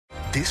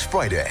This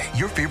Friday,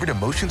 your favorite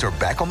emotions are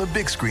back on the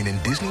big screen in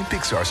Disney and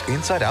Pixar's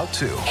Inside Out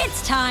 2.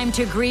 It's time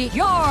to greet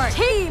your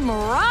Team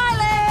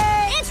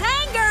Riley. It's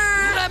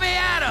anger. Let me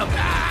at him.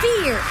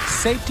 Fear.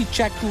 Safety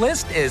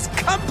checklist is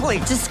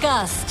complete.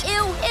 Disgust.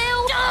 Ew.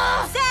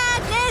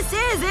 Sadness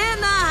is in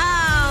the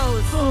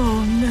house.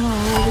 Oh, no.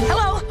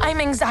 Hello, I'm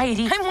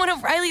anxiety. I'm one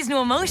of Riley's new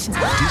emotions.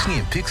 Disney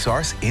and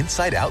Pixar's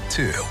Inside Out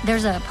 2.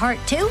 There's a part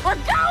 2? We're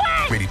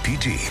going! Rated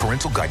PG.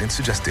 Parental guidance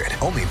suggested.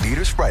 Only in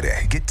theaters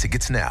Friday. Get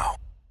tickets now.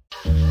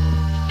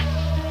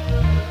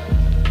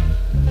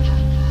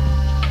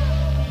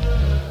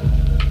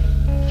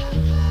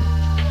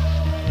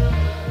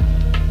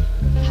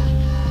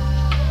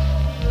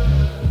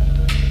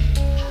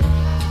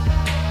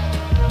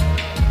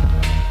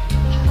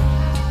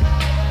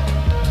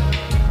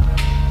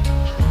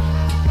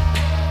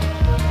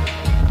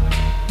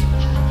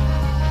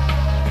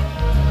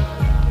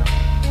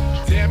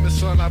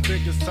 Son, I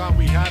think it's time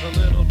we had a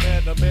little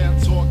man-to-man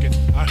talking.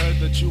 I heard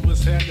that you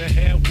was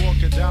hand-to-hand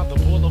walking down the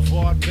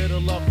boulevard,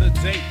 middle of the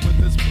date with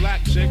this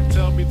black chick.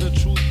 Tell me the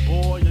truth,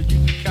 boy, or you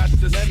can catch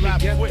this slap.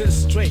 Let me get quick.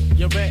 This straight.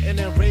 You're ranting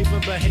and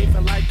raving,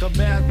 behaving like a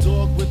mad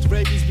dog with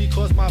rabies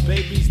because my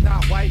baby's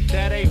not white.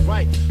 That ain't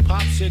right.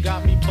 Pops, you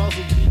got me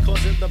puzzled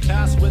because in the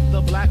past with the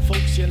black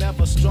folks you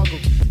never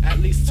struggled. At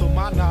least to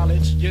my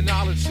knowledge, your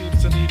knowledge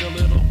seems to need a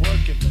little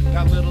working.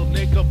 That little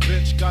nigga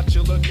bitch got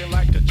you looking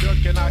like a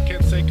jerk, and I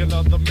can't take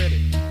another minute.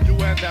 You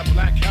and that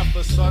black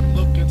heifer, son,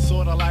 looking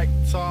sorta like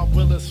Tom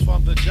Willis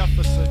from the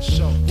Jefferson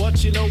Show.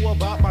 What you know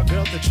about my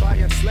girl to try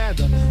and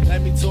slander?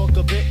 Let me talk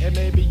a bit and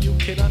maybe you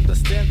can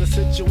understand the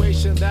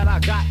situation that I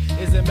got.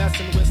 Isn't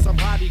messing with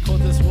somebody, cause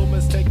this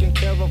woman's taking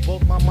care of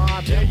both my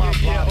mind and my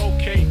body. Yeah,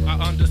 okay,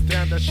 I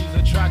understand that she's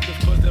attractive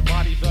cause their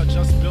bodies are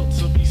just built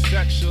to be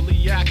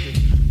sexually active.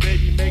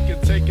 Maybe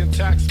taking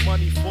tax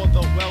money for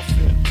the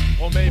welfare.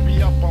 Or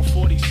maybe up on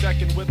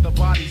 42nd with the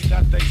bodies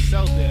that they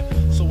sell there.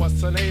 So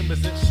what's her name?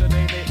 Is it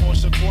Shanae or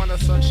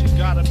Shaquana? Son, she's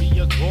gotta be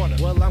a goner.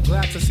 Well, I'm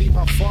glad to see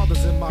my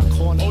father's in my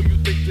corner. Oh, you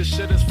think this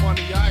shit is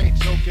funny? I ain't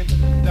joking.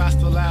 That's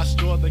the last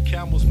straw. The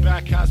camel's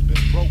back has been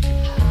broken.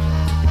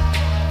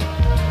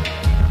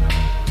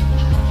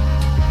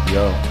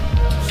 Yo,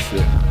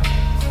 shit.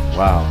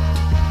 Wow.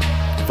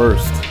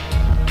 First,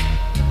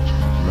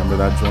 remember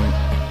that joint?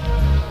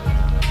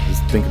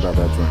 Just think about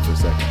that joint for a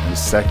second. And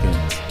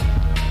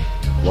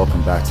second,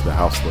 welcome back to the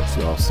house list,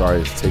 y'all.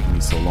 Sorry it's taken me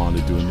so long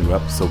to do a new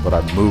episode, but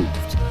I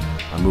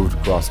moved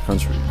across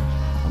country.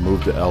 I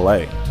moved to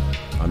LA.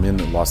 I'm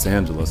in Los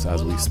Angeles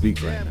as we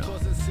speak right now,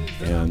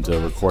 and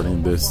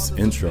recording this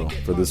intro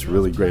for this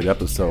really great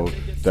episode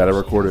that I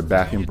recorded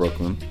back in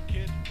Brooklyn.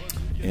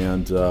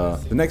 And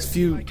the next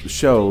few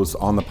shows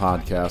on the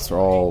podcast are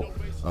all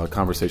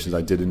conversations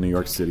I did in New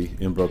York City,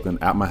 in Brooklyn,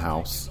 at my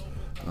house.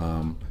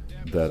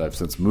 That I've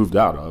since moved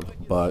out of,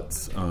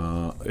 but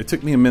it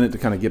took me a minute to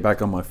kind of get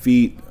back on my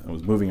feet. I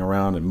was moving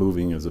around, and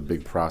moving is a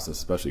big process,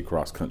 especially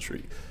cross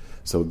country.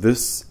 So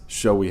this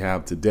show we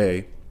have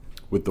today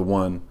with the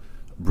one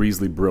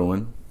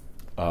Brewin,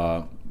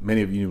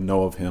 many of you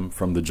know of him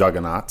from the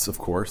Juggernauts, of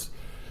course.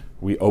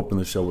 We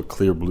opened the show with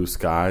Clear Blue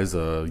Skies,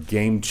 a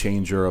game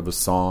changer of a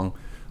song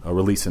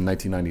released in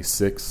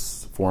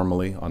 1996,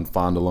 formally on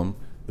Fondulum,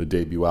 the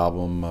debut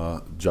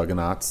album,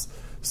 Juggernauts,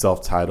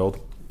 self-titled.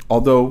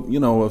 Although, you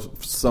know,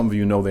 some of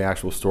you know the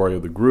actual story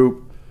of the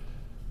group.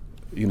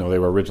 You know, they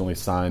were originally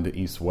signed to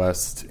East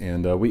West,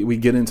 and we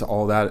get into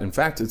all that. In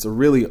fact, it's a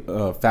really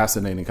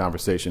fascinating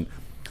conversation.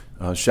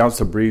 Shouts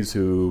to Breeze,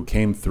 who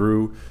came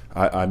through.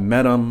 I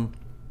met him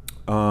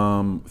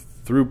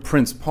through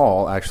Prince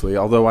Paul, actually,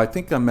 although I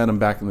think I met him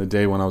back in the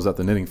day when I was at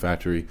the Knitting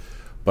Factory.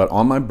 But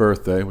on my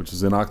birthday, which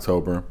is in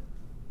October,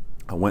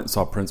 I went and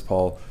saw Prince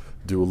Paul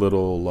do a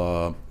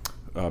little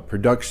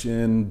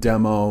production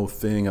demo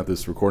thing at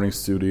this recording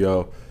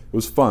studio. It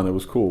was fun. It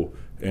was cool.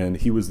 And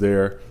he was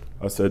there.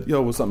 I said,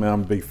 yo, what's up, man?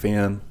 I'm a big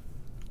fan.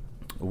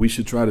 I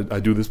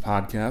do this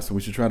podcast, and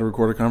we should try to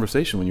record a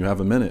conversation when you have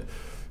a minute.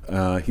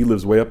 He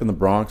lives way up in the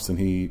Bronx, and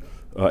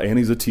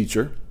he's a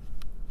teacher,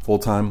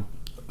 full-time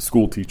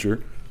school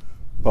teacher,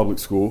 public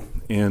school.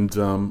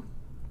 And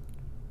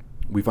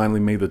we finally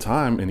made the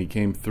time, and he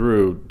came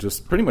through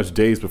just pretty much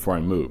days before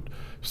I moved.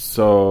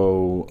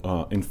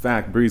 So, in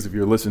fact, Breeze, if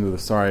you're listening to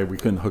this, sorry we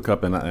couldn't hook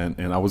up, and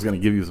I was going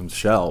to give you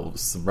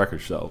some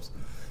record shelves.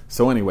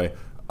 So anyway,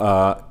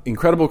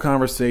 incredible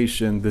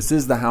conversation. This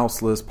is the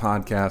House List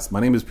podcast. My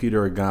name is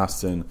Peter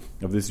Agostin.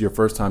 If this is your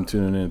first time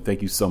tuning in,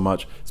 thank you so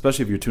much,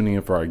 especially if you're tuning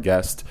in for our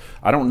guest.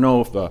 I don't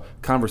know if a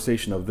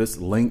conversation of this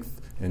length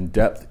and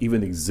depth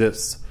even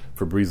exists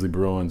for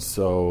Brewin,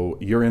 so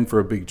you're in for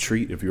a big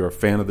treat if you're a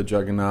fan of the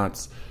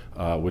Juggernauts,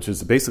 which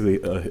is basically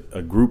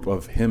a group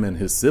of him and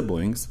his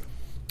siblings.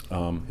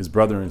 His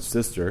brother and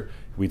sister.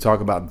 We talk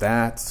about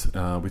that.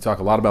 We talk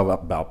a lot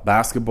about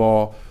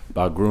basketball,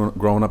 about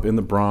growing up in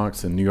the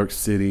Bronx and New York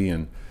City,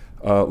 and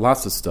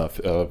lots of stuff.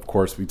 Of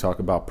course, we talk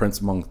about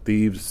Prince Among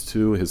Thieves,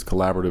 too, his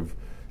collaborative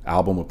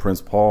album with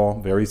Prince Paul,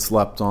 very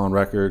slept-on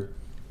record,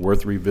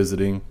 worth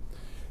revisiting,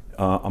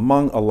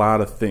 among a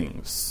lot of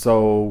things.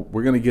 So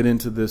we're going to get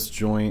into this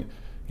joint.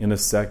 in a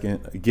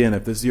second. Again,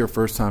 if this is your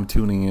first time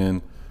tuning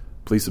in,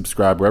 please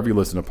subscribe wherever you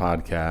listen to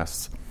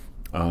podcasts.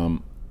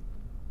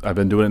 I've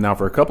been doing it now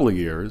for a couple of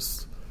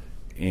years,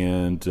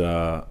 and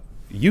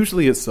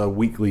usually it's a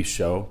weekly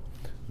show.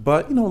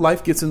 But,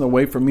 life gets in the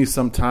way for me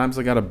sometimes.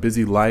 I got a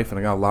busy life, and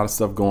I got a lot of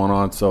stuff going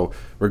on. So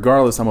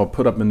regardless, I'm going to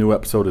put up a new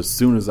episode as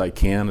soon as I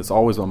can. It's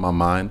always on my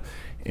mind.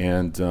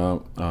 And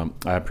I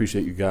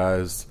appreciate you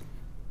guys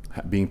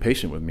being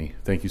patient with me.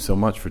 Thank you so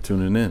much for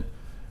tuning in.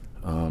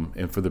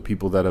 And for the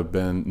people that have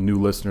been new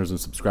listeners and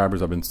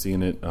subscribers, I've been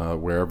seeing it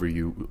wherever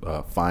you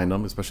find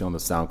them, especially on the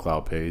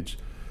SoundCloud page.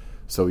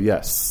 So,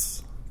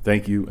 yes,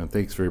 thank you, and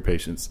thanks for your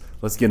patience.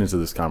 Let's get into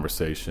this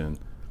conversation.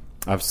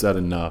 I've said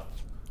enough.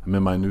 I'm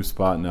in my new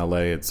spot in LA.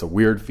 It's a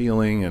weird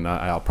feeling, and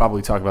I'll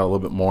probably talk about it a little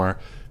bit more.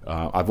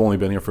 I've only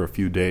been here for a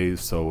few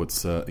days, so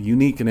it's a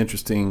unique and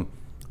interesting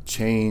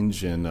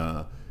change,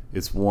 and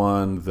it's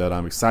one that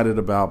I'm excited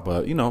about.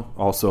 But,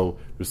 also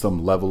there's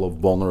some level of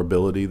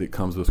vulnerability that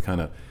comes with kind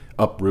of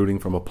uprooting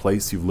from a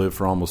place you've lived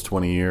for almost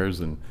 20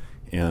 years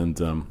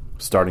and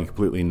starting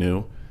completely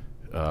new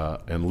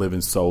and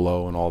living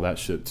solo and all that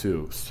shit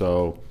too.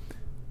 So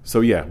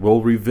yeah,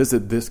 we'll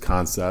revisit this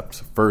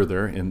concept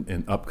further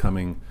in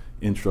upcoming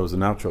intros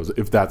and outros,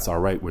 if that's all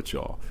right with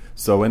y'all.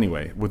 So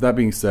anyway, with that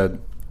being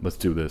said, let's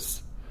do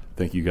this.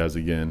 Thank you guys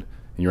again.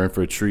 And you're in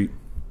for a treat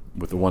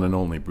with the one and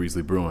only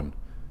Breezley Brewin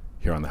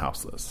here on the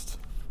house list.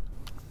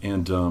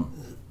 And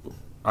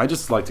I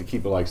just like to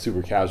keep it like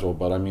super casual,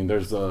 but I mean,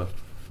 there's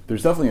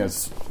definitely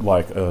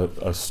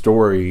a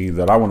story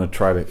that I want to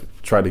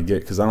try to get,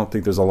 because I don't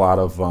think there's a lot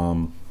of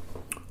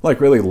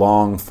really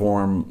long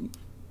form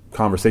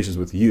conversations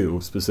with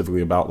you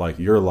specifically about like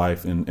your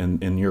life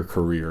and your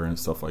career and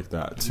stuff like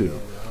that too.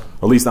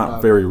 Or at least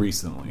not very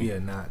recently.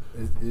 Yeah,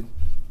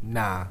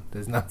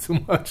 there's not too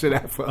much of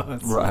that for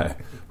us.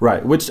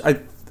 Right. Which I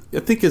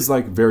think is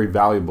like very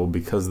valuable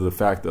because of the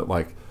fact that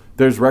like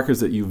there's records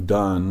that you've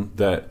done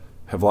that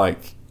have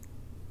like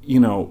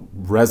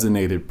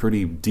resonated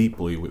pretty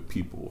deeply with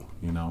people,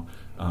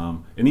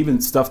 and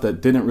even stuff that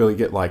didn't really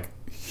get like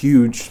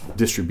huge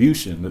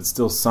distribution that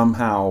still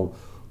somehow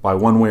by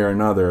one way or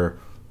another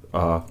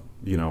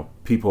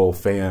people,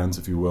 fans,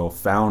 if you will,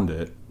 found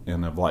it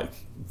and have like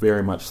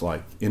very much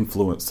like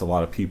influenced a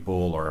lot of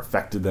people or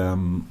affected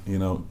them.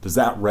 Does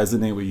that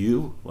resonate with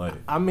you? Like,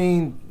 I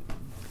mean,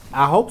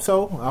 I hope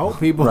so. I hope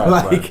people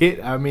like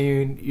it. I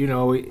mean,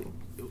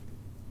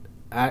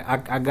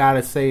 I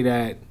gotta say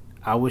that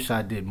I wish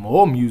I did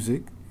more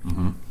music,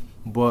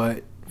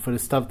 but for the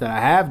stuff that I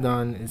have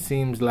done, it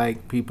seems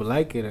like people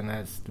like it, and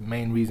that's the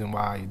main reason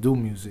why I do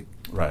music.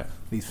 Right.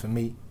 At least for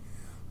me.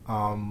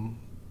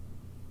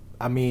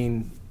 I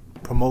mean,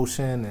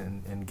 promotion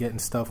and getting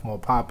stuff more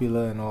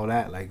popular and all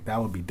that, like,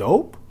 that would be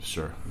dope.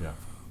 Sure, yeah.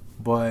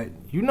 But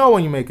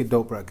when you make a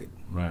dope record.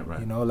 Right.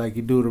 Like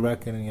you do the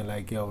record and you're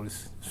like, yo,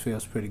 this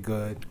feels pretty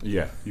good.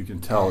 Yeah, you can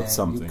tell and it's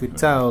something. You could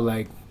tell,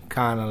 like,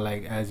 kind of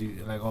like as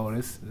you, like, oh,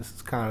 this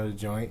is kind of the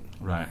joint.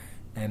 Right.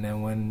 And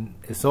then when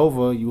it's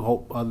over, you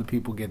hope other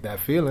people get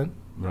that feeling.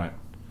 Right.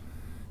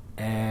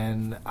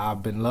 And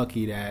I've been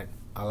lucky that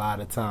a lot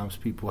of times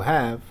people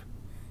have.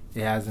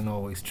 It hasn't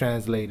always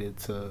translated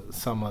to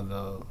some of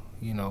the,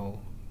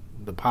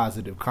 the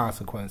positive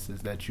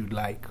consequences that you'd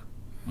like.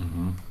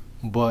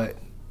 But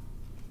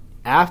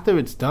after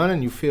it's done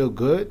and you feel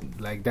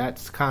good, like,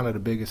 that's kind of the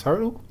biggest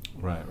hurdle.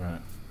 Right.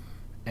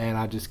 And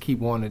I just keep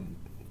wanting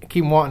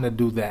to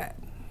do that.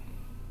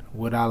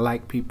 Would I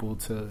like people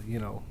to,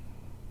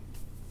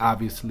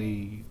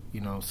 obviously,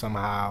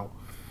 somehow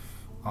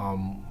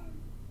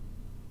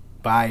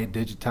buy it,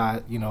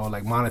 digitize,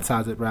 like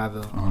monetize it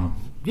rather?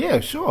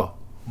 Yeah, sure.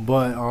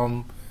 But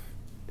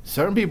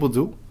certain people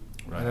do,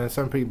 right. And then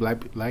certain people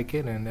like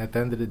it. And at the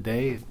end of the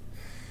day,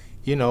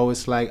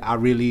 it's like I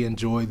really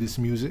enjoy this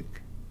music,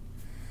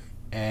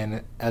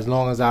 and as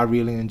long as I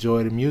really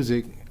enjoy the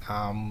music,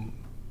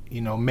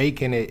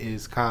 making it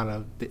is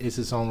it's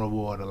its own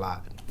reward a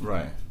lot.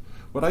 Right.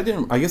 But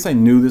I guess I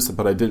knew this,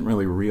 but I didn't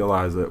really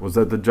realize it, was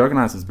that the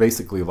Juggernauts is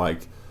basically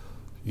like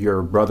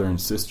your brother and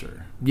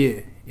sister.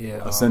 Yeah.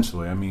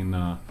 Essentially. I mean,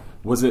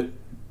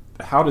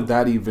 how did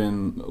that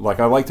even,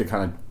 like, I like to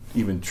kind of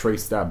even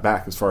trace that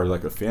back as far as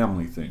like a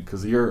family thing,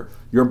 because you're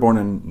born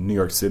in New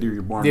York City, or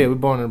you're born? Yeah, we're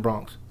born in the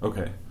Bronx.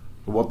 Okay.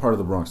 But what part of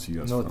the Bronx are you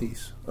guys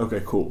Northeast. from?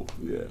 Okay, cool.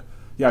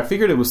 Yeah, I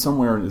figured it was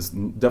somewhere,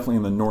 definitely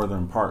in the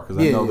northern part,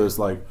 because I know there's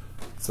like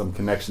some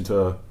connection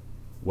to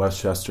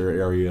Westchester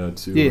area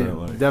too. Yeah,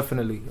 right?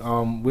 definitely.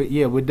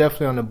 We're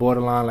definitely on the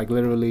borderline. Like,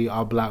 literally,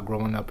 our block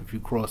growing up, if you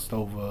crossed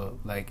over,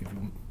 like, if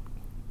you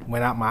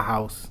went out my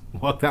house,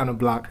 walked down the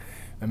block,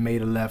 and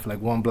made a left,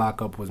 like, one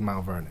block up was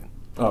Mount Vernon.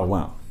 Oh,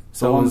 wow.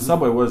 So on the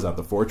subway, what is that,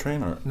 the 4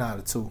 train? Or? Nah,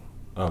 the 2.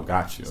 Oh,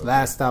 got you. Okay.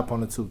 Last stop on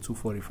the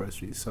 241st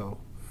Street. So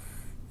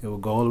it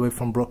would go all the way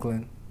from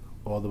Brooklyn,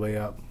 all the way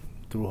up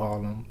through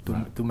Harlem,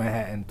 through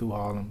Manhattan, through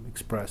Harlem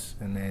Express,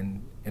 and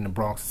then in the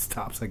Bronx it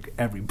stops like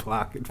every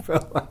block, it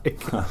felt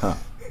like.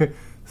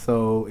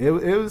 So it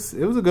was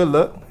a good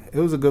look. It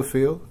was a good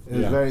feel. It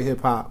was very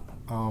hip-hop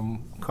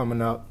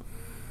coming up.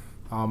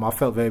 I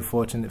felt very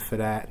fortunate for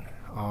that.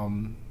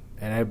 And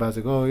everybody's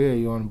like, oh yeah,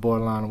 you're on the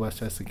borderline of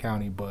Westchester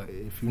County. But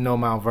if you know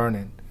Mount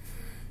Vernon,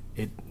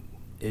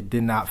 it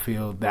did not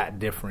feel that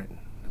different.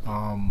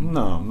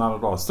 No, not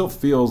at all. It still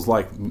feels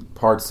like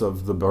parts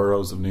of the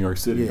boroughs of New York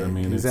City. Yeah, I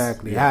mean,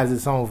 exactly. It has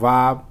its own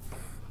vibe.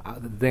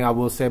 The thing I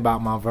will say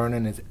about Mount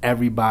Vernon is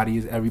everybody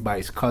is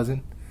everybody's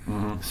cousin.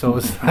 Mm-hmm. So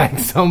it's like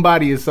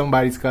somebody is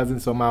somebody's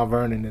cousin. So Mount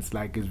Vernon, it's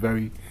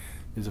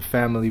a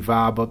family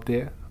vibe up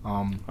there.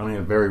 I mean,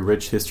 a very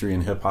rich history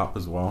in hip hop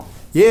as well.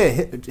 Yeah,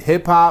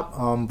 hip hop,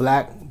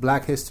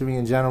 black history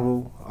in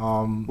general.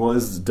 Well,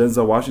 is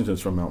Denzel Washington's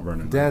from Mount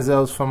Vernon?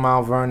 Denzel's from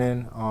Mount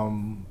Vernon.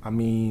 I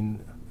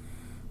mean,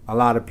 a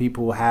lot of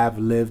people have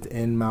lived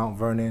in Mount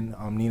Vernon.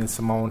 Nina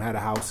Simone had a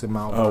house in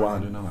Mount Vernon. Oh, wow, I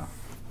didn't know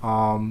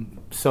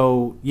that.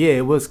 So yeah,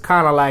 it was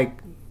kind of like,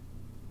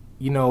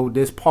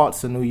 there's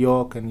parts of New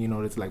York and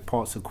there's like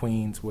parts of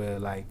Queens where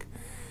like,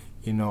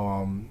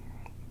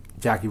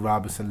 Jackie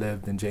Robinson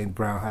lived and James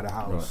Brown had a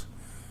house.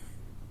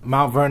 Right.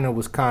 Mount Vernon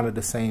was kind of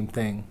the same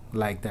thing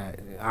like that.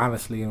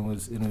 Honestly, it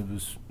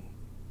was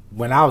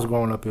when I was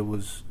growing up, it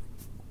was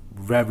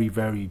very,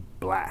 very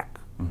black.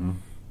 Mm-hmm.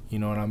 You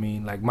know what I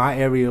mean? Like my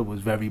area was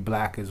very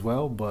black as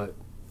well, but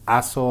I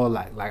saw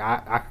like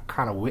I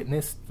kind of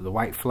witnessed the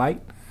white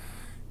flight.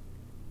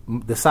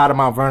 The side of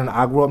Mount Vernon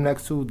I grew up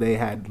next to, they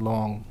had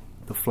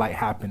the flight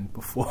happened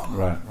before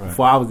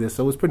before I was there,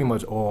 so it was pretty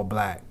much all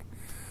black.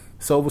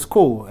 So it was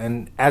cool.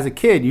 And as a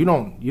kid, you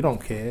don't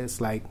care. It's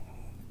like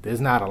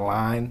there's not a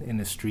line in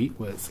the street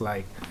where it's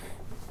like,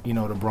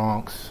 the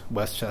Bronx,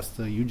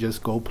 Westchester. You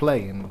just go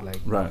play and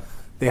like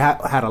they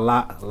had a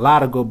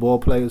lot of good ball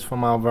players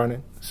from Mount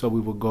Vernon. So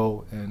we would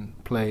go and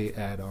play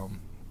at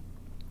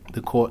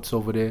the courts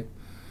over there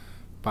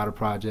by the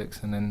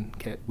projects, and then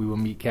we would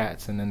meet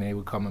cats, and then they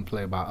would come and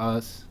play by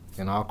us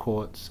in our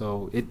courts.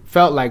 So it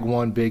felt like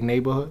one big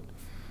neighborhood.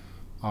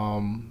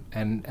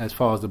 And as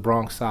far as the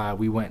Bronx side,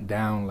 we went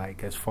down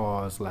like as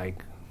far as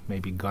like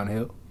maybe Gun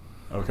Hill.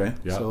 Okay,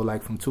 yeah. So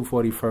like from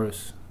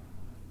 241st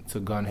to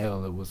Gun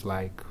Hill, it was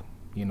like,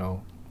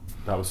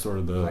 that was sort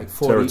of the like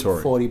 40,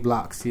 territory. 40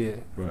 blocks, yeah.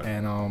 Right.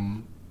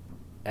 And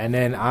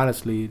then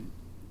honestly,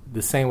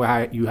 the same way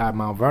how you had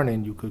Mount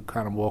Vernon, you could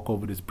kind of walk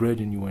over this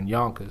bridge and you were in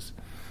Yonkers.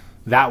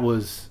 That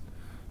was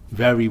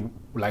very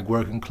like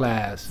working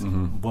class,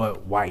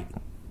 but white.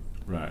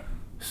 Right.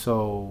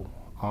 So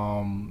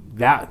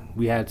that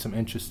we had some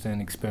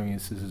interesting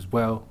experiences as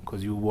well,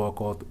 because you would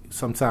walk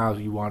sometimes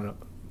you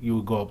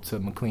would go up to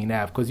McLean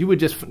Ave because you would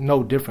just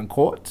know different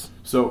courts.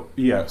 So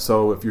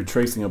so if you're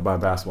tracing it by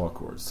basketball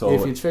courts, so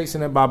if you're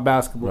tracing it by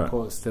basketball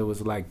courts, there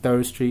was like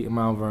 3rd Street in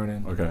Mount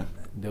Vernon. Okay.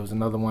 There was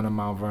another one in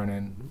Mount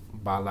Vernon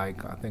by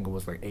like I think it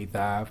was like 8th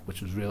Ave,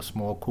 which was real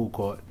small, cool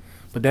court.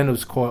 But then there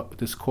was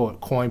this court,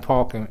 Coin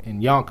Park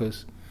in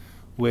Yonkers,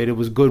 where there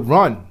was good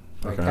run,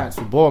 like cats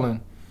were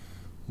balling.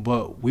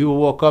 But we would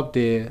walk up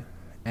there,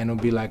 and it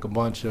would be like a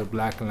bunch of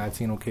black and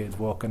Latino kids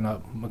walking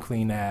up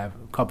McLean Ave,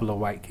 a couple of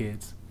white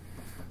kids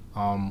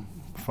from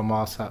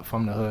our side,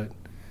 from the hood.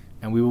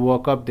 And we would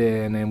walk up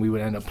there, and then we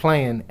would end up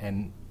playing.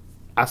 And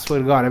I swear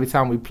to God, every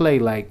time we play,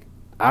 like,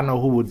 I don't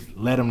know who would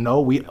let them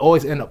know. We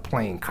always end up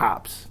playing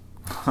cops.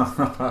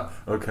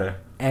 Okay.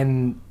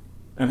 And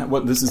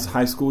what, this is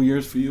high school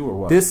years for you, or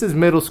what? This is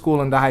middle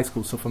school into high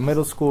school. So from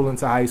middle school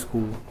into high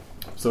school.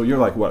 So you're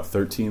like, what,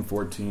 13,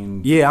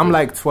 14? Yeah, I'm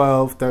like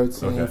 12,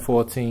 13,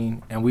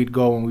 14. And we'd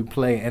go and we'd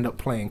end up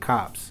playing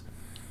cops.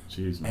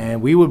 Jeez, man.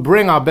 And we would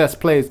bring our best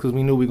players because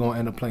we knew we were going to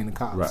end up playing the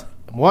cops. Right.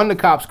 One, the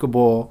cops could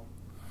ball.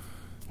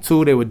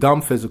 Two, they were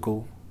dumb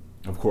physical.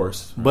 Of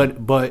course.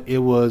 Right. But it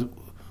was,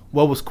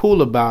 what was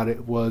cool about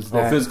it was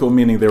that. Physical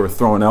meaning they were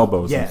throwing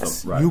elbows. Yes. And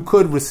stuff. Right. You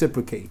could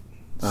reciprocate.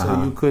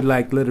 So you could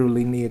like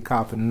literally knee a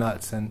cop in the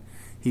nuts, and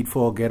he'd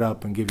get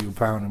up and give you a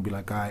pound and be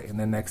like, all right. And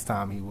then next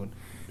time he would,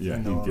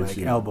 like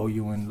elbow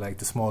you in like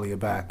the small of your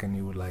back, and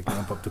you would like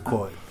jump up the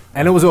court.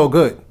 And it was all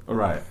good.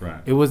 Right.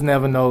 It was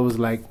never it was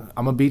like,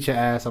 I'm going to beat your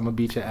ass. All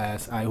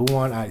right, who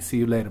won? All right, see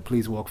you later.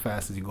 Please walk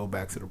fast as you go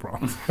back to the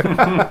Bronx.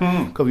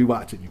 Because we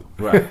watching you.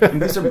 Right.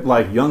 And these are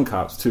like young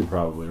cops too,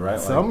 probably, right?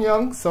 Some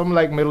young, some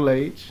like middle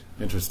age.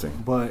 Interesting.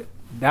 But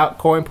that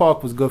Coin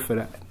Park was good for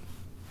that.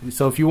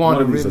 So if you want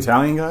to these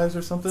Italian guys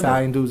or something?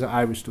 Italian dudes and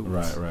Irish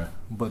dudes. Right.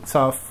 But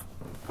tough,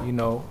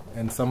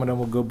 and some of them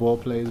were good ball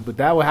players. But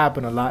that would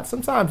happen a lot.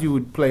 Sometimes you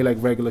would play like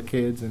regular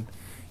kids, and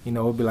it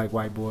would be like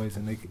white boys,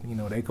 and they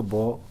could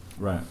ball.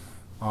 Right.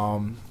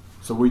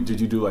 So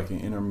did you do like an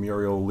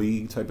intramural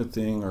league type of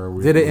thing,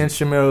 or did an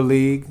intramural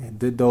league?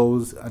 Did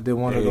those? I did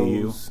one AAU?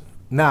 Of those.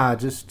 Nah,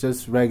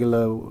 just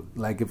regular.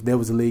 Like if there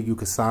was a league, you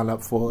could sign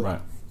up for it.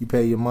 Right. You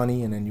pay your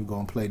money, and then you go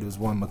and play. There was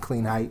one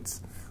McLean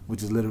Heights,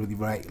 which is literally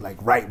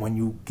right when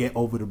you get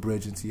over the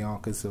bridge into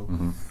Yonkers. So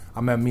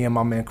I met me and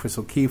my man Chris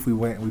O'Keefe. We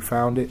went and we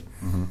found it.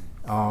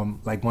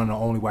 Like one of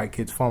the only white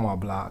kids from our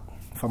block,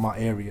 from our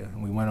area.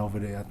 And we went over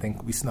there. I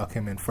think we snuck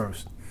him in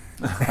first.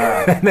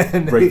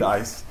 Break the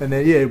ice. And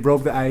then, it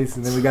broke the ice.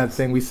 And then we got the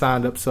thing, we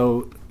signed up.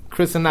 So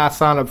Chris and I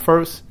signed up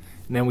first.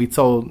 And then we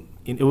told,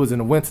 it was in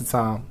the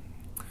wintertime.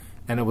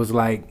 And it was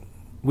like,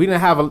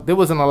 there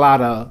wasn't a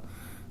lot of,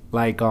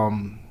 like,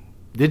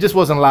 there just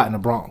wasn't a lot in the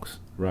Bronx.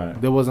 Right.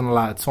 There wasn't a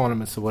lot of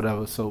tournaments or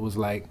whatever, so it was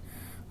like,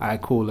 all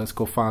right, cool, let's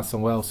go find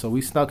somewhere else. So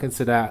we snuck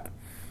into that,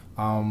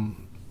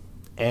 and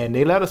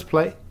they let us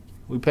play.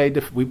 We paid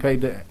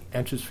the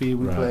entrance fee.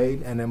 We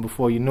played, and then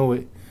before you knew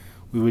it,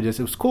 it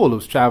was cool. It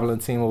was traveling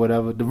team or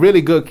whatever. The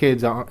really good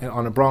kids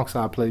on the Bronx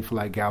side played for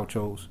like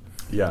Gauchos,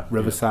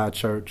 Riverside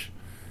Church.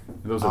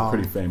 Those are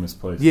pretty famous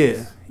places.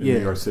 Yeah, in New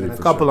York City. And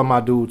a couple of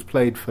my dudes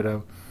played for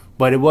them,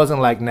 but it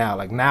wasn't like now.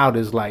 Like now,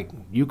 there's like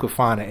you could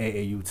find an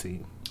AAU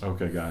team.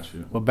 Okay, got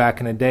you. But back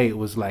in the day, it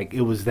was like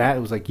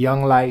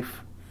Young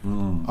Life,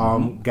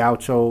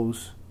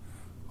 Gauchos,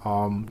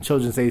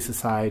 Children's Aid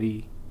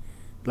Society.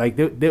 Like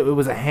it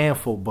was a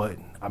handful, but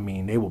I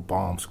mean they were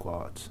bomb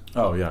squads.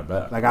 Oh yeah, I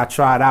bet. Like I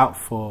tried out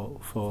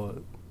for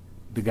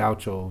the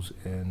Gauchos,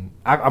 and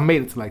I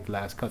made it to like the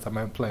last cuts. I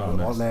remember playing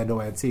with Orlando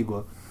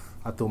Antigua.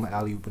 I threw my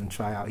alley-oop in the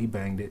tryout. He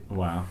banged it.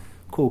 Wow,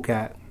 cool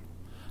cat.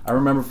 I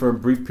remember for a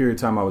brief period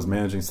of time I was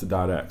managing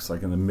Sadat X,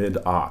 like in the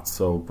mid-aughts,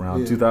 so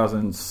around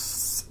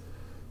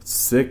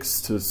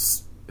 2006 to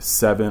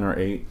 7 or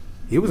 8.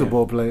 He was a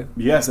ball player.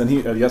 Yes, and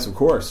yes, of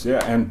course,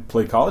 and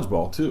played college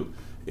ball too.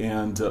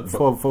 And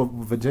for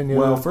Virginia.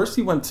 Well, first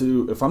he went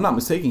to, if I'm not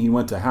mistaken, he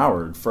went to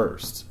Howard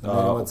first. And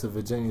then he went to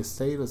Virginia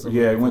State or something.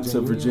 Yeah, he went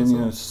to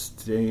Virginia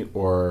State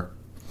or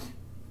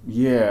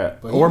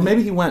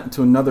maybe he went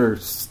to another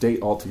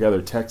state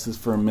altogether, Texas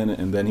for a minute,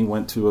 and then he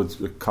went to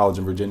a college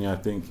in Virginia, I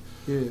think.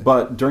 Yeah.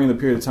 But during the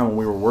period of time when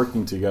we were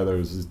working together, it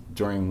was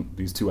during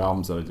these 2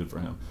 albums that I did for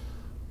him.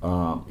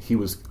 He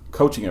was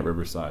coaching at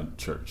Riverside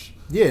Church.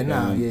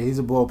 Yeah, he's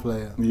a ball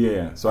player.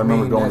 Yeah, so I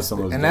remember going to some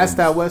of those and games. that's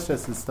that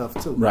Westchester stuff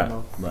too. Right, you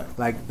know? right.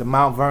 Like the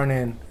Mount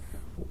Vernon,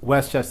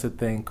 Westchester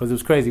thing, because it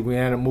was crazy. We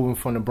ended up moving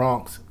from the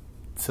Bronx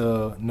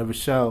to New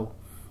Rochelle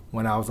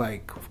when I was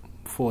like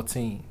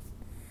 14.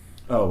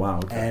 Oh, wow,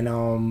 okay. And,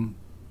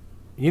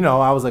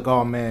 I was like,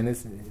 oh, man,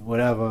 it's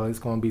whatever. It's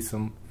going to be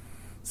some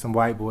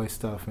white boy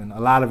stuff. And a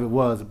lot of it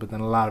was, but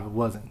then a lot of it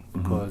wasn't.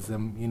 Because,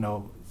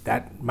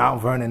 that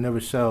Mount Vernon, New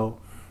Rochelle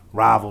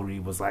rivalry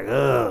was like,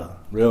 ugh.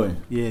 Really?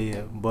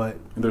 Yeah. But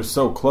and they're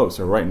so close.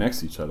 They're right next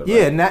to each other.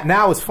 Yeah, right?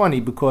 now it's funny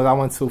because I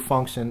went to a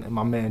function at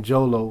my man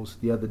Jolo's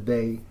the other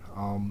day.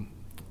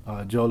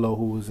 Jolo,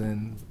 who was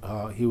in,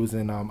 he was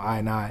in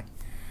I&I.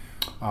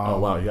 Oh,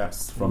 wow,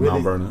 yes. From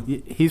Mount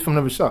Vernon. He's from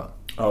New Rochelle.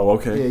 Oh,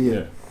 okay.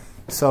 Yeah.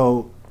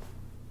 So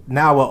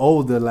now we're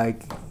older,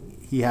 like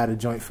he had a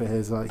joint for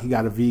his, he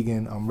got a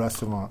vegan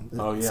restaurant,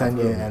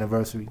 10-year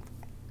anniversary.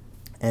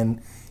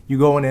 And you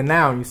go in there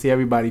now and you see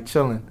everybody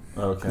chilling.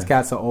 Okay. These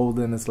cats are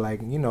older and it's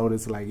like,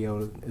 it's like,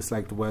 it's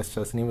like the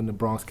Westchester, and even the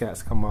Bronx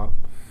cats come up.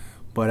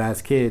 But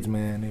as kids,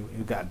 man,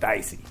 it got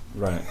dicey.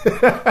 Right.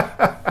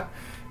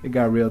 It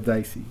got real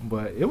dicey.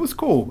 But it was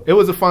cool. It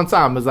was a fun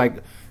time. It was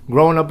like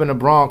growing up in the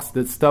Bronx,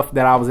 the stuff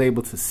that I was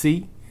able to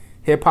see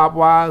hip-hop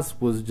wise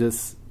was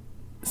just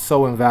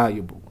so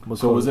invaluable.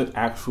 So was it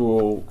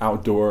actual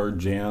outdoor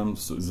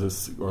jams?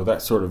 Or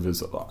that sort of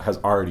has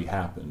already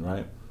happened,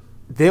 right?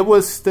 There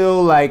was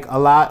still like a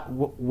lot.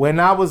 When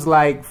I was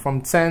like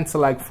from 10 to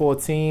like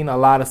 14, a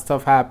lot of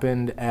stuff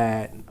happened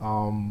at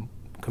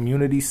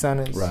community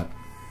centers. Right.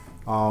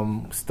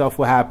 Stuff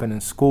would happen in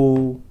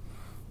school.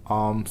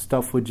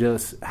 Stuff would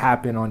just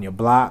happen on your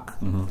block.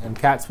 And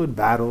cats would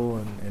battle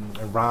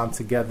and rhyme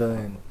together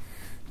and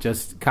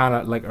just kind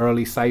of like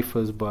early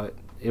ciphers, but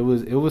it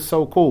was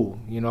so cool,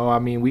 I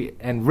mean,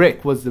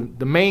 Rick was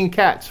the main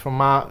cats from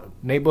my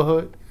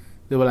neighborhood.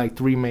 There were like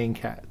 3 main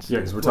cats. Yeah,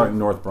 because we're talking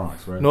North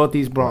Bronx, right?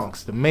 Northeast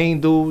Bronx. The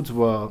main dudes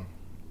were,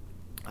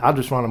 I'll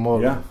just run them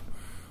all. Yeah.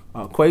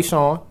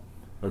 Quayshawn.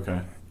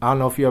 Okay. I don't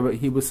know if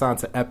he was signed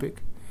to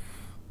Epic.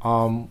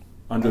 Under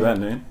that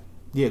name?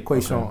 Yeah,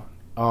 Quayshawn.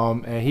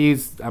 Okay. And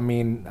used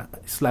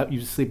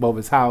to sleep over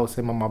his house.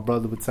 Him and my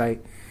brother were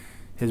tight.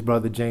 His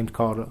brother James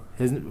Carter,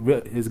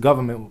 his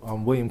government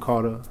William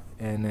Carter,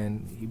 and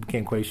then he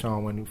became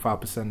Quayshawn when he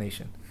 5%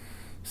 Nation.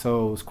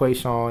 So it was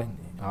Quayshawn.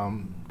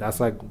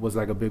 Was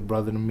like a big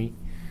brother to me.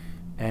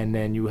 And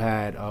then you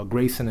had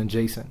Grayson and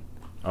Jason.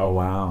 Oh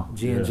wow.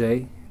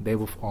 G&J. They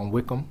were on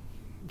Wickham,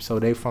 so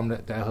they from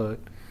that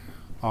hood.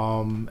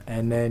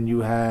 And then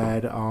you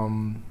had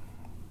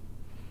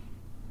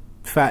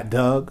Fat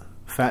Doug.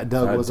 Fat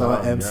Doug was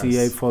our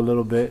MCA for a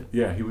little bit.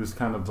 Yeah, he was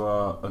kind of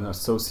an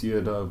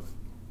associate of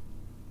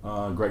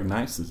Greg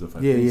Nice's, if I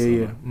think so.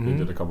 Yeah. They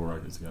did a couple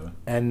records together.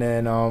 And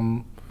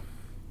then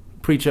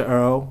Preacher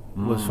Earl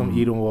was from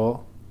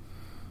Edenwald.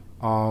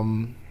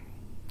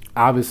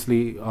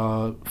 Obviously,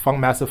 Funk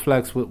Master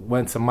Flex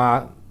went to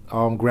my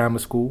grammar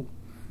school.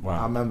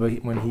 Wow. I remember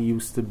when he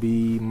used to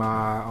be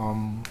my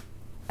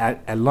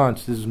at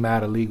lunch. This was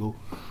mad illegal.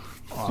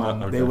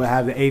 Okay. They would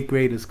have the 8th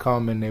graders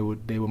come and they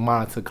would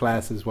monitor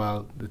classes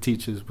while the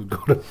teachers would go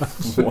to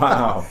lunch.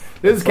 Wow.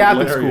 This is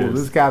Catholic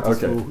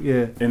school.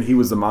 Yeah. And he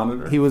was the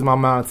monitor? He was my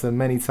monitor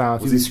many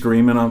times. Was he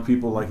screaming on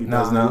people like he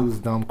does now? He was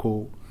dumb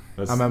cool.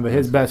 I remember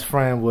his best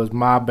friend was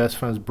my best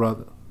friend's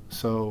brother.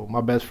 So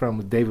my best friend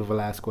was David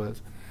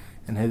Velasquez,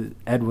 and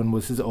Edwin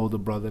was his older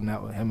brother. And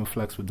him and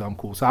Flex were dumb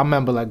cool. So I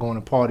remember like going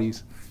to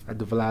parties at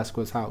the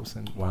Velasquez house,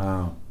 and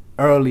wow,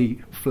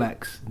 early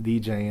Flex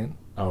DJing.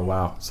 Oh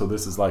wow! So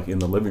this is like in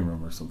the living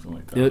room or something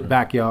like that. The right?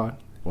 backyard.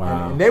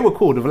 Wow. And they were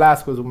cool. The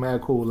Velasquez were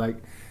mad cool.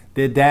 Like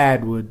their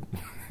dad would,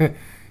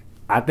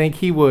 I think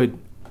he would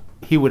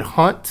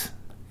hunt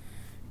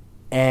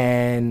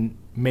and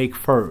make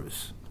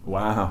furs.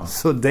 Wow.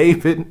 So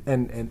David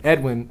and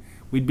Edwin,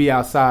 we'd be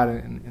outside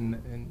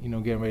and you know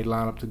getting ready to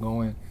line up to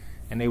go in,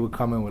 and they would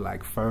come in with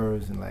like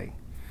furs and like,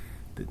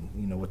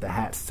 with the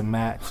hats to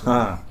match.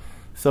 Huh.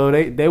 So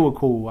they were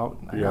cool.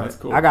 That's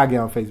cool. I gotta get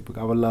on Facebook.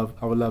 I would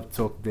love to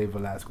talk to Dave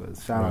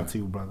Velasquez. Shout out to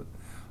you, brother.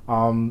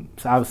 So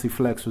obviously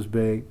Flex was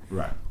big.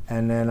 Right.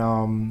 And then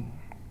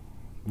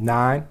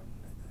 9.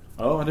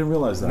 Oh, I didn't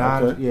realize that.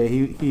 9, okay. yeah,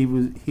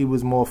 he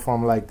was more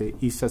from like the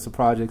Eastchester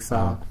Project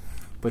side,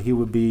 but he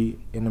would be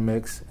in the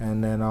mix.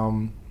 And then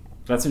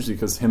that's interesting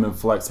because him and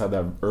Flex had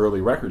that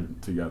early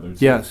record together.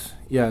 Too.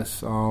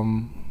 Yes.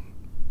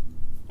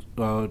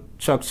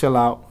 Chuck Chill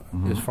Out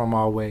is from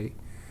our way.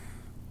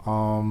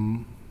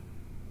 And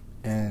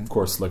of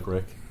course Slick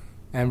Rick.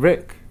 And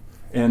Rick.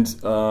 And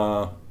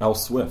L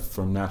Swift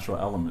from Natural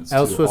Elements.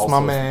 L too. Swift's also,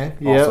 my man.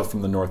 Also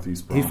from the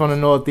Northeast Bronx. He's from the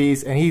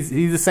Northeast, and he's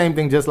the same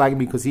thing just like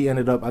me because he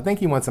ended up, I think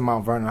he went to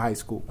Mount Vernon High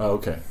School. Oh,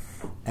 okay.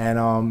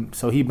 And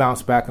so he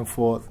bounced back and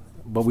forth,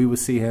 but we would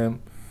see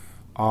him.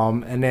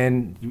 And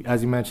then,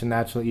 as you mentioned,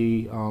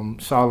 naturally,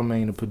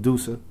 Charlemagne, the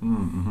producer,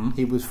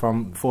 he was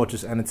from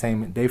Fortress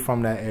Entertainment. They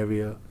from that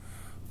area.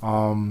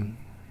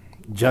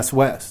 Just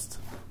West.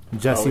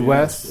 Jesse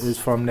West is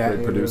from that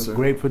area. Producer.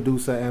 Great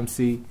producer,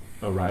 MC.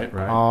 Oh, right.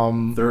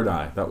 Third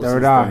Eye. That was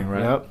Third his Eye, thing,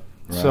 right? Yep.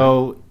 Right.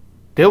 So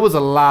there was a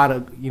lot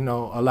of,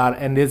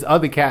 and there's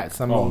other cats.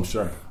 I mean, I'm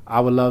sure. I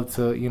would love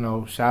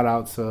to, shout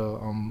out to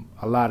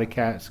a lot of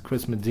cats.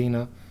 Chris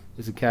Medina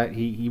is a cat.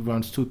 He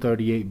runs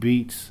 238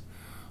 Beats.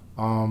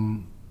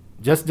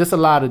 Just a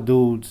lot of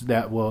dudes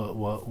that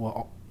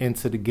were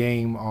into the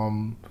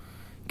game.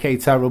 K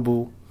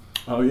Terrible.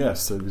 Oh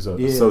yes, so he's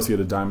an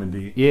associate of Diamond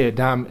D.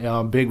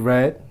 Yeah, Big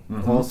Red,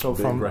 also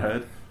Big from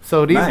Red.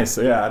 So these, nice.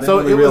 Yeah, I didn't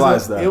really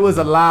realize that. It was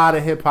a lot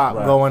of hip hop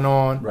going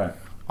on. Right.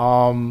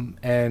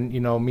 And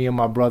me and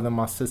my brother and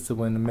my sister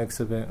were in the mix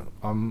of it.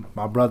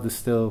 My brother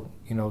still,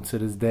 to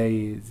this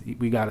day,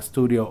 we got a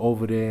studio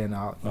over there, and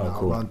I'll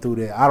run through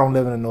there. I don't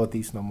live in the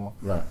Northeast no more.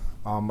 Right.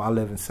 I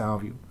live in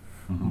Soundview,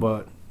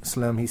 but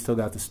Slim, he still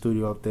got the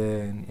studio up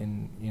there,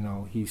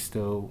 and he's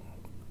still.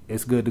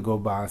 It's good to go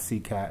by and see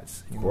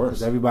cats,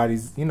 because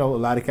everybody's, a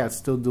lot of cats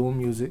still doing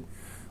music,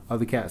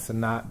 other cats are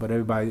not, but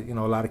everybody, a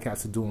lot of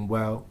cats are doing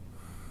well.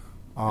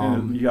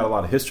 And you got a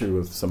lot of history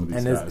with some of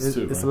these guys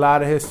too. It's a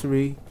lot of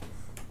history,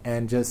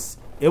 and just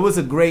it was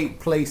a great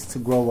place to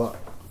grow up.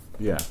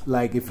 Yeah,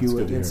 like if you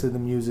were into the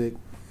music,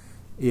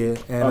 yeah.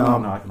 And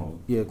I can hold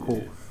it. Yeah,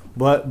 cool. Yeah.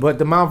 But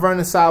the Mount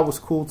Vernon side was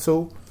cool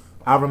too.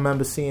 I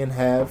remember seeing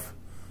Have.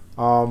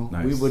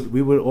 Nice.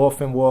 We would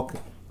often walk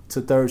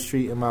to 3rd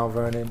Street in Mount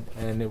Vernon,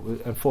 and it was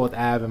and 4th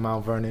Ave in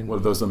Mount Vernon. What are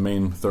those, the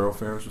main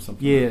thoroughfares or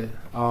something? Yeah,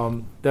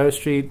 3rd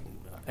Street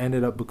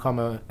ended up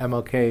becoming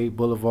MLK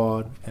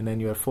Boulevard, and then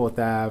you had 4th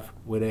Ave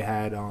where they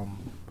had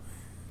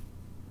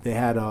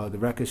the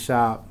record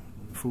shop,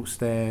 fruit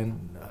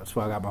stand. That's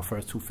where I got my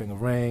first 2-finger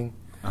ring.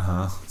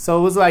 So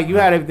it was like you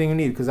had everything you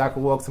needed because I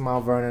could walk to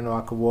Mount Vernon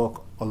or I could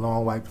walk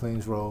along White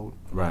Plains Road.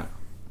 Right.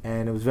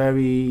 And it was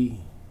very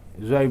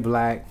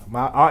black.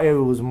 Our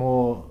area was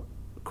more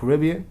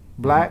Caribbean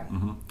black,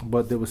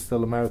 but there was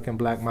still American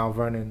black. Mount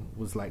Vernon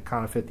was like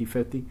kind of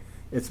 50-50.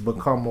 It's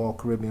become more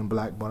Caribbean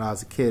black. When I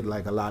was a kid,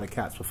 like a lot of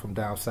cats were from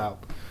down south.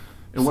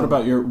 And what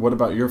about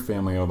your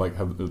family? Or like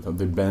have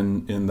they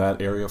been in that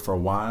area for a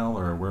while,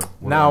 or where?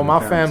 Now my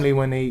family,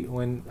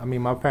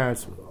 my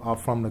parents are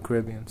from the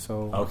Caribbean,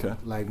 so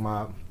like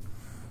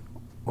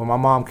when my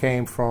mom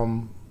came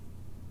from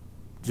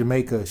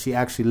Jamaica, she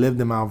actually lived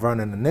in Mount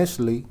Vernon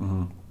initially,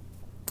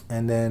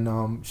 and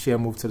then she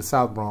had moved to the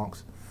South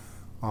Bronx,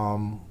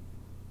 and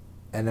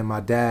then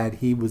my dad,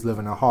 he was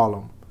living in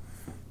Harlem,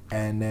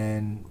 and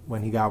then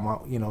when he got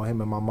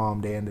him and my mom,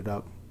 they ended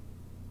up.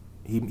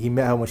 He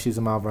met her when she was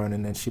in Mount Vernon,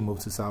 and then she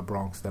moved to South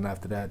Bronx. Then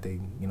after that, they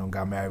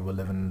got married. Were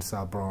living in the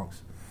South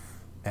Bronx,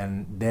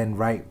 and then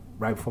right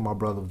before my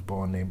brother was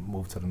born, they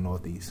moved to the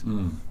Northeast.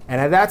 And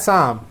at that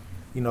time,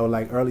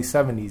 like early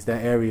 70s,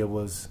 that area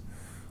was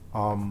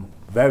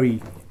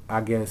very,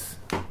 I guess,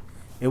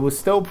 it was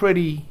still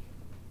pretty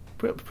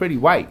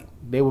white.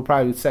 They were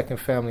probably the second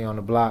family on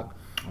the block.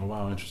 Oh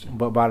wow, interesting.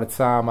 But by the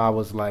time I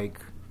was like.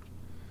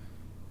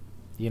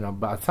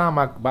 By the time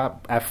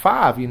at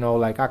 5,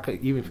 like I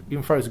could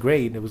even first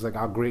grade, it was like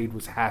our grade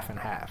was half and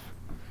half.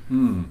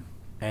 And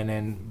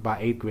then by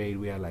 8th grade,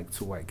 we had like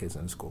 2 white kids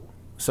in school.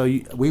 So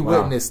we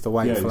witnessed the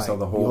white flight. You saw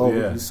the whole.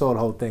 You saw the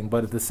whole thing,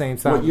 but at the same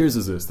time, what years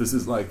is this? This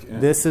is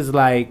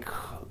like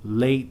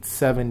late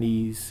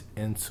 70s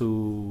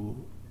into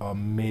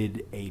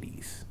mid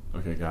 80s.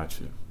 Okay,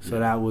 gotcha. So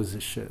that was a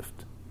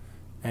shift,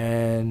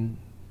 and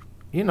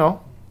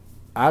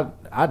I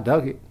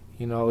dug it.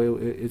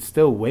 It's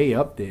still way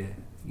up there.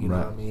 You know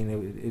what I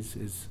mean?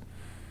 It's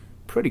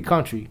pretty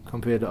country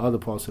compared to other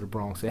parts of the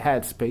Bronx. It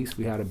had space.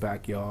 We had a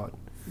backyard.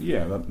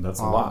 Yeah, that's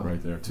a lot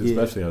right there too,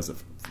 especially as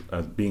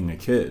being a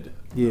kid.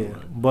 Yeah,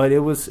 but it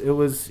was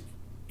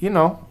you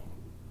know,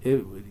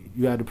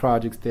 you had the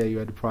projects there,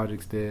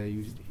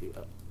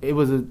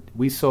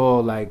 we saw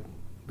like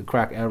the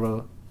crack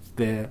era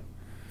there,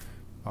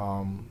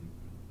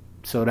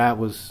 so that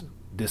was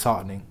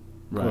disheartening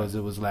because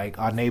it was like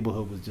our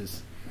neighborhood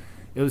was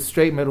it was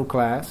straight middle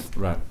class,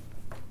 right?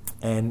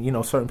 And you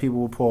know, certain people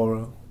were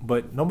poorer,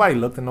 but nobody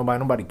looked at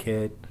nobody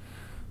cared.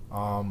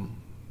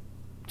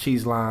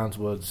 Cheese lines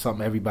was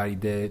something everybody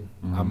did.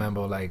 I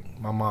remember, like,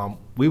 my mom,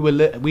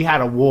 we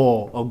had a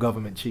wall of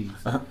government cheese.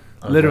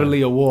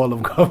 Literally a wall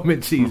of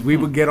government cheese. We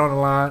would get on the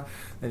line,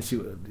 and she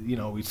would, you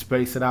know, we'd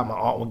space it out. My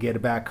aunt would get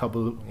it back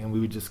and we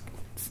would just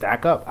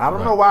stack up. I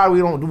don't know why we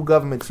don't do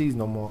government cheese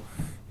no more.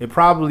 It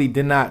probably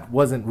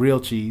wasn't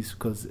real cheese,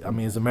 because, I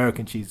mean, it's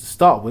American cheese to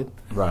start with.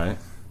 Right.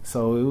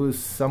 So it was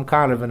some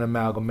kind of an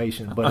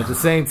amalgamation. But at the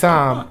same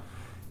time,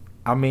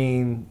 I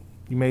mean,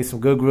 you made some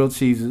good grilled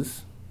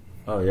cheeses.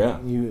 Oh, yeah.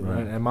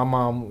 And my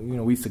mom, you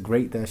know, we used to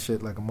grate that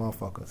shit like a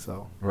motherfucker.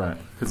 So right,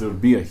 because it would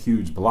be a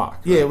huge block.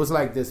 Right? Yeah, it was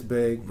like this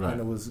big, right.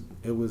 And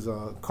it was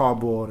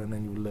cardboard, and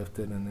then you lift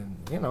it, and then,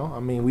 you know, I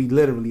mean, we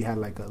literally had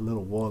like a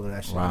little wall of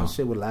that shit. Wow. That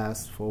shit would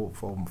last for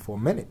a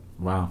minute.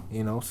 Wow.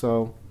 You know,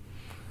 so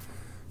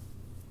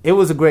it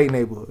was a great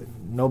neighborhood.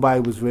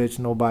 Nobody was rich.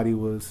 Nobody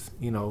was,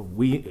 you know,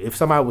 if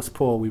somebody was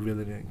poor, we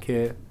really didn't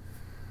care.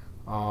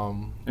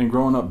 And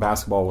growing up,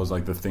 basketball was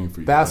like the thing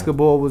for you.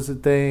 Basketball was the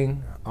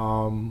thing.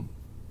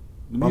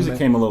 The music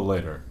came a little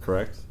later,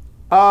 correct?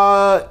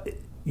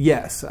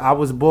 Yes. I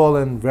was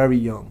balling very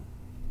young.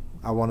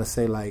 I want to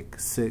say like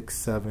 6,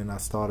 7. I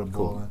started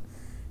balling,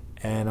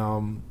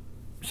 and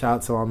shout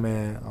out to our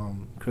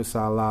man Chris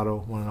Salado,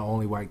 one of the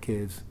only white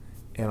kids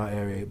in our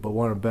area, but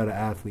one of the better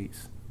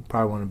athletes,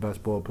 probably one of the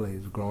best ball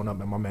players growing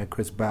up. And my man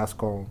Chris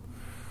Bascombe,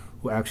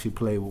 who actually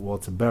played with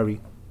Walter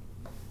Berry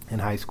in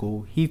high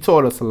school, he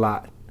taught us a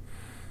lot.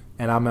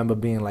 And I remember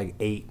being like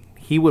 8.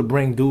 He would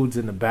bring dudes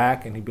in the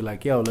back, and he'd be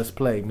like, "Yo, let's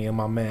play, me and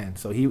my man."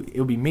 So it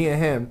would be me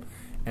and him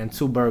and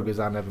 2 burgers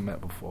I never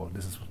met before.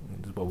 This is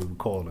what we would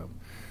call them.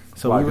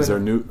 So why? Because they're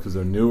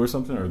new or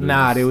something? Or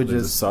they were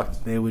just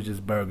sucked. They were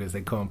just burgers.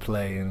 They couldn't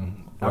play,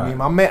 and right.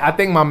 I mean, I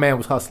think my man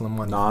was hustling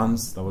money.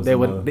 Nons. That was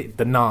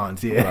the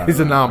Nons. Yeah, right, he's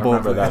a non-ball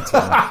player. I remember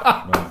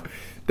that term. Right.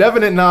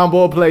 Definite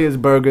non-ball players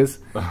burgers,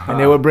 and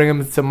they would bring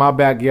them to my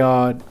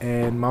backyard.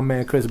 And my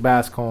man Chris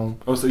Bascombe.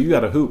 Oh, so you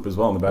had a hoop as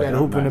well in the backyard? We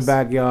had a hoop in the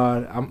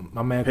backyard.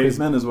 My man Chris.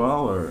 Pavement as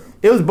well, or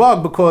it was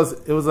bugged because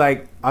it was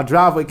like our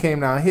driveway came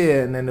down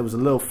here, and then there was a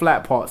little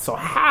flat part. So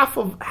half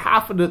of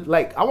the,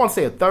 like, I want to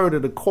say a third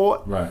of the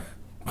court, right?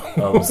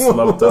 Oh, it was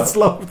sloped up.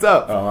 Sloped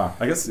up. Oh wow!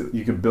 I guess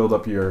you could build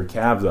up your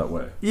calves that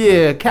way.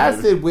 Yeah,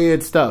 cats did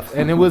weird stuff,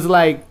 and it was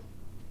like.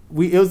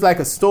 It was like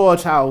a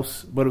storage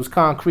house, but it was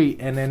concrete,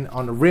 and then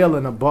on the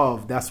railing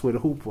above, that's where the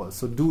hoop was.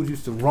 So dudes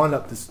used to run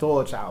up the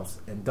storage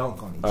house and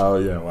dunk on each other. Oh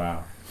yeah,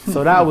 wow.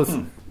 So that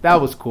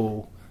was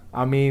cool.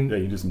 I mean, yeah,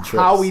 you did some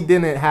tricks. How we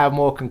didn't have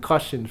more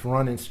concussions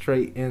running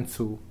straight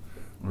into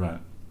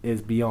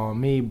is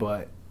beyond me,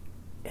 but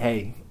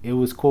hey, it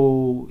was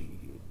cool.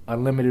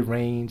 Unlimited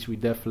range. We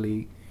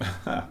definitely,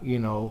 you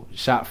know,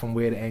 shot from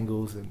weird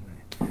angles and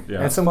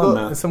some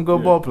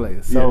good ball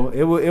players. So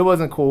it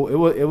wasn't cool.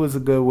 It was a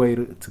good way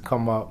to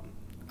come up.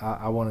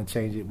 I want to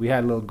change it. We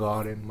had a little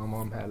garden. My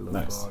mom had a little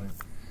garden,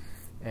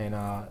 and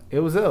it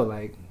was ill.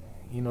 Like,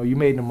 you know, you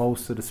made the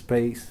most of the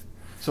space.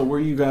 So were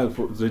you guys?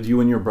 Did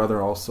you and your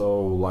brother also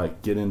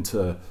like get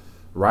into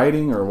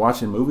writing or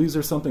watching movies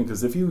or something?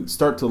 Because if you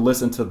start to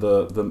listen to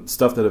the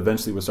stuff that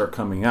eventually would start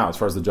coming out, as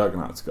far as the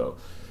Juggernauts go,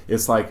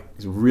 it's like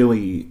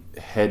really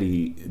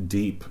heady,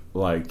 deep,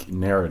 like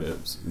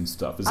narratives and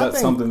stuff. Is that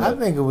something that... I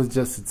think it was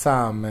just the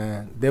time,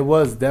 man. There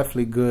was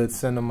definitely good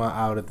cinema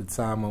out at the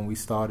time when we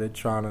started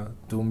trying to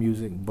do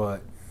music,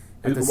 but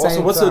at the same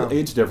time... What's the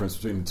age difference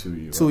between the two of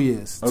you? 2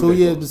 years. Okay, 2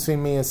 years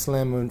between me and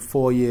Slim, and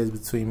 4 years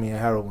between me and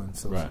Heroin.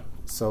 So, right.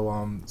 So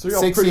you're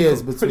 6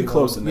 years between... Pretty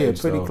close in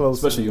age, pretty close.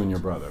 Especially you and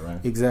your brother,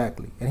 right?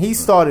 Exactly. And he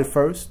started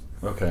first.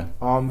 Okay.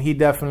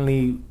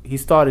 He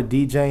started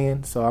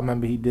DJing, so I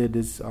remember he did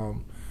this...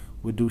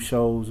 would do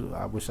shows.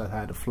 I wish I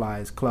had the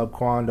flyers. Club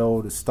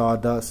Quando, the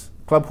Stardust.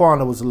 Club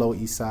Quando was the Lower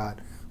East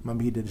Side.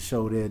 Remember he did a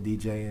show there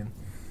DJing,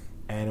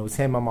 and it was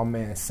him and my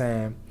man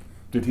Sam.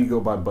 Did he go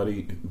by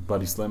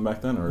Buddy Slim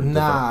back then, or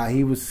nah?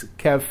 He was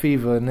Kev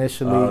Fever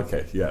initially. Oh,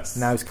 okay, yes.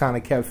 Now he's kind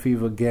of Kev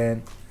Fever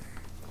again,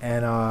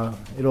 and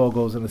it all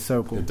goes in a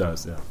circle. It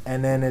does, yeah.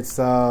 And then it's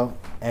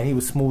and he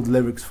was Smooth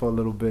Lyrics for a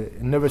little bit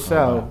in New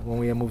Rochelle. When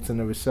we had moved to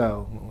New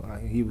Rochelle,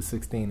 he was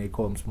 16. They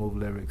called him Smooth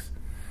Lyrics,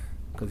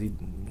 because he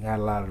had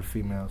a lot of the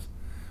females.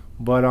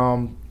 But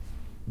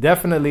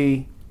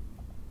definitely,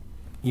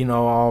 you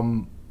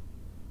know,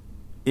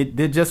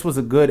 there just was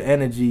a good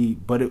energy,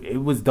 but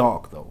it was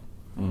dark though.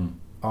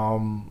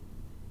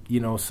 You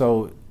know,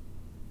 so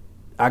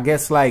I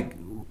guess like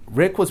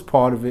Rick was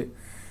part of it.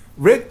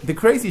 The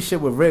crazy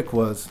shit with Rick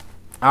was,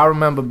 I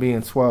remember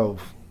being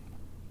 12.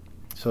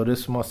 So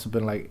this must have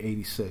been like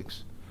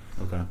 86.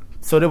 Okay.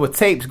 So there were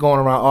tapes going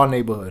around our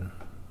neighborhood.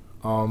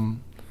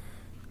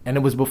 and it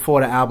was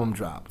before the album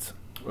dropped.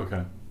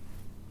 Okay.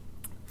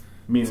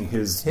 Meaning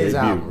his debut,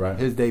 album, right?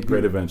 His debut.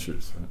 Great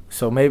Adventures.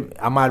 So maybe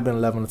I might have been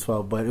 11 or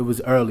 12, but it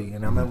was early.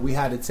 And I remember we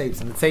had the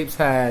tapes, and the tapes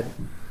had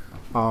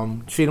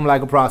Treat 'Em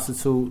Like a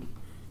Prostitute,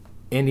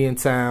 Indian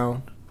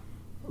Town,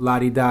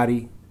 Lottie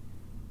Dottie,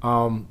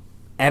 and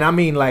I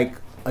mean like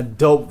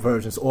adult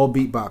versions, all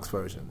beatbox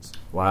versions.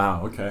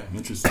 Wow, okay,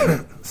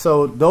 interesting.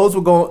 So those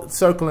were going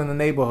circling the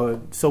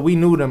neighborhood. So we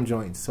knew them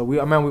joints. So I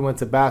remember we went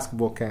to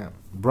basketball camp,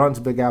 Brunt's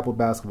Big Apple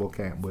basketball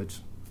camp, which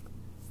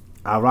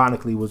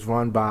ironically was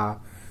run by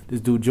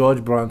this dude George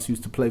Bruntz,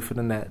 used to play for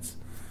the Nets,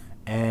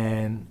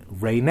 and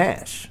Ray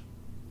Nash.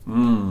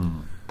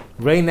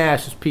 Ray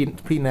Nash is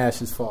Pete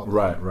Nash's father.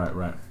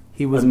 Right.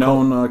 He was a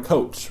known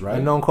coach, right?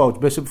 A known coach.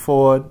 Bishop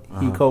Ford.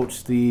 He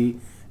coached the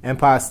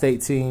Empire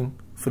State team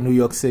for New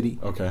York City.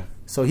 Okay.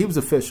 So he was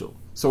official.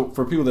 So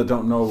for people that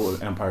don't know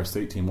the Empire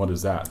State Team, what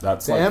is that?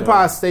 That's the like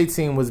Empire State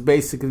team was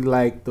basically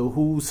like the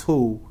who's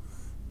who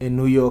in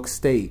New York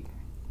State.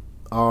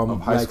 Of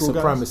high like school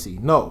supremacy.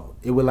 guys? No,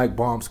 it was like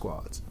bomb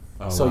squads.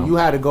 Oh, so wow. you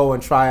had to go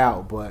and try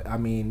out, but I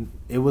mean,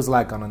 it was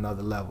like on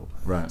another level.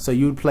 Right. So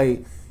you'd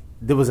play.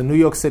 There was a New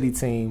York City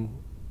team,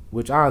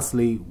 which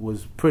honestly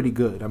was pretty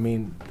good. I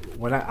mean,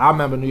 when I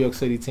remember New York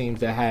City teams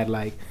that had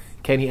like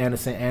Kenny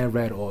Anderson and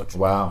Red Orchard.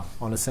 Wow.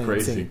 On the same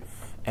Crazy. team.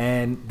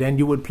 And then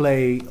you would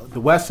play the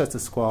Westchester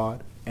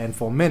squad, and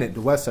for a minute,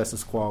 the Westchester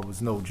squad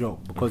was no joke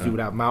because you would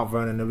have Mount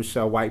Vernon, New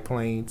Rochelle, White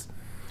Plains.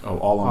 Oh,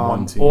 all on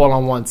one team. All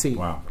on one team.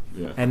 Wow.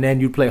 Yeah. And then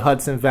you'd play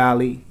Hudson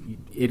Valley.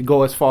 It'd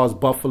go as far as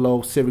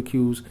Buffalo,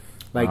 Syracuse,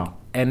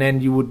 and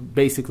then you would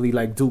basically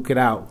like duke it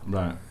out.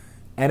 Right.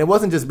 And it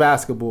wasn't just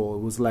basketball;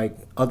 it was like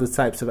other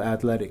types of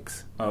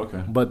athletics. Oh,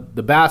 okay. But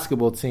the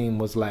basketball team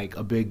was like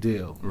a big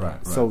deal.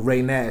 Right. So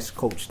Ray Nash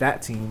coached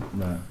that team,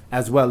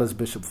 as well as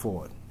Bishop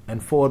Ford.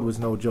 And Ford was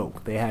no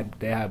joke. They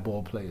had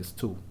ball players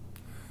too.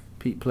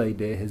 Pete played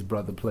there. His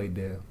brother played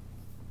there.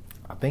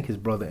 I think his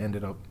brother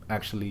ended up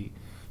actually.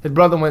 His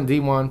brother went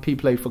D1. Pete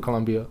played for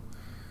Columbia,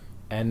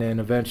 and then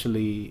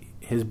eventually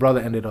his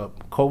brother ended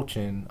up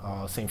coaching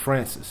St.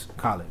 Francis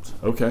College.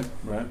 Okay.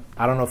 Right.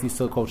 I don't know if he's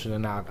still coaching or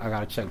not. I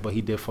gotta check, but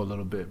he did for a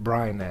little bit.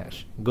 Brian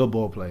Nash, good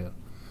ball player.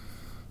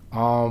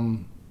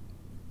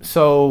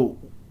 So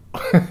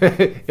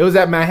it was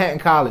at Manhattan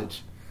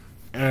College.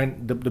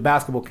 And the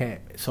basketball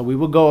camp. So we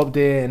would go up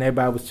there and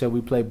everybody was chill.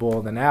 We play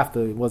ball. Then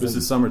after, it wasn't... This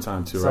is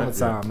summertime too, right?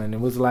 Summertime. Yeah. And it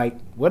was like,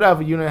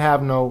 whatever. You didn't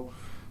have no...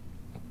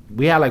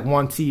 We had like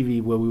one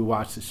TV where we would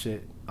watch the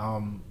shit.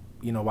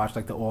 Watch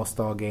like the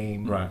All-Star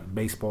game. Right.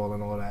 Baseball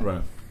and all that.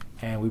 Right.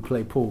 And we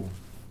play pool.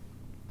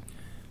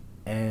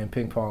 And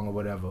ping pong or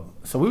whatever.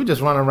 So we would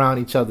just run around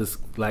each other's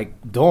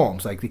like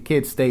dorms. Like the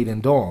kids stayed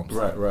in dorms.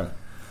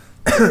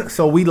 Right.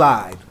 So we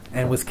lied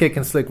and was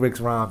kicking Slick Rick's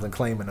rhymes and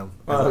claiming them.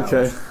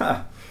 Okay.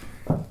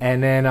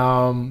 And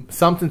then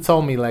something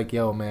told me like,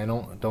 yo, man,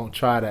 don't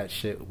try that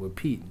shit with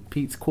Pete.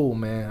 Pete's cool,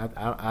 man.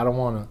 I don't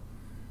want to.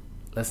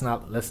 Let's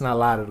not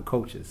lie to the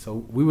coaches.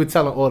 So we were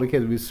telling all the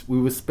kids we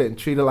were spitting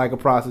Treat Her Like a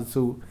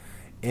Prostitute,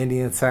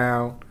 Indian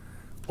Town,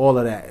 all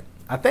of that.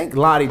 I think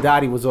Lottie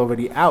Dottie was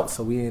already out,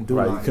 so we didn't do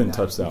right. Lottie You couldn't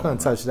Dottie. touch that. We couldn't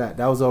touch that.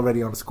 That was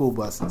already on the school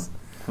buses.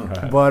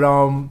 Right. But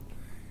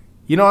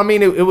you know what I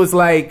mean? It was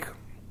like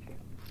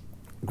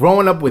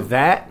growing up with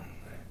that,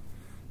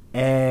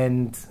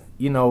 and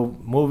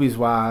movies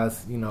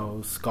wise,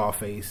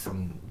 Scarface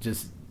and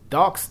just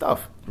dark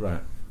stuff. Right.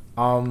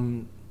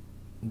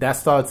 That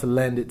started to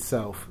lend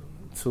itself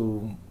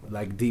to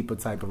like deeper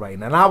type of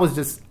writing. And I was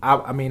just, I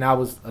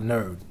was a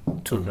nerd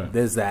too. Okay.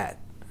 There's that.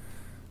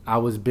 I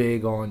was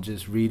big on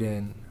just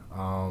reading,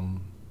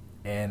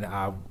 and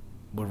I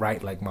would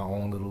write like my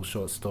own little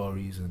short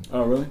stories. And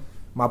oh, really?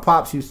 my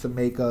pops used to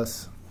make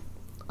us.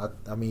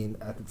 I mean,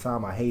 at the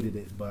time I hated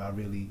it, but I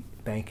really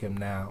thank him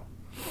now.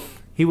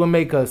 He would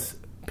make us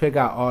pick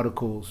out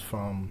articles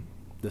from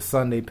the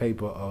Sunday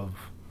paper of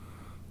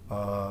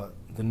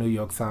the New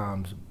York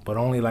Times, but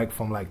only like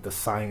from like the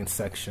science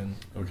section.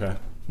 Okay.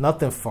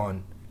 Nothing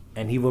fun.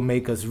 And he would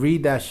make us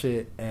read that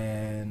shit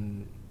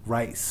and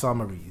write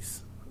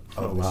summaries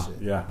of the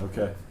shit. Yeah,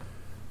 okay.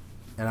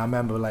 And I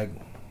remember like,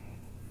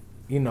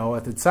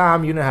 at the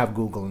time you didn't have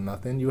Google or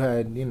nothing. You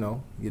had,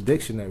 your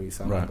dictionary.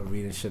 So I remember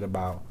reading shit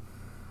about,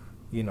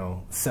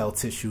 cell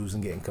tissues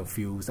and getting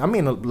confused. I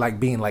mean, like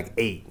being like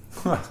 8.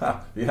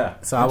 Yeah.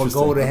 So I would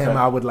go to him.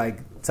 I would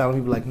like tell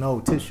people like, no,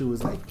 tissue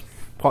is like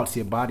parts of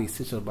your body.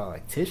 Tissue about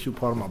like tissue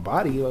part of my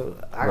body.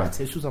 I got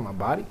tissues on my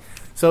body.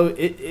 So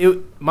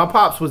my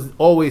pops was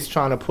always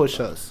trying to push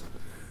us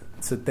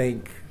to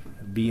think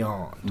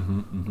beyond. Mm-hmm,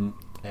 mm-hmm.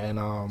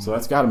 And so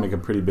that's got to make a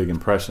pretty big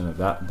impression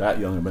at that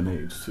young of an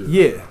age too.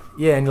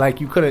 Yeah, and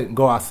like you couldn't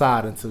go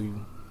outside until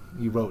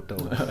you wrote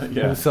those.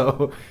 Yeah.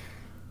 So.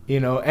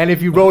 And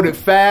if you wrote it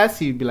fast,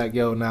 he'd be like,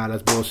 yo, nah,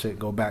 that's bullshit.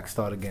 Go back,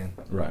 start again.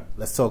 Right.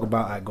 Let's talk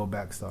about go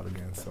back, start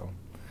again. So,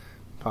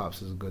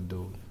 Pops is a good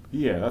dude.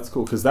 Yeah, that's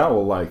cool, because that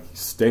will, like,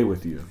 stay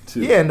with you,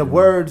 too. Yeah, and the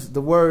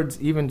words,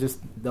 even just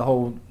the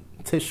whole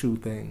tissue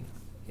thing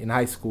in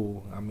high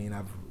school, I mean,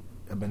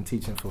 I've been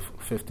teaching for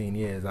 15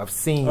 years. I've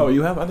seen. Oh,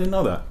 you have? I didn't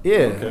know that. Yeah,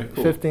 Okay,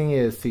 cool. 15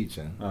 years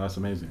teaching. Oh, that's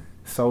amazing.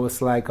 So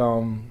it's like,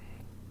 I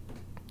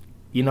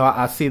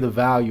see the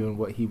value in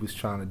what he was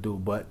trying to do,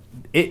 but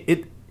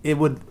it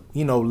would,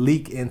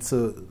 leak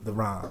into the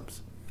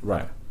rhymes.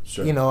 Right.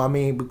 Sure.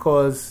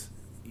 Because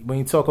when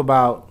you talk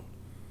about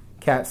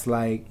cats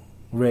like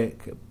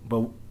Rick,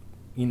 but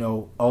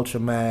Ultra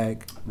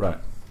Mag, right.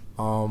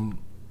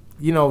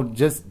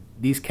 Just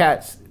these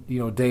cats,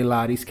 De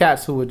La, these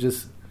cats who were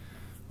just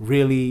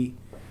really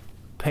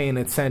paying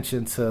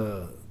attention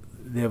to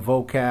their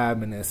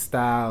vocab and their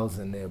styles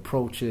and their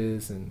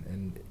approaches,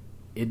 and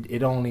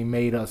it only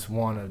made us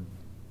want to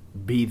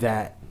be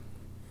that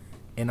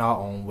in our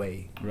own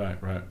way.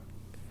 Right.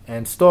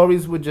 And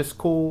stories were just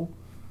cool.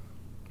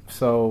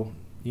 So,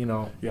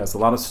 Yeah, it's a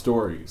lot of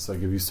stories. Like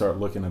if you start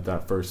looking at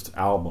that first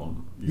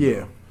album.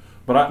 Yeah.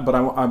 But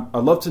I'd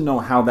love to know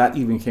how that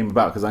even came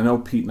about, because I know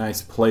Pete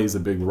Nice plays a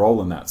big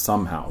role in that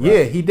somehow. Right?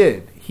 Yeah, he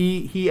did.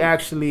 He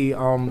actually,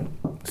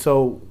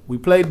 so we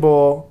played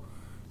ball,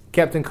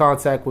 kept in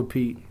contact with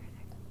Pete,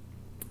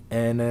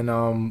 and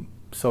then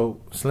so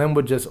Slim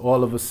would just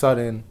all of a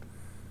sudden,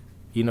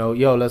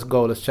 let's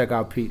go, let's check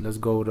out Pete, let's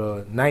go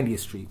to 90th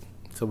Street.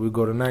 So we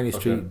go to 90th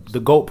Street, the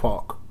Goat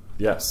Park.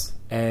 Yes.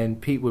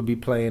 And Pete would be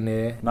playing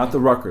there. Not the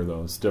Rucker,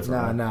 though. It's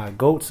different. Nah.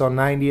 Goat's on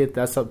 90th.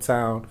 That's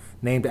uptown,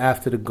 named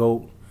after the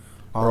Goat.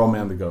 Earl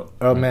Man the Goat.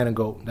 Earl Man and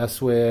Goat.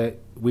 That's where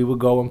we would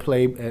go and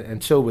play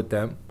and chill with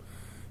them.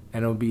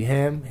 And it would be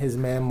him, his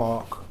man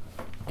Mark,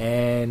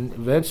 and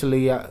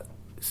eventually I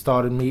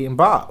started meeting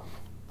Bob.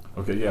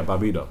 Okay, yeah,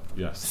 Bobito.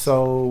 Yes.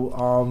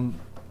 So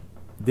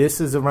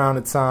this is around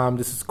the time,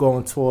 this is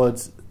going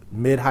towards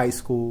mid-high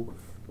school.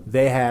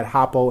 They had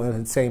Hoppo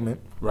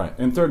Entertainment. Right,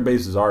 and Third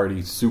Base is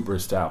already super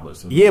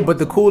established. Yeah, but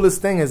the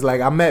coolest thing is,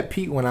 I met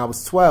Pete when I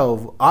was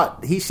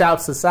 12. He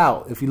shouts us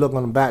out. If you look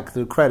on the back of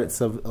the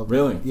credits of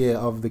really? Yeah,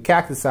 of the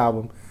Cactus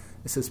album,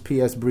 it says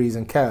P.S. Breeze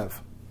and Kev.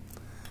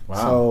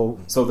 Wow.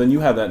 So then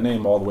you had that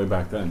name all the way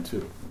back then,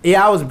 too.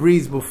 Yeah, I was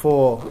Breeze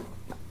before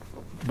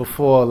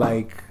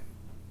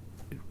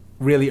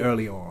really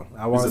early on.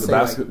 I want to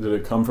say, did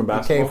it come from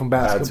basketball? It came from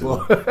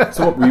basketball.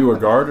 So what, were you a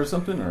guard or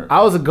something? Or?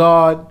 I was a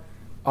guard.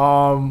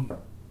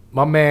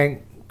 My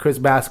man Chris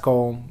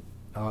Bascombe,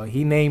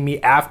 he named me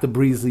after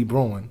Breesley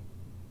Brewin.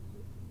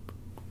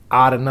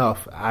 Odd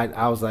enough,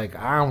 I was like,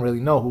 I don't really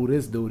know who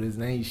this dude is.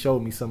 And then he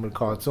showed me some of the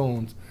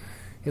cartoons.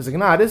 He was like,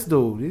 nah, this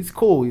dude, he's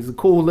cool. He's a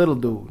cool little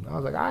dude. I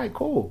was like, all right,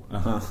 cool.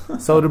 Uh-huh.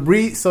 So the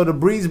Breeze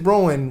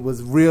Brewin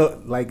was real,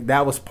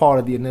 that was part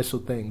of the initial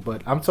thing.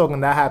 But I'm talking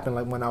that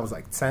happened when I was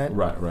 10.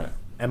 Right.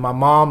 And my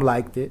mom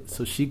liked it,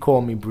 so she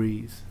called me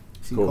Breeze.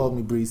 She called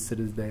me Breeze to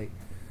this day.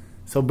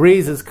 So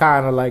Breeze is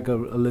kind of like a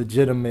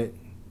legitimate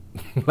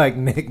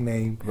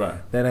nickname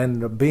that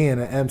ended up being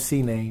an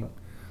MC name.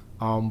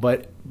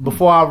 But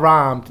before I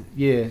rhymed,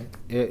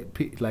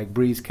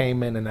 Breeze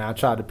came in and I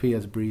tried the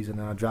PS Breeze and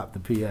then I dropped the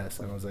PS.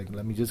 And I was like,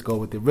 let me just go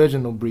with the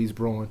original Breeze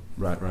Brewin.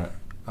 Right.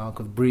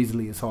 Because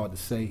Breezely is hard to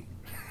say.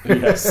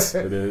 Yes,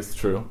 it is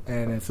true.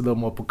 And it's a little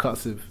more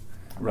percussive.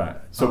 Right.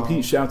 So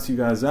Pete shouts you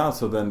guys out,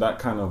 so then that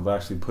kind of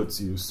actually puts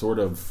you sort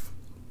of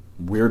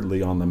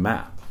weirdly on the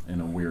map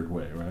in a weird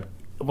way, right?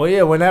 Well,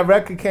 yeah, when that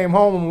record came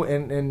home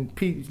and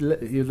Pete,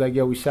 he was like,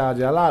 yo, we shouted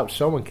y'all out,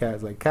 showing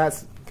cats.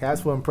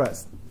 Cats were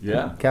impressed.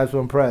 Yeah. Cats were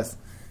impressed.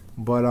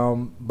 But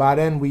by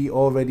then, we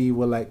already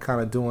were,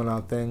 kind of doing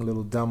our thing,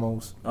 little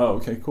demos. Oh,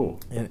 okay, cool.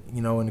 In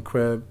the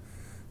crib.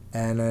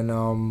 And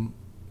then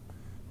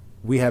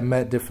we had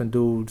met different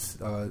dudes.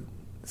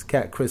 This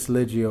cat, Chris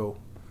Liggio.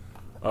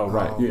 Oh,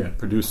 right.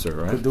 Producer,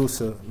 right?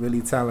 Producer,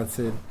 really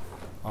talented.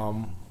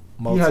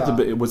 He had to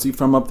be, was he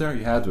from up there?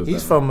 He had to have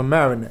He's from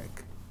Mamaroneck.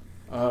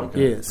 Oh,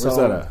 okay. Yeah, where's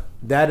that at?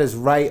 That is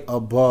right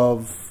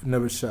above New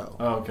Rochelle.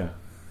 Oh, okay.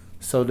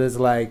 So there's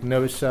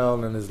New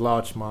Rochelle and there's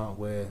Larchmont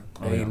where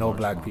there ain't no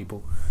black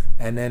people.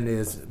 And then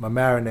there's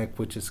Mamaroneck,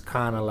 which is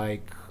kind of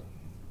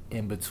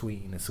in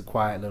between. It's a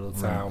quiet little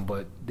town,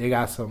 but they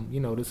got some,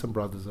 there's some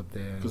brothers up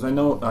there. Because I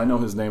know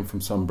his name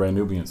from some Brand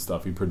Nubian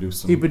stuff. He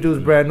produced some. He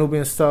produced Brand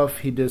Nubian stuff.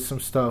 He did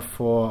some stuff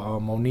for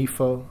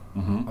Monifa.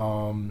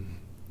 Mm-hmm.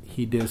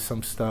 He did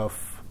some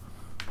stuff.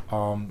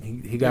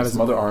 He got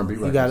some other R&B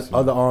records. He got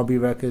other R&B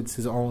records,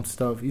 his own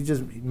stuff. He's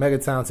just mega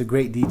talented,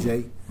 great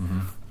DJ. Mm-hmm.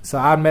 So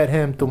I met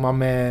him through my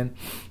man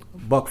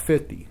Buck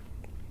 50.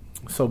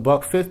 So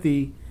Buck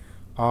 50,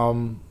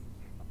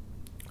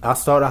 I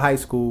started high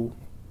school.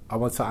 I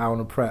went to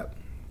Iona Prep.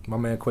 My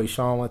man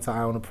Quayshawn went to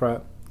Iona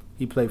Prep.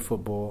 He played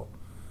football.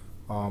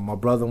 My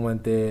brother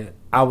went there.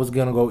 I was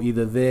going to go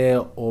either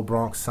there or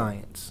Bronx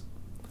Science.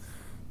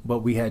 But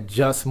we had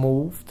just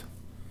moved.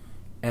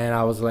 And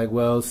I was like,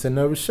 well, it's in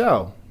New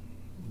Rochelle.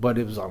 But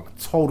it was on the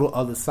total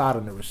other side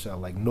of New Rochelle,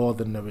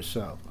 northern New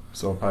Rochelle.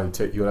 So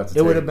probably you would have to.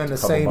 It would have been the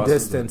same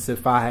distance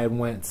if I had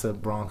went to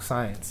Bronx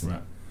Science.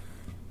 Right.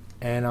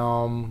 And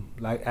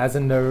as a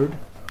nerd,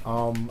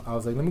 I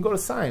was like, let me go to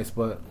Science.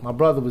 But my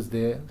brother was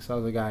there, so I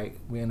was like, all right,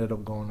 we ended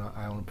up going to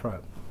Iona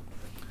Prep.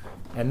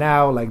 And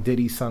now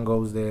Diddy's son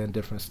goes there and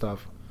different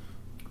stuff.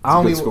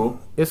 Good school?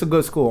 It's a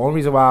good school. Only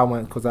reason why I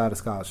went because I had a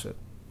scholarship.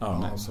 Oh,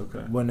 nice.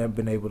 Okay. Wouldn't have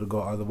been able to go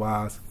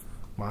otherwise,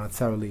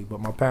 monetarily. But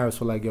my parents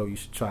were like, "Yo, you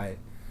should try it."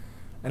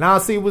 And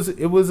honestly,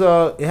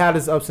 it had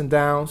its ups and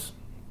downs.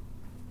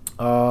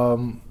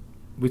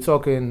 We're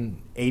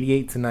talking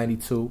 88 to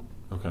 92.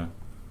 Okay.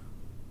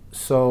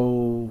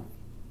 So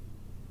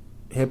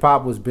hip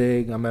hop was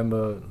big. I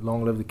remember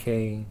Long Live the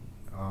King.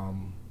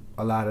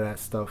 A lot of that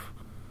stuff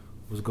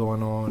was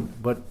going on.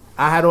 But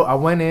I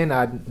went in.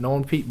 I'd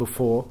known Pete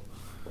before.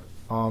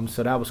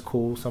 So that was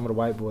cool. Some of the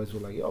white boys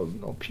were like, "Yo, you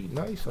know Pete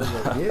Nice?" I was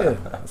like, "Yeah,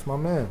 that's my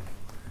man."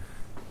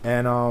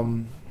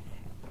 And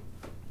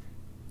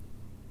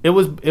it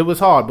was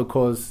hard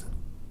because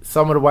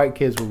some of the white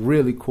kids were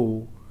really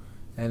cool,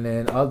 and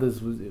then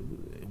others were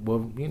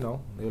you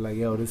know, they were like,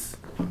 "Yo, this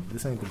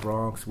ain't the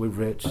Bronx. We're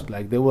rich."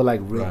 Like they were like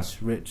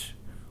rich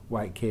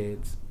white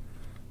kids,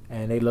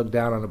 and they looked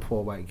down on the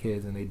poor white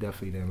kids, and they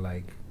definitely didn't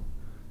like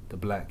the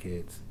black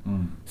kids.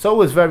 So it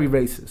was very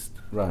racist.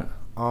 Right.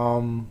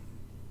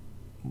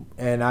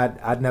 And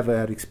I'd never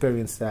had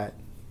experienced that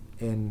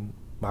in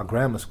my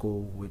grammar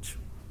school, which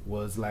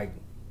was like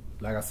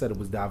I said, it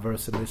was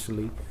diverse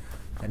initially,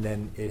 and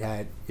then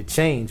it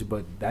changed,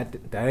 but that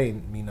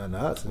ain't mean nothing to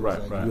us. It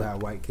was like you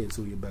had white kids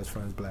who were your best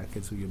friends, black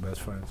kids who were your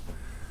best friends.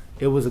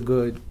 It was a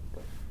good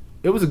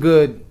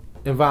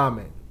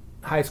environment.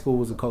 High school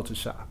was a culture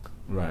shock.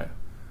 Right.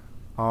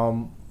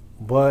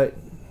 But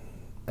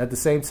at the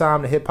same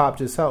time, the hip hop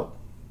just helped.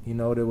 You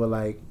know, they were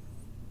like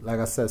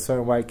I said,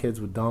 certain white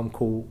kids were dumb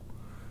cool.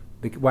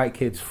 The white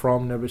kids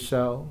from New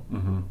Rochelle,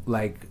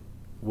 like,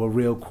 were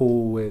real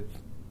cool with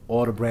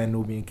all the brand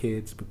Nubian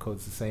kids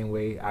because the same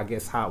way, I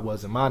guess, how it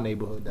was in my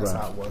neighborhood, that's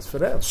how it was for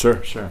them.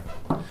 Sure.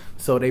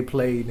 So they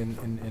played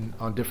in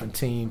on different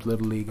teams,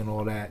 Little League and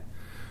all that,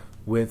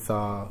 with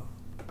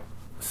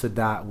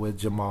Sadat, with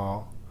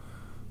Jamal,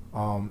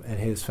 and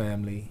his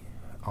family.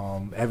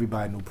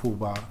 Everybody knew Pooh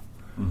Bah.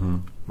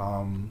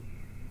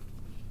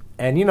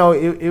 And you know,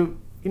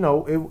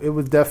 it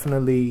was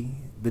definitely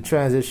the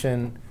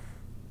transition.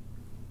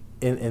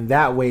 In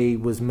that way,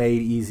 was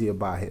made easier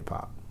by hip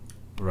hop.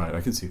 Right,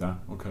 I can see that.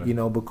 Okay. You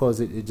know, because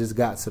it just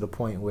got to the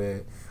point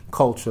where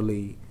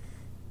culturally,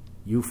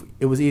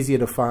 it was easier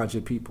to find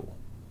your people,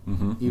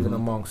 even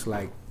amongst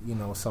like, you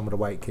know, some of the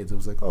white kids. It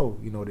was like, oh,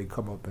 you know, they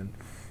come up and,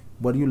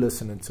 what are you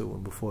listening to?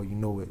 And before you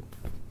know it,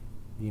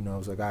 you know,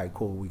 it's like, all right,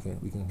 cool, we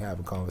can have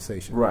a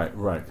conversation. Right.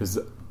 Because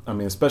I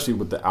mean, especially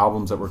with the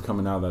albums that were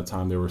coming out at that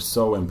time, they were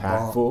so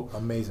impactful,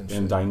 amazing,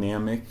 and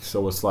dynamic.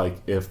 So it's like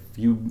if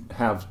you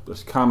have a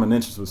common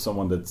interest with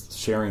someone that's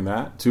sharing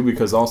that too,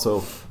 because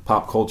also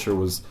pop culture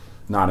was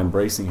not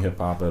embracing hip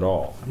hop at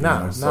all.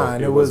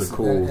 And it was a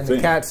cool thing.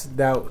 The cats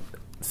that,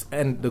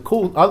 and the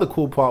other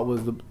cool part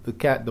was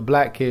the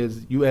black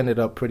kids. You ended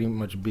up pretty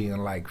much being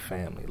like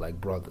family, like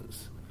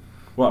brothers.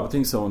 Well, I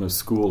think so in a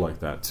school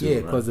like that too.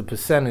 Yeah, because the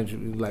percentage,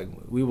 like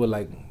we were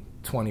like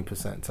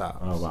 20% tops.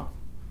 Oh wow.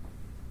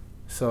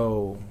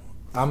 So,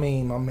 I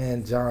mean, my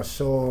man John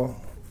Shaw,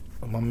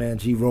 my man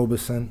G.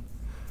 Robeson,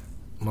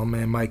 my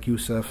man Mike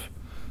Youssef,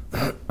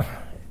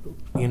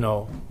 you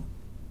know,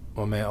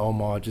 my man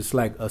Omar, just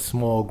like a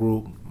small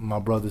group, my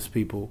brother's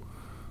people,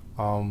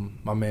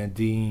 my man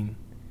Dean,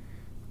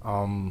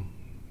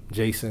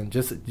 Jason,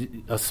 just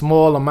a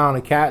small amount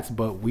of cats,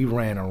 but we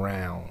ran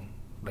around,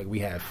 like we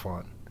had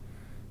fun.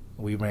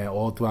 We ran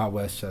all throughout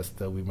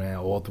Westchester, we ran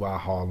all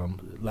throughout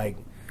Harlem. Like,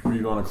 were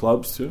you going to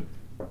clubs too?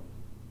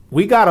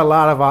 We got a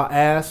lot of our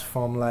ass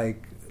from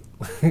like,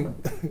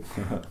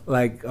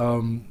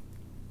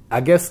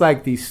 I guess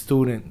like these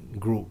student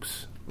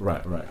groups.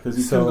 Right. Because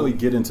you couldn't really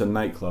get into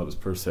nightclubs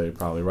per se,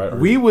 probably, right?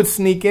 We would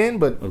sneak in,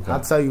 but okay.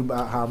 I'll tell you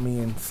about how me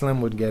and Slim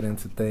would get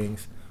into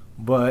things.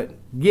 But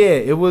yeah,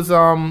 it was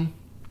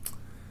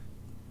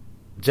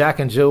Jack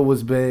and Jill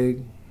was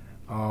big.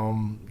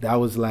 That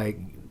was like,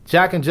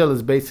 Jack and Jill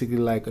is basically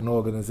like an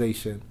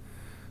organization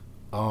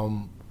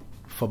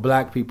for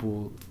black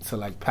people to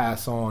like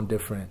pass on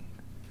different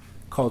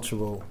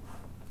cultural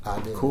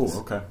ideas. Cool,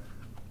 okay.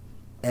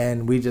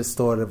 And we just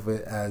thought of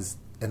it as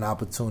an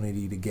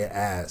opportunity to get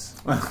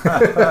ass.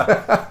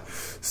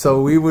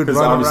 So we would run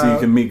around. Because obviously you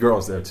can meet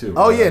girls there too.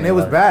 Oh, right? Yeah, and it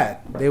was bad.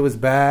 They was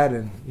bad,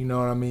 and you know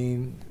what I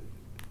mean?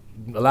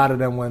 A lot of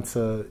them went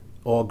to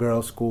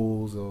all-girl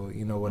schools or,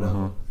 you know,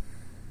 whatever.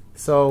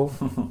 So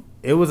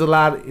it was a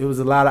lot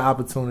of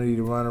opportunity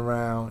to run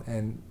around,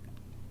 and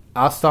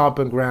our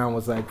stomping ground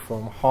was like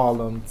from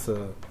Harlem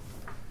to,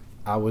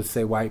 I would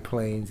say, White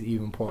Plains,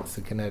 even parts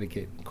of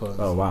Connecticut. Cause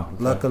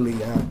luckily,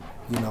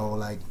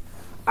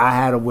 I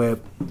had a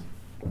whip.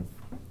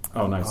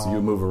 Oh, nice. So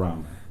you move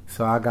around.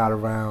 So I got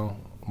around.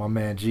 My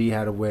man G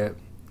had a whip.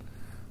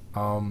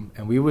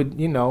 And we would,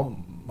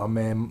 my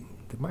man,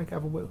 did Mike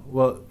have a whip?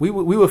 Well, we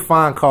would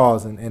find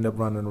cars and end up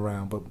running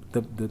around. But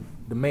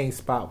the main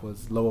spot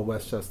was Lower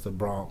Westchester,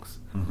 Bronx.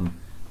 Mm-hmm.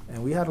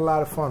 And we had a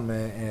lot of fun,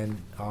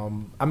 man.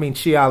 And,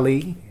 Chi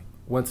Ali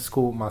went to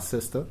school with my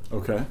sister.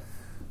 Okay.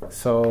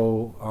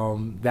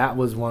 So that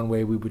was one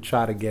way we would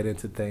try to get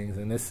into things.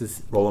 And this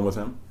is... Rolling with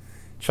him?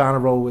 Trying to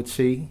roll with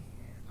Chi.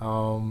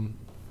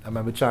 I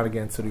remember trying to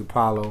get into the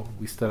Apollo.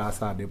 We stood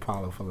outside the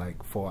Apollo for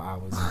like 4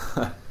 hours.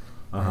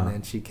 And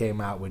then she came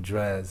out with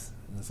Drez.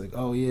 And it's like,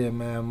 oh, yeah,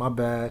 man, my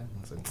bad.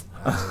 It's like,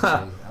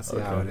 I see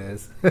how it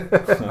is.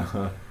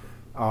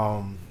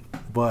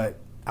 But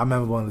I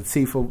remember when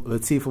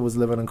Latifah was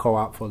living in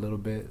Co-op for a little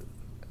bit,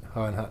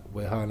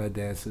 with her and her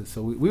dancers.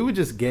 So we were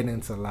just getting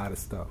into a lot of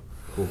stuff.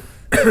 Cool.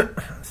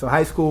 So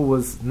high school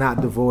was not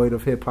devoid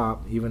of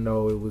hip-hop, even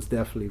though it was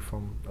definitely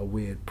from a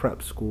weird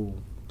prep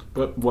school.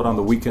 But what, on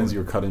the weekends you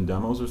were cutting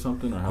demos or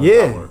something? Or how did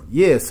that work?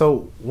 Yeah.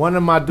 So one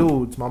of my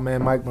dudes, my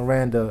man Mike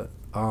Miranda,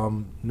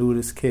 knew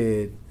this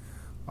kid,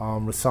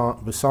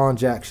 Rashawn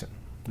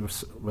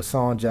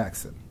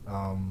Jackson,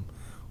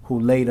 who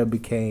later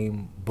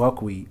became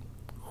Buckwheat,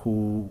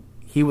 who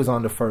he was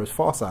on the first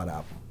Far Side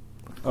album.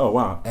 Oh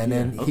wow! And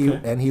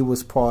then he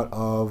was part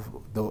of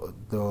the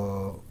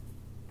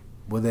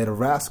were they the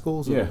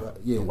Rascals? The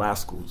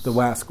Wascals. The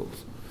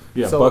Wascals.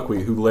 Yeah, so,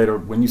 Buckwheat, who later,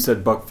 when you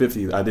said Buck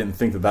 50, I didn't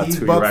think that's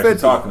who you were actually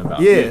talking about.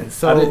 Yeah,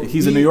 so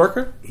he's a New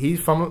Yorker? He's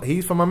from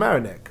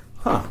Amereneck.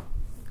 Huh.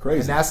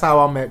 Crazy. And that's how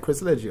I met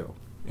Chris Liggio.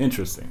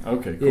 Interesting.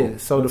 Okay, cool. Yeah,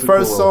 so that's the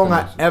first song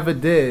I ever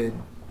did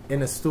in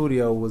the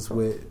studio was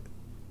with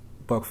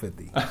Buck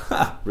 50.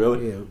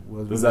 Really? Yeah.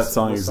 Does that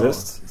song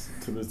exist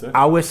to this day?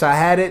 I wish I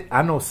had it.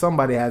 I know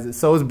somebody has it.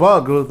 So it's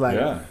Bug. It was like,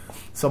 yeah.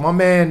 So my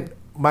man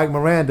Mike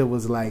Miranda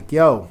was like,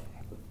 yo,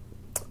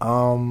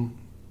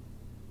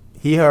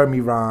 he heard me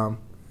rhyme,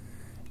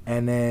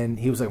 and then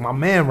he was like, my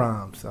man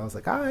rhymes. So I was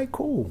like, all right,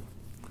 cool.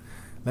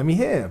 Let me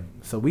hear him.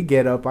 So we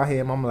get up, I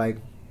hear him, I'm like,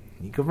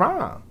 he could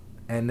rhyme.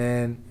 And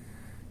then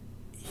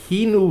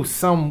he knew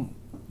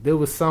there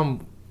was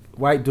some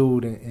white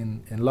dude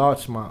in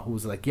Larchmont who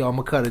was like, yo, I'm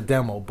going to cut a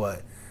demo,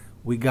 but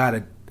we got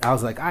to, I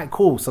was like, all right,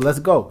 cool, so let's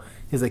go.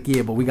 He's like,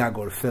 yeah, but we got to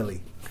go to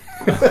Philly.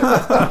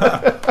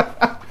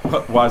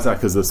 Why is that?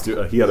 Because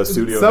he had a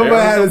studio Somebody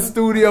there? had a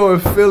studio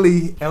in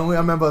Philly, and I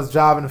remember us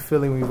driving to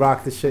Philly, and we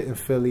rocked the shit in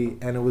Philly,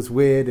 and it was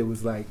weird. It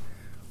was like,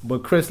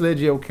 but Chris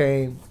Liggio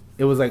came,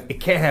 it was like, it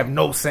can't have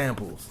no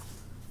samples.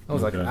 I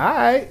was like, all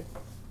right.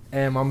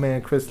 And my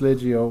man Chris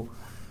Liggio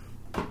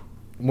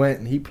went,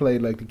 and he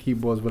played like the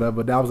keyboards,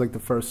 whatever. That was like the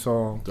first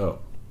song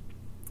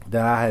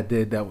that I had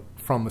did that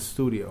from a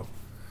studio.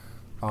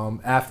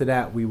 After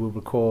that, we would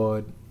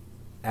record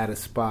at a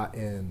spot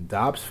in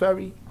Dobbs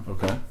Ferry.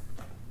 Okay.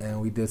 And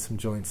we did some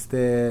joints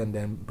there, and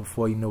then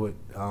before you know it,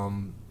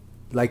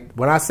 like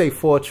when I say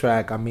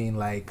 4-track, I mean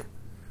like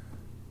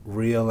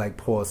real like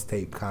pause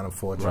tape kind of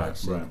 4-track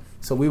shit. Right.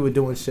 So we were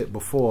doing shit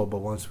before, but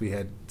once we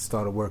had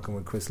started working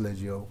with Chris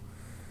Liggio,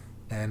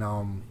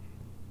 and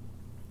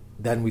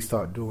then we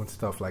started doing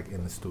stuff like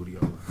in the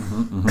studio,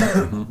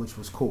 which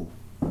was cool.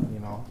 You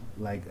know,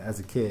 like as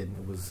a kid,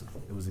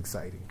 it was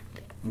exciting.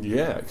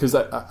 Yeah, because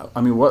I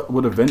mean, what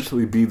would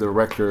eventually be the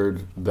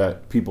record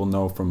that people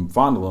know from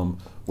Fondlem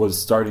was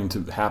starting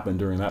to happen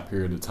during that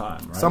period of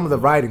time, right? Some of the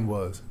writing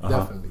was,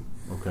 definitely.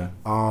 Okay.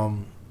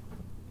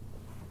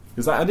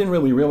 Because I didn't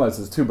really realize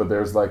this too, but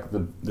there's like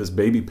this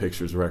Baby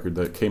Pictures record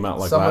that came out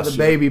like some last year. of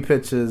the Baby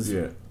Pictures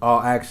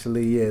are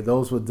actually,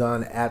 those were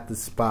done at the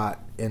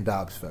spot in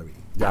Dobbs Ferry.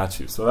 Got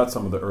you. So that's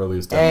some of the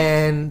earliest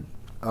demos.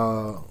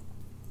 And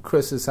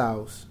Chris's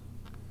house.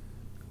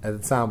 At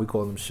the time, we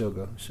called him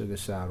Sugar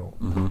Shadow.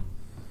 Mm-hmm.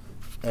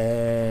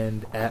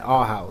 And at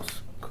our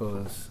house,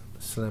 because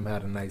Slim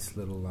had a nice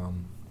little,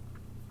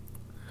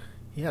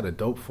 he had a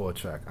dope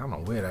 4-track. I don't know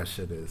where that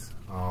shit is.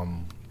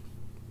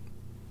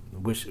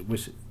 Wish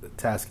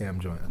Tascam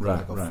joint.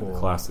 Right, like a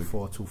classic.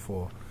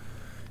 424.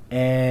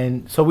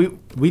 And so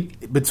we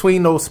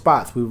between those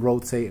spots, we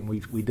rotate and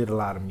we did a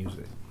lot of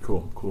music.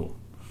 Cool.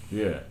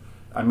 Yeah.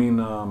 I mean,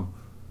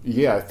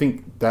 yeah, I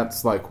think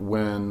that's like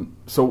when.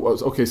 So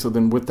okay, so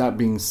then with that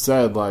being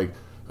said, like,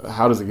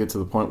 how does it get to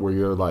the point where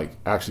you're like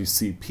actually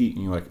see Pete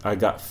and you're like,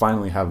 I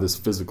finally have this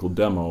physical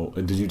demo?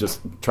 And did you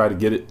just try to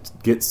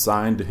get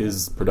signed to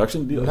his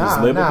production deal?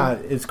 Nah,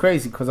 it's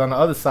crazy because on the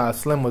other side,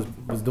 Slim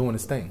was doing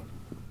his thing.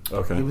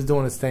 Okay, he was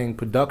doing his thing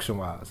production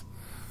wise.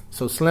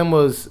 So Slim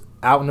was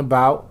out and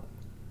about,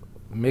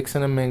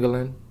 mixing and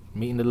mingling,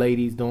 meeting the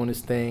ladies, doing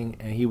his thing,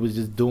 and he was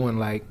just doing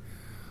like,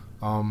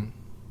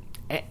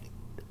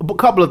 a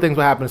couple of things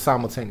were happening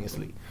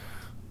simultaneously.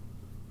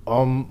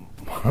 My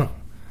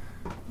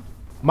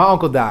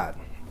uncle died,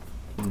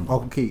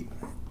 Uncle Keith,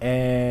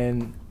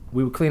 and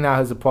we would clean out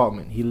his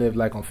apartment. He lived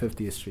like on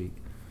 50th Street,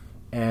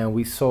 and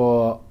we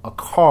saw a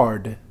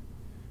card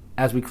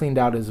as we cleaned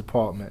out his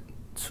apartment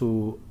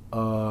to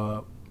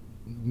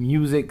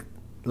music,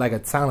 like a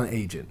talent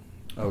agent.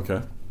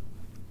 Okay.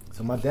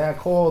 So my dad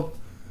called.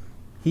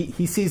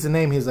 He sees the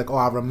name. He's like, "Oh,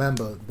 I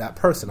remember that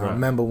person. Right. I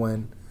remember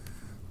when,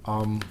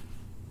 my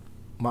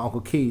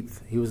Uncle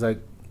Keith. He's like,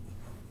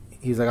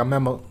 I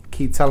remember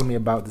Keith telling me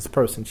about this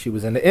person. She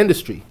was in the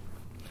industry.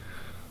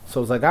 So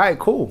I was like, all right,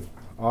 cool.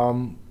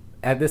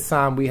 At this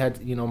time, we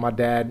had, my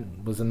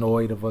dad was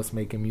annoyed of us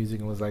making music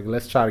and was like,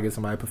 let's try to get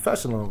somebody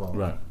professional involved.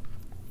 Right.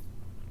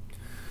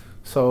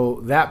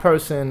 So that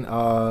person,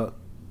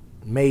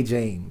 Mae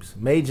James.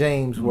 Mae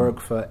James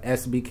worked for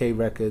SBK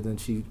Records,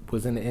 and she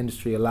was in the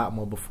industry a lot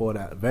more before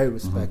that. Very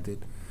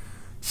respected.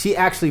 she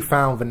actually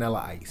found Vanilla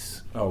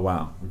Ice. Oh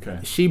wow. Okay.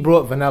 She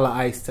brought Vanilla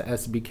Ice to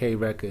SBK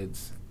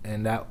Records,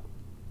 and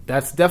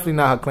that's definitely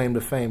not her claim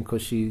to fame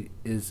because she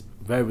is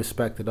very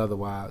respected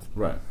otherwise.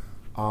 Right.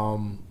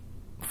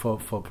 For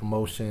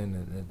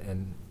promotion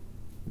and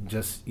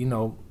just, you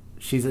know,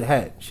 she's a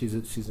head. She's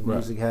a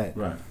music head.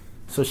 Right.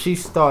 So she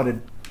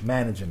started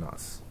managing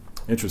us.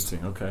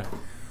 Interesting. Okay.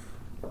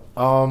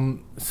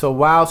 So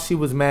while she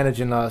was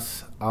managing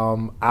us,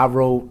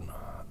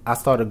 I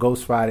started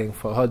ghostwriting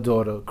for her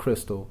daughter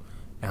Crystal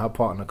and her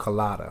partner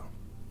Colada.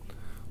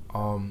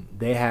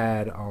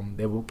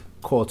 They were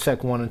called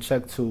Check 1 and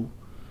Check 2,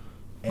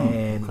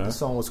 and the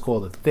song was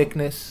called The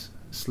Thickness.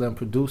 Slim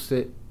produced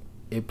it.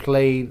 It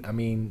played. I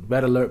mean,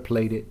 Red Alert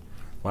played it.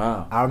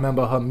 Wow. I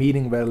remember her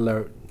meeting Red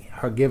Alert,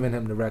 her giving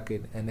him the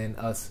record, and then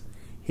us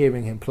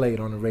hearing him play it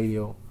on the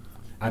radio.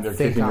 And they're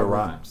kicking your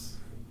rhymes.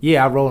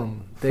 Yeah, I wrote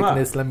them.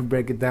 Thickness, let me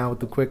break it down with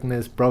the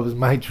quickness. Brothers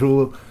might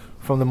drool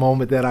from the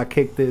moment that I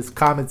kick this.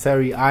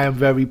 Commentary, I am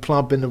very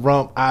plump in the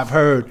rump. I've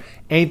heard.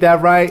 Ain't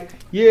that right?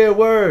 Yeah,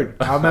 word.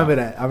 I remember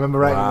that. I remember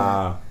writing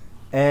that.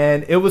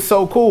 And it was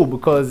so cool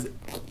because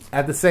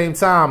at the same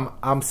time,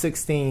 I'm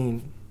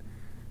 16,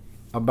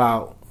 I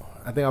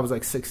think I was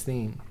like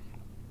 16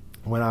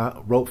 when I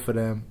wrote for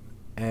them,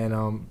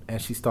 and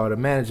she started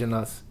managing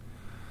us.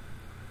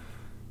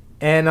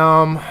 And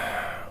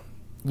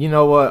you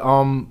know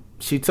what?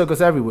 She took us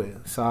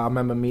everywhere. So I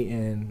remember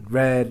meeting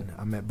Red.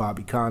 I met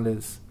Bobby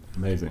Condas.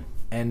 Amazing.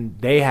 And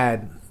they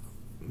had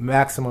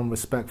maximum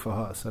respect for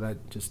her. So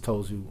that just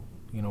tells you,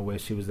 you know, where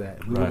she was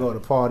at. We would go to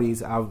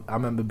parties. I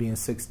remember being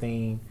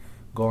 16,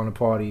 going to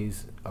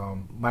parties.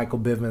 Michael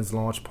Bivens'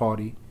 launch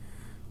party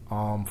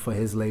for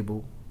his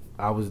label.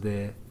 I was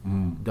there,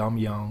 dumb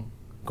young,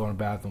 going to the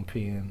bathroom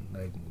peeing.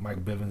 Like,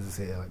 Mike Bivens is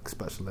here, like,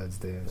 special ed's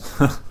there.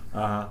 So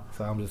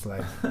I'm just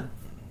like,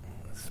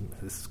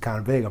 this is kind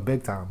of big. I'm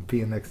big time. I'm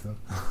peeing next to them.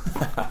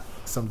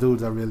 Some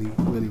dudes I really,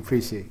 really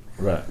appreciate.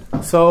 Right.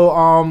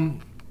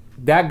 So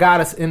that got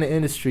us in the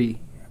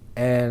industry,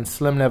 and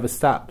Slim never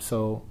stopped.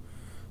 So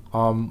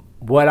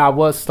what I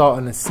was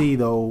starting to see,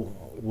 though,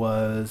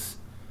 was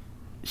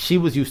she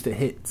was used to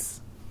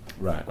hits.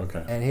 Right,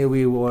 okay. And here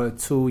we were,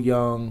 two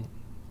young,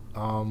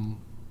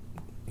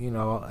 you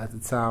know, at the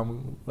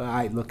time,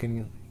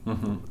 looking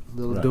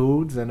little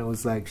dudes, and it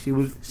was like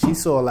she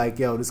saw like,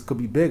 yo, this could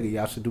be bigger.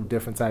 Y'all should do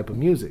different type of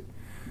music,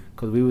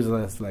 because we was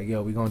just like,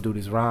 yo, we gonna do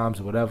these rhymes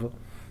or whatever.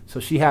 So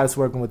she had us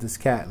working with this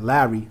cat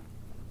Larry,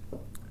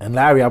 and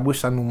Larry, I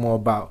wish I knew more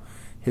about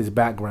his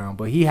background,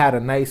 but he had a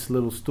nice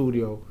little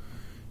studio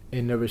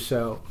in New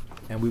Rochelle,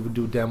 and we would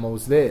do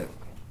demos there.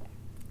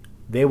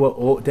 They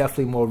were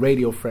definitely more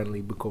radio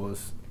friendly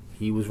because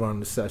he was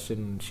running the session,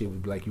 and she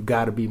would be like, you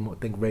gotta be more,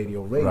 think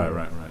radio.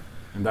 Right.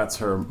 And that's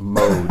her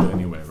mode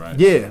anyway, right?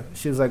 Yeah.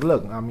 She was like,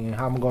 look, I mean,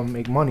 how am I going to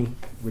make money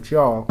with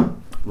y'all?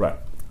 Right.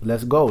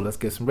 Let's go. Let's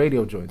get some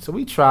radio joints. So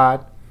we tried.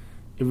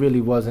 It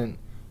really wasn't.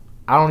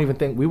 I don't even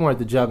think we weren't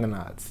the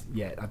Juggernauts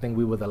yet. I think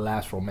we were the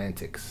Last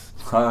Romantics.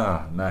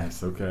 Ah,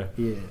 nice. Okay.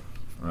 Yeah.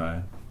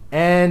 Right.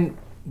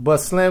 But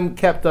Slim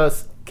kept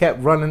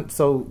running.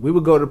 So we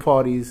would go to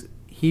parties.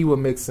 He would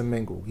mix and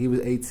mingle. He was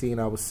 18.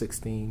 I was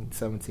 16,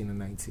 17, and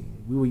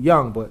 19. We were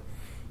young, but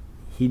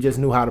he just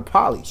knew how to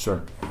poly.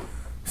 Sure.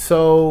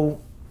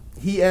 So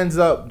he ends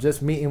up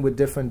just meeting with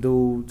different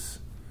dudes,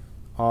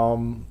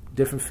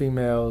 different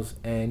females,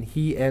 and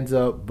he ends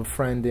up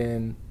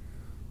befriending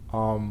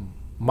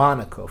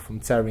Monica from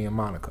Terry and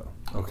Monica.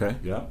 Okay,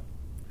 yeah.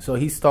 So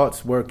he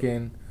starts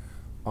working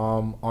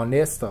on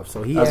their stuff.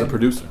 So he as a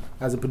producer.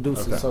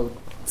 Okay. So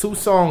 2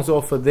 songs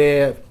off of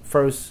their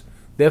first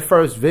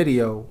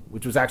video,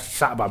 which was actually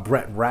shot by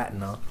Brett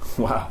Ratner.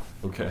 Wow.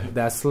 Okay.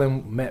 That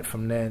Slim met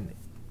from then.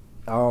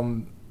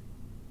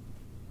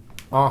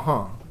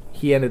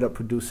 He ended up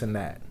producing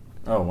that.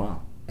 Oh,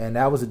 wow. And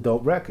that was a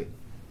dope record.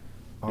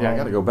 Yeah, I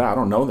got to go back. I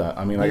don't know that.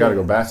 I mean, I got to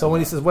go back. So when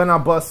he says, when I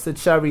busted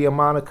Cherry and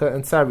Monica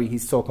and Terry,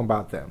 he's talking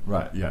about them.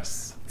 Right,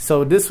 yes.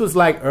 So this was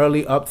like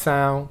early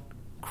Uptown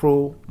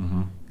crew.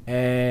 Mm-hmm.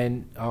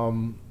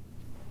 And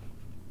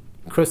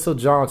Crystal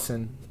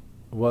Johnson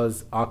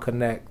was our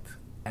connect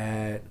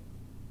at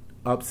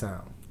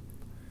Uptown.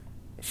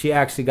 She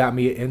actually got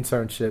me an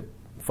internship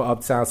for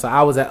Uptown. So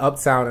I was at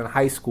Uptown in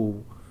high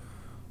school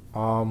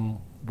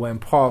when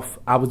Puff,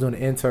 I was doing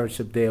an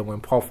internship there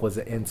when Puff was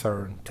an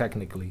intern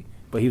technically,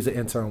 but he was an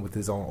intern with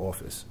his own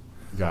office.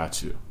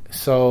 Got you.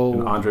 So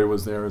and Andre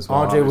was there as well.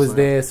 Andre was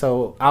there,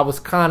 so I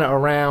was kind of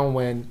around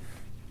when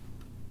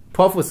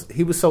Puff was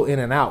so in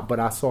and out,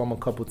 but I saw him a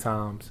couple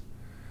times,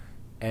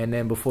 and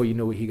then before you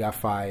knew it, he got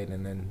fired,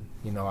 and then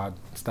I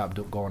stopped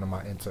going to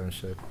my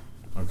internship.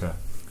 Okay.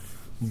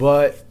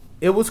 But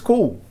it was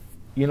cool,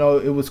 it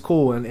was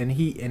cool,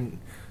 and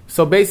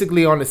so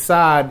basically on the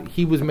side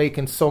he was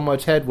making so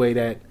much headway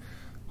that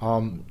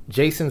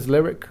Jason's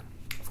Lyric,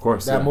 of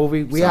course, that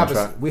movie we have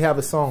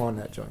a song on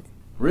that joint.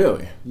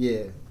 Really?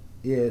 Yeah,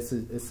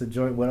 it's a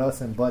joint with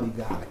us and Buddy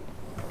Guy.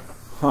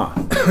 Huh.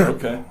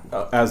 Okay.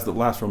 As the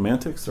Last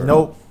Romantics? Or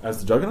nope. As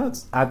the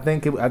Juggernauts? I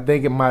think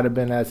it might have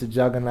been as the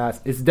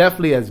Juggernauts. It's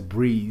definitely as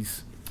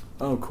Breeze.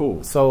 Oh,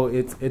 cool. So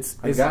it's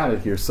I got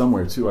it here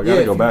somewhere too. I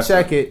gotta go back. If you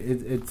check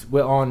it's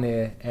we're on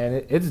there, and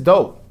it's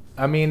dope.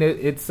 I mean,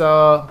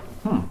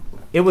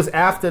 it was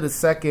after the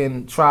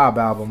second Tribe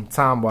album,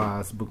 Time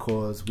Wise,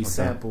 because we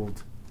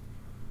sampled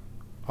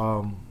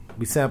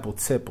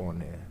Tip on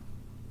there.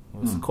 It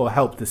was called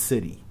Help the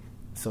City.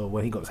 So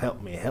when he goes,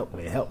 help me, help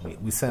me, help me,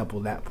 we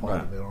sampled that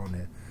part of it on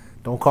there.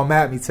 Don't come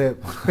at me,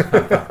 Tip.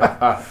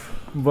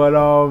 But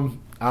I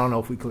don't know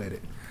if we cleared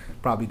it.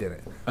 Probably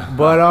didn't.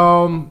 But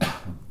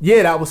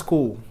yeah, that was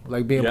cool.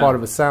 Like being part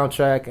of a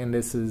soundtrack, and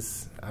this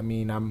is, I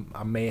mean,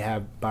 I may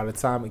have, by the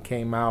time it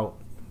came out,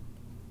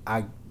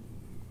 I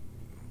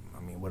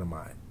mean, what am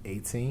I,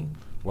 18?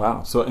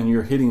 Wow. So, and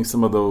you're hitting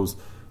some of those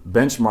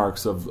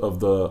benchmarks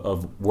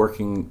of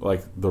working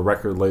like the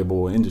record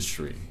label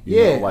industry.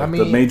 You know, like I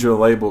mean, the major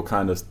label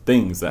kind of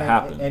things that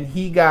happen. And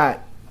he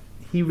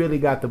really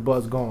got the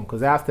buzz going,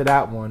 because after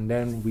that one,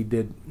 then we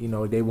did, you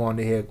know, they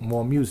wanted to hear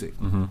more music.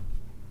 Mm-hmm.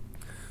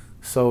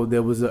 So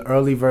there was an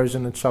early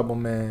version of Trouble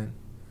Man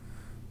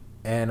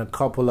and a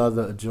couple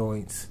other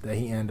joints that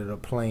he ended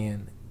up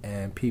playing,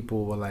 and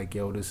people were like,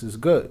 yo, this is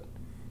good.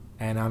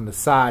 And on the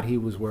side, he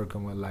was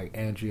working with like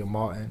Andrea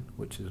Martin,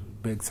 which is a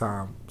big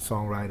time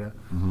songwriter.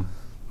 Mm-hmm.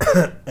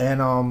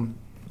 And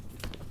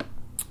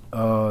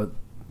the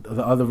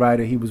other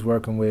writer he was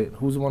working with,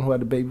 who's the one who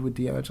had the baby with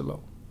D'Angelo?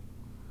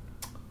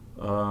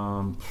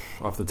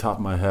 Off the top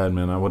of my head,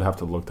 man, I would have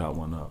to look that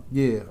one up.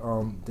 Yeah,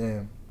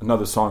 damn.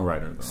 Another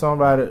songwriter, though.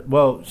 Songwriter.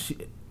 Well,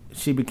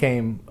 she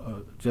became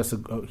just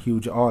a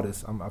huge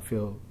artist. I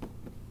feel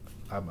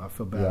bad.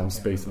 Yeah, I'm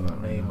spacing her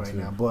name right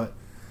now, but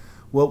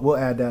we'll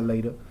add that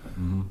later.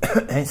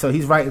 Mm-hmm. And so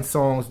he's writing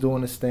songs,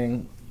 doing this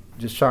thing,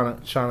 just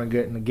trying to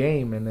get in the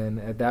game, and then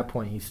at that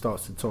point he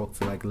starts to talk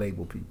to like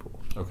label people.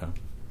 Okay.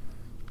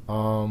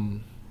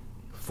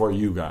 For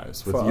you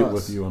guys,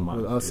 with you in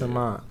mind, with us in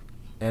mind,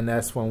 and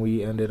that's when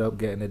we ended up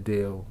getting a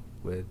deal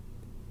with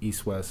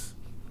East West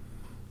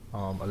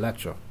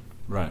Electra,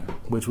 right?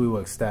 Which we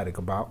were ecstatic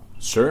about.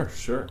 Sure.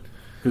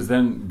 Because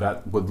then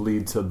that would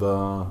lead to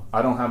the.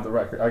 I don't have the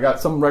record. I got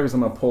some records I'm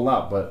gonna pull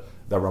out, but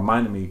that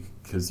reminded me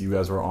because you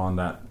guys were on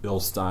that Ill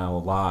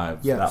Style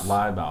Live, that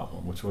live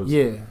album, which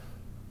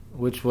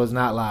was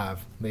not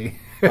live.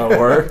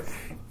 Word?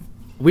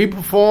 We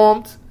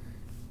performed,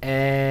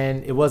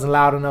 and it wasn't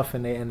loud enough,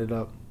 and they ended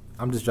up.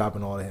 I'm just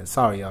dropping all the hints.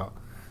 Sorry, y'all.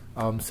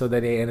 So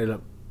that they ended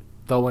up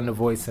throwing the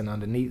voice in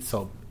underneath.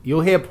 So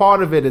you'll hear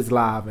part of it is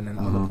live, and then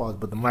other parts,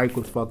 but the mic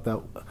was fucked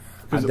up.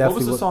 What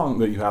was the song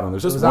that you had on there?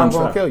 Just one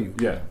track. I'm Gonna Kill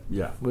You.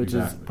 Yeah. Which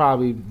is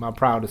probably my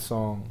proudest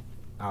song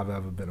I've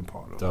ever been a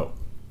part of. Dope.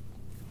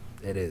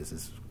 It is.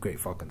 It's a great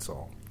fucking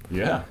song.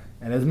 Yeah.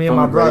 And it's me and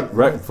my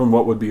brother. From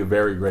what would be a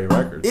very great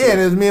record. Yeah,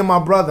 and it's me and my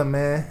brother,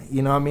 man.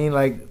 You know what I mean?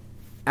 Like,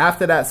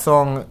 after that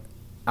song,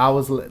 I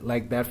was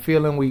like, that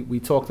feeling we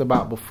talked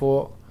about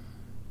before.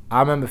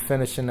 I remember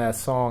finishing that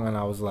song, and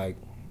I was like,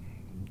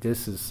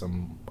 this is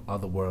some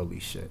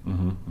otherworldly shit.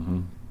 Mm-hmm,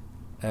 mm-hmm.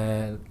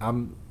 And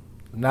I'm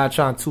not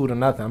trying to toot or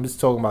nothing. I'm just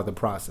talking about the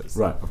process.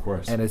 Right, of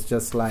course. And it's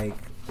just like,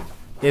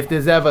 if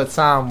there's ever a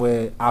time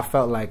where I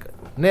felt like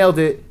nailed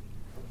it,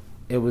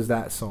 it was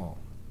that song.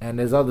 And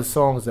there's other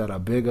songs that are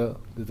bigger.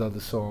 There's other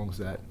songs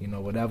that, you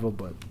know, whatever.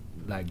 But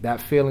like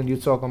that feeling you're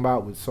talking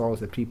about with songs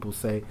that people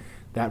say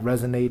that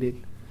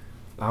resonated,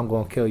 I'm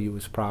Gonna Kill You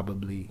is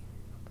probably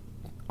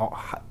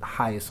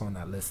highest on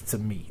that list to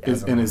me.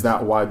 Is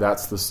that why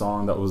that's the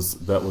song that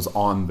was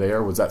on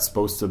there? Was that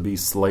supposed to be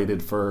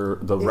slated for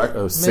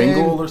the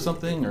single or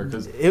something? Or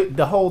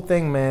the whole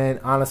thing, man,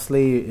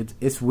 honestly,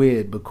 it's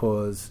weird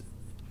because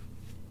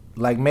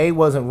like May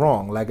wasn't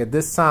wrong. Like at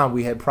this time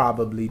we had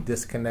probably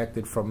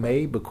disconnected from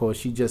May because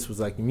she just was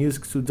like, the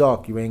music's too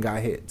dark, you ain't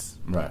got hits.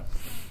 Right.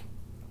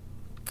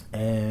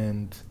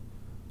 And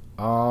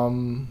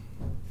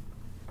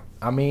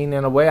I mean,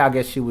 in a way, I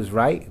guess she was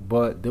right,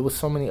 but there was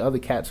so many other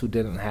cats who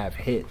didn't have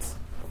hits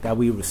that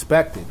we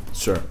respected.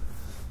 Sure.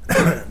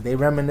 They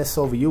Reminisce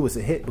Over You is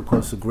a hit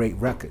because it's a great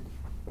record.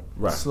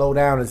 Right. Slow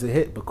Down is a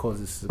hit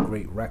because it's a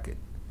great record.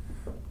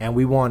 And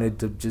we wanted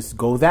to just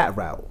go that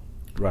route.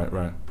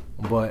 Right.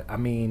 But, I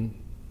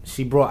mean,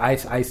 she brought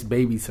Ice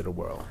Baby to the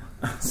world.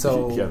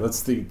 So yeah,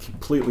 that's the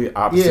completely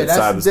opposite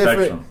side of the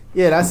spectrum.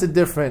 Yeah, that's a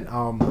different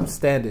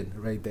standard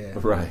right there.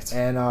 Right.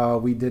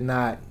 And we did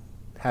not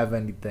have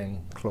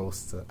anything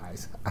close to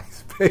Ice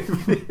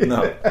Baby.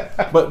 No.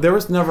 But there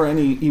was never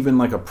even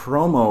like a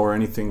promo or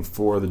anything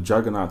for the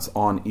Juggernauts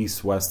on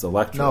East West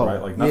Electra,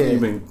 right? Like nothing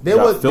even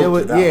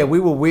filtered out. Yeah, we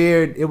were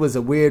weird. It was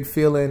a weird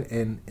feeling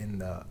in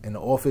the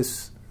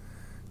office.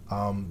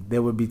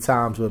 There would be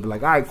times where it'd be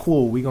like, all right,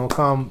 cool, we gonna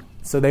come.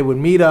 So they would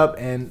meet up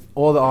and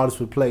all the artists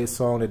would play a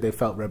song that they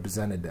felt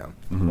represented them.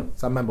 Mm-hmm.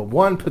 So I remember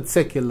one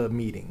particular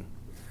meeting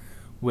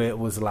where it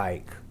was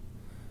like,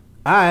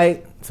 all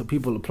right, so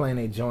people are playing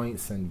their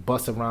joints and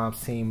Busta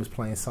Rhymes' team was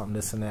playing something,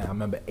 this and that. I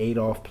remember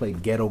Adolph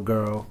played Ghetto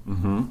Girl.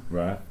 Mm-hmm.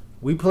 Right.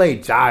 We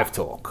played Jive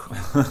Talk.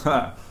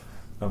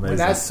 Amazing. When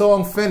that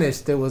song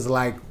finished, it was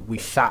like we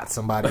shot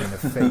somebody in the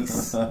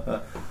face.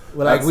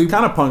 Well, That's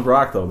kind of punk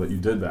rock though that you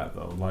did that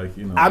though. Like,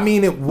 you know. I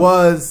mean, it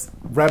was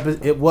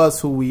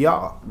who we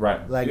are.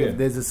 Right. Like Yeah. if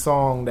there's a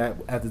song that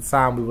at the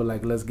time we were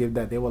like, let's give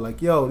that. They were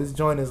like, yo, this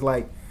joint is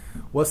like,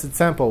 what's the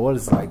tempo? What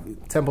is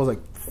like tempo's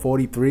like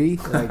 43?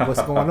 Like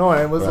what's going on?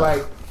 And it was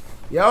like,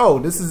 yo,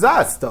 this is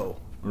us though.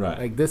 Right.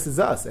 Like this is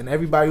us. And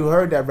everybody who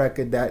heard that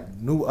record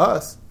that knew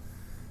us.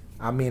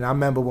 I mean, I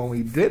remember when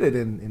we did it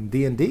in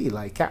D&D,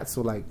 like cats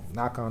were like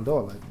knock on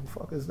door, like who the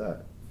fuck is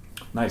that?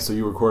 Nice. So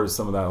you recorded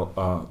some of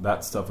that.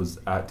 That stuff was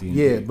at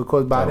D&D. Yeah,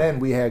 because by then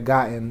we had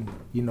gotten,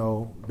 you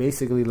know,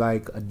 basically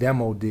like a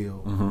demo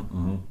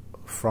deal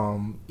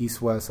from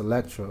East West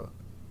Electra,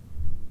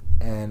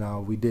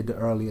 and we did the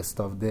earlier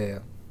stuff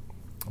there.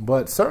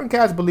 But certain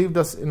cats believed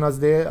in us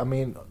there. I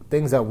mean,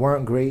 things that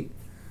weren't great.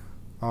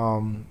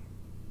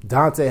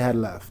 Dante had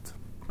left.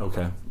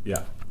 Okay.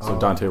 Yeah. So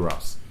Dante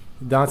Ross.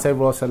 Dante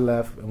Ross had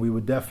left, and we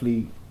were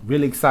definitely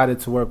really excited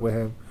to work with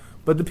him.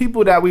 But the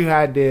people that we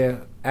had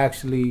there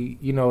actually,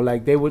 you know,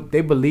 like they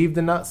believed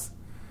in us.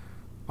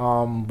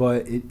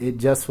 But it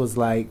just was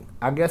like,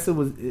 I guess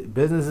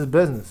business is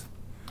business.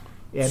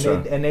 And Sure.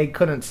 they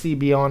couldn't see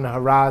beyond the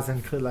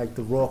horizon to like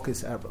the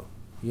raucous era.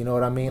 You know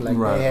what I mean? Like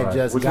they had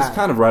just which is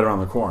kind of right around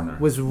the corner.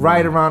 Was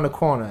right around the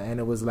corner, and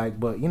it was like,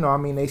 but you know, I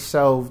mean, they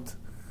shelved,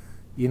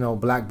 you know,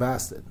 Black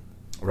Bastard.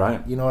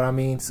 Right. You know what I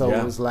mean? So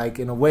it was like,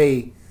 in a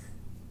way,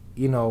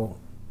 you know,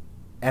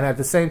 and at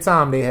the same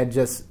time, they had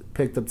just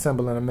picked up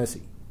Timbaland and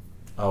Missy.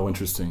 Oh,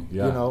 interesting.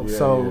 Yeah. You know,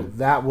 Yeah.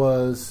 that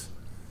was,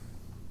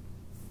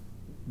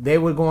 they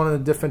were going in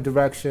a different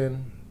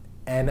direction,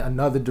 and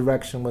another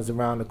direction was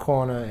around the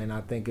corner. And I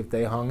think if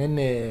they hung in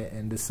there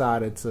and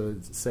decided to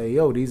say,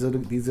 yo, these are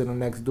the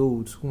next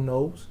dudes, who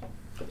knows?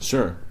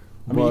 Sure.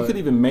 I mean, you could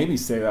even maybe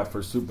say that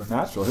for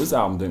Supernatural. His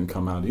album didn't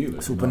come out either.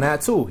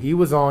 Supernat too. He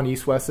was on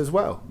East West as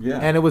well. Yeah.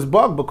 And it was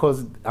bugged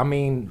because, I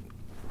mean,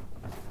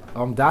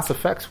 Das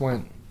Effects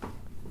went,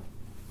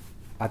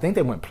 I think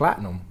they went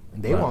platinum.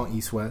 And they were on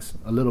East West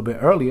a little bit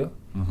earlier.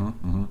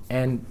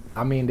 And,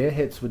 I mean, their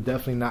hits were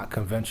definitely not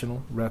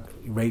conventional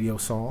radio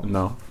songs.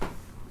 No.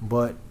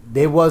 But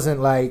they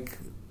wasn't like,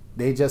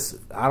 they just,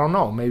 I don't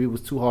know, maybe it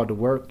was too hard to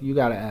work. You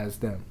got to ask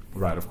them.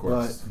 Right, of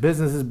course. But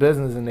business is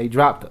business, and they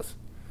dropped us.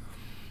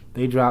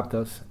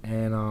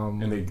 And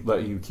and they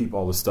let you keep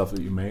all the stuff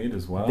that you made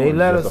as well. They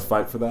let you us have to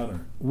fight for that,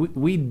 or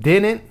we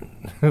didn't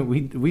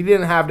we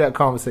didn't have that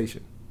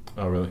conversation.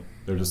 Oh, really?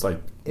 They're just like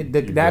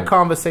that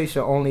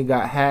conversation only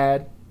got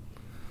had,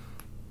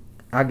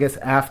 I guess,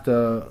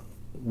 after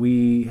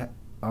we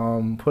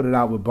put it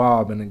out with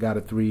Bob, and it got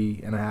a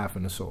 3.5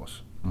 in the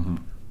source. And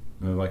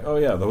they're like, oh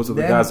yeah, those are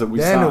the guys that we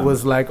then signed. It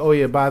was like, oh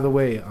yeah, by the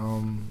way,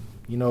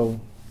 you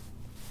know,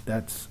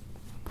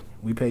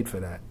 we paid for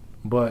that.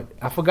 But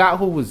I forgot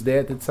who was there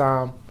at the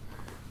time.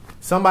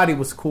 Somebody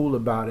was cool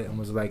about it and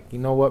was like, you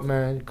know what,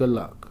 man, good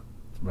luck.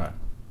 Right.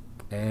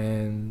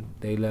 And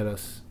they let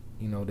us,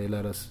 you know,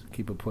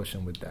 keep it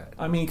pushing with that.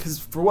 I mean, because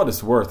for what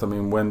it's worth, I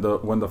mean, when the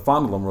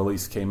Fondlem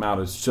release came out,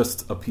 it was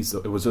just a piece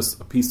of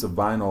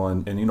vinyl,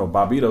 and you know,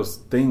 Bobbito's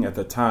thing at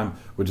the time,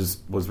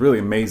 was really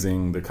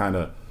amazing. The kind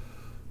of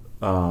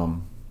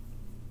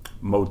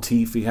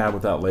motif he had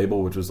with that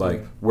label, which was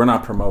like, we're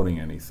not promoting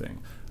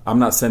anything. I'm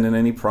not sending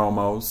any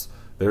promos.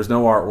 There's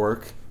no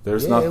artwork.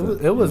 There's nothing.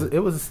 It was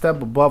a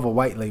step above a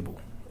white label,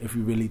 if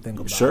you really think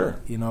about it. Sure.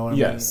 You know what I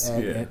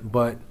mean?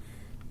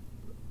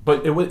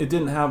 But it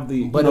didn't have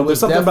the. But there's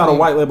something about a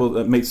white label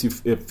that makes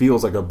it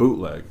feels like a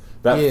bootleg.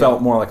 That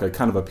felt more like a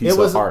kind of a piece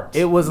of art.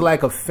 It was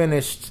like a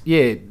finished.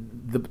 Yeah.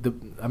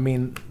 I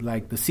mean,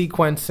 like the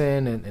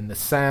sequencing and the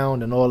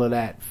sound and all of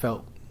that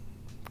felt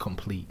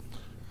complete.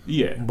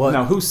 Yeah. But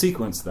now, who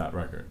sequenced that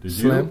record? Did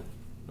Slim.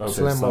 You? Okay,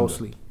 Slim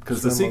mostly.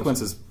 Because the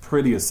sequence is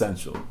pretty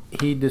essential.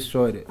 He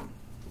destroyed it.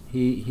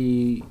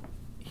 He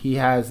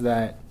has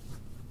that.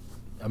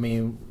 I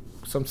mean,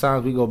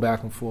 sometimes we go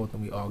back and forth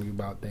and we argue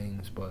about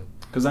things, but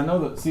because I know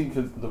that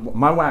because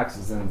my wax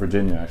is in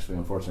Virginia actually,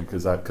 unfortunately,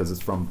 because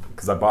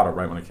I bought it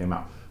right when it came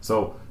out.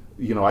 So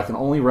you know, I can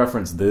only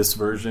reference this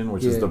version,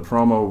 which is the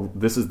promo.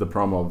 This is the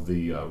promo of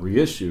the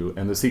reissue,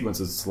 and the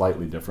sequence is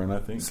slightly different. I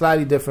think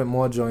slightly different,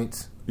 more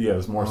joints. Yeah,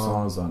 there's more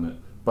songs on it.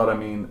 But I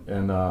mean,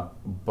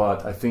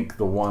 but I think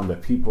the one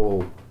that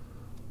people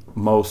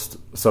most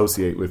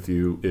associate with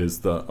you is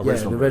the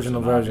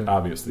original version,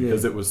 obviously,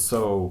 because it was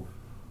so.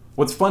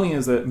 What's funny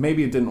is that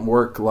maybe it didn't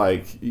work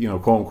like, you know,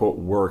 quote unquote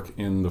work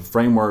in the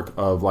framework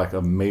of like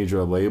a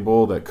major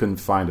label that couldn't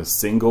find a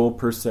single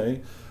per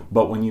se,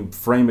 but when you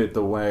frame it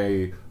the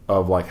way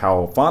of like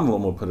how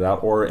Fondlem will put it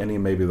out, or any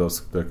maybe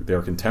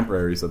their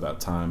contemporaries at that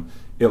time,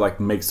 it like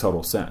makes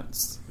total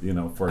sense, you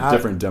know, for a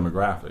different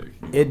demographic.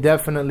 You know? It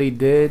definitely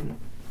did.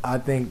 I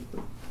think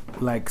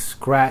like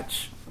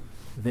scratch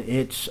the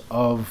itch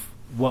of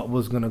what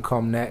was gonna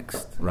come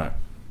next, right?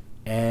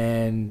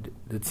 And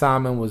the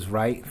timing was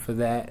right for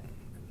that.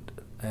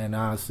 And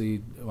honestly,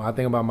 when I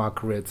think about my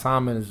career,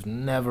 timing has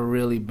never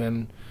really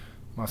been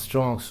my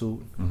strong suit.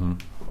 Mm-hmm.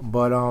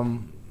 But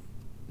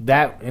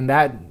that in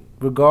that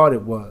regard,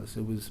 it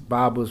was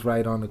Bob was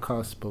right on the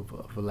cusp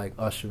of like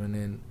ushering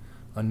in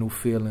a new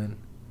feeling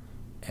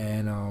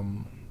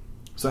And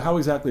So how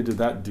exactly did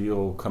that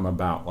deal come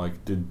about?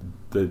 Like, did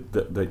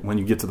the when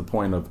you get to the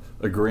point of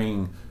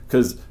agreeing,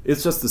 because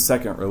it's just the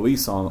second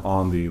release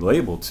on the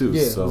label too.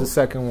 yeah, so, it was the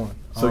second one.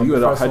 So you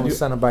had first had one you was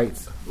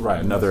Cenobites.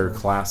 right, another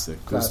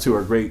classic. Those two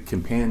are great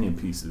companion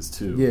pieces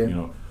too. Yeah. You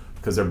know,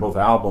 because they're both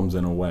albums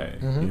in a way.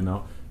 Mm-hmm. You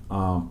know,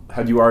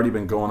 had you already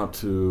been going up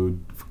to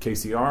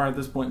KCR at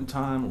this point in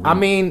time? I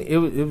mean, it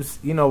was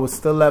it was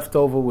still left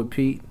over with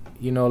Pete.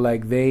 You know,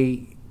 like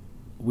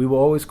we were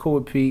always cool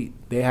with Pete.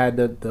 They had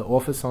the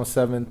office on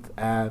 7th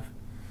Ave,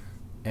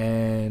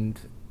 and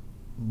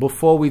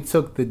before we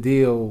took the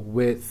deal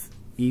with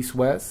East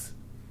West,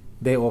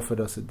 they offered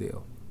us a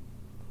deal.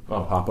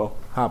 Oh,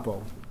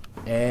 Hoppo.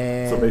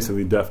 And So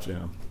basically Def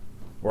Jam.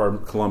 Or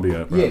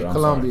Columbia. Rather. yeah, I'm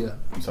Columbia.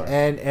 Sorry.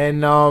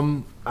 And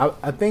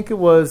I think it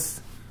was,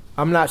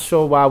 I'm not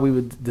sure why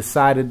we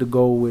decided to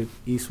go with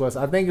East West.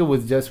 I think it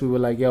was just we were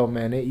like, yo,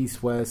 man, they're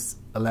East West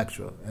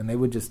Electra, and they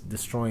were just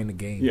destroying the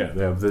game. Yeah,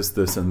 they have this,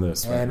 and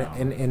this. Right now.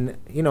 And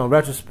you know, in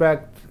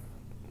retrospect,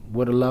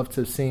 would have loved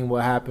to have seen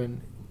what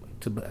happened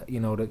to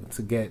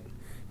get,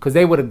 because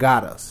they would have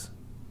got us.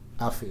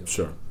 I feel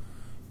Sure.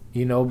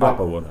 You know, but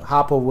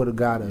Hoppo would have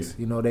got us.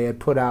 Yeah. You know, they had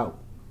put out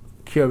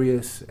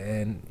Curious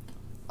and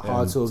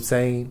Hard to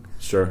Obtain.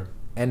 Sure.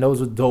 And those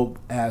were dope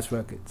ass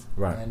records.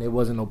 Right. And there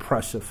wasn't no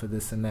pressure for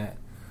this and that.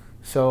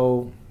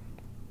 So,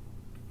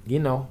 you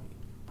know,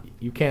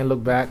 you can't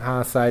look back.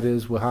 Hindsight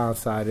is what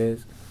hindsight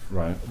is.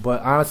 Right.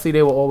 But honestly,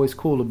 they were always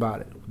cool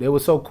about it. They were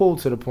so cool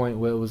to the point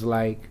where it was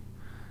like,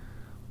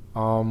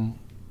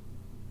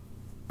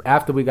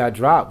 after we got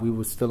dropped, we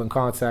were still in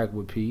contact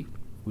with Pete.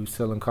 We were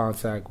still in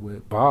contact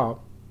with Bob.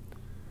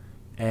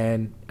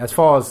 And as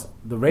far as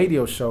the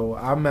radio show,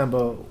 I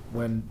remember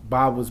when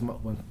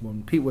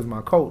when Pete was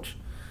my coach,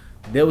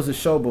 there was a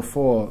show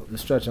before the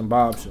Stretch and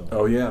Bob show.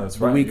 Oh yeah, that's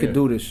right. Where we could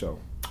do this show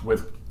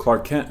with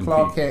Clark Kent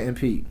and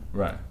Pete.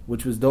 Right.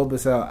 Which was dope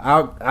as hell.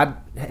 I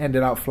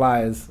handed out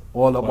flyers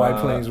all up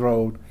White Plains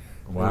Road.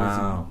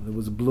 Wow. It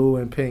was blue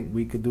and pink.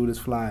 We could do this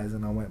flyers,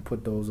 and I went and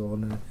put those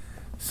on there.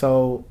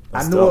 So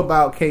that's I knew dope.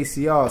 about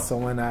KCR. So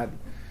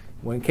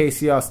when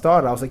KCR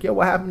started, I was like, yo,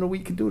 what happened to We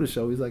Could Do the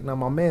Show? He's like, no,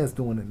 my man's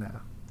doing it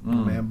now. My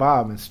man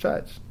Bob and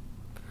Stretch.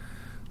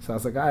 So I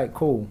was like, all right,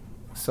 cool.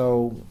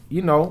 So,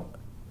 you know,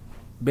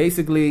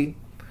 basically,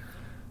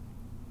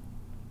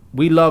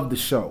 we loved the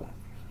show.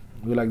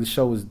 We were like, the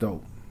show was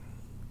dope.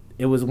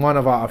 It was one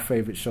of our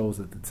favorite shows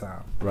at the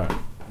time. Right.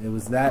 It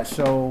was that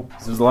show.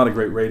 So there's a lot of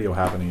great radio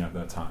happening at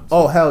that time. So.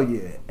 Oh, hell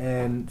yeah.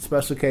 And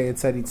Special K and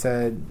Teddy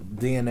Ted,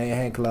 DNA,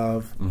 Hank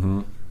Love.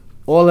 Mm-hmm.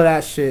 All of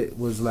that shit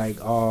was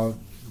like our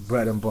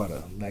bread and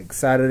butter. Like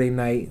Saturday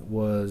night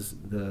was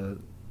the...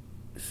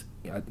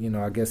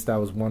 I guess that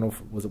was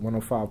was it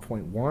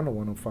 105.1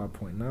 or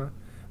 105.9? I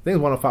think it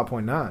was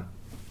 105.9.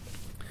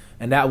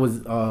 And that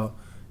was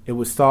it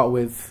would start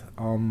with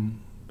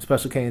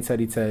Special K and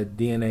Teddy Ted,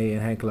 DNA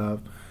and Hank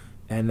Love,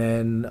 and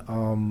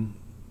then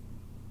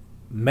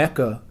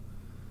Mecca,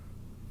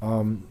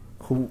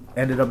 who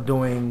ended up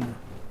doing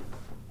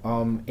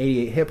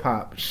 88 Hip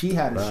Hop. She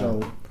had a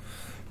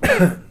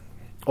show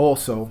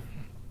also.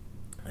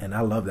 And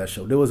I love that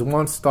show. There was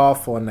one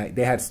Starfall night.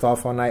 They had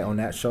Starfall night on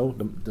that show,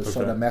 the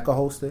show that Mecca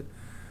hosted.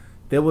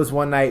 There was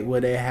one night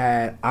where they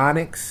had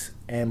Onyx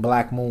and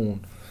Black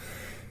Moon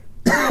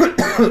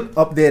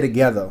up there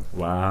together.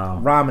 Wow.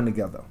 Rhyming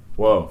together.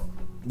 Whoa.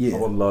 Yeah. I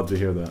would love to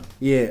hear that.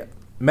 Yeah.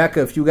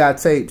 Mecca, if you got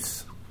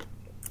tapes,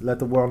 let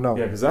the world know.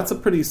 Yeah, because that's a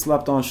pretty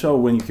slept-on show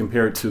when you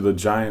compare it to the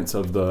giants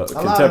of the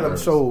contemporaries. A lot of them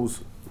shows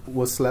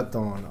was slept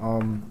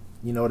on.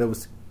 There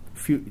was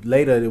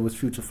later there was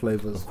Future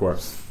Flavors. Of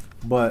course.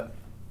 But...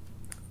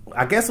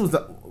 I guess it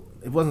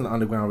wasn't the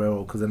Underground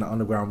Railroad, because then the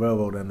Underground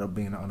Railroad ended up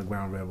being the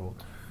Underground Railroad.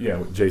 Yeah,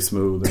 with Jay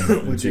Smooth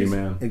and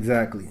G-Man.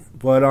 Exactly.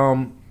 But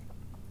I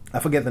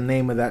forget the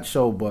name of that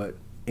show, but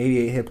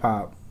 88 Hip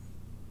Hop,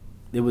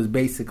 it was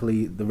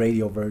basically the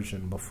radio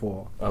version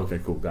before. Okay,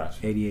 cool,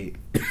 gotcha. 88.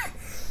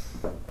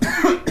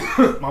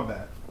 My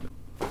bad.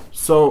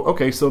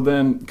 So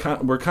then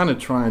we're kind of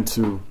trying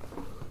to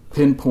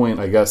pinpoint,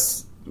 I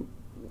guess,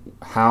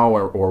 how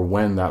or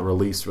when that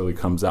release really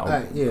comes out.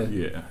 Yeah.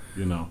 Yeah,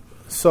 you know.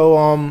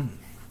 So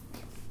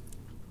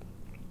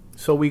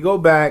we go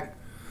back,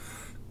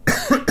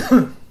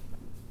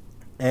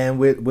 and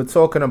we're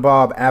talking to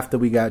Bob after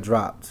we got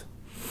dropped.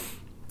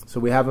 So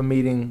we have a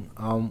meeting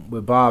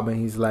with Bob, and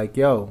he's like,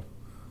 "Yo,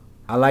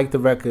 I like the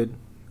record.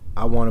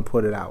 I want to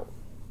put it out."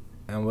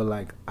 And we're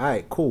like, "All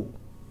right, cool."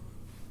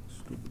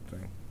 Stupid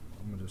thing.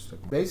 I'm gonna just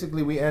stick.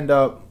 Basically, we end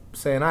up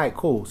saying, "All right,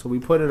 cool." So we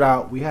put it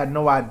out. We had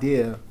no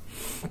idea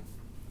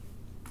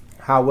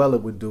how well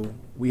it would do.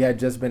 We had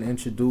just been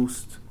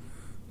introduced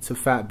to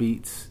Fat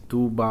Beats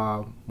through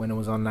Bob when it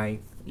was on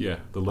Night. Yeah,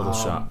 the little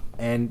shop.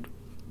 And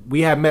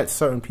we had met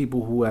certain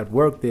people who had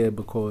worked there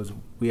because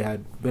we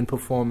had been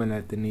performing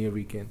at the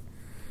Nuyorican.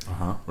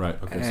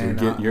 Right. Okay. And,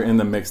 so you're in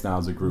the mix now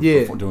as a group.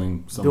 Yeah,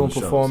 doing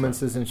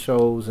performances and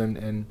shows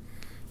and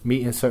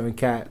meeting certain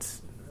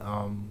cats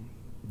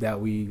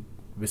that we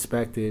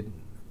respected,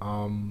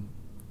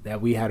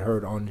 that we had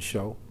heard on the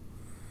show.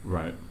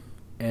 Right.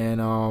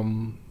 And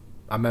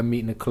I remember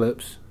meeting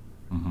Eclipse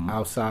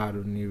outside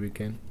of New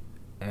York,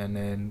 and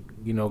then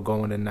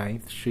going to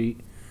 9th Street.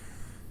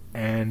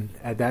 And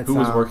at that time,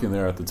 who was working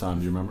there at the time?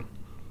 Do you remember?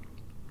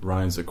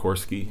 Ryan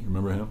Sikorsky, you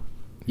remember him?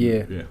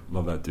 Yeah,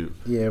 love that dude.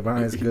 Yeah,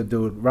 Ryan's a good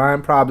dude.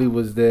 Ryan probably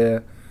was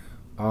there.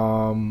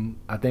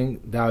 I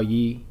think Dao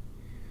Yi.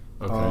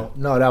 Okay.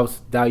 No, that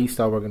was Dao Yi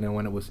started working there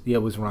when it was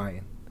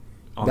Ryan.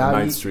 On the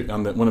 9th Street,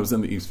 when it was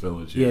in the East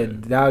Village. Yeah,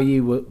 Dao Yi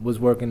was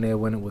working there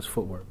when it was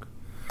Footwork.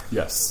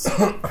 Yes.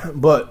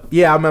 But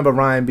yeah, I remember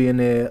Ryan being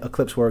there.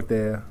 Eclipse worked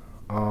there.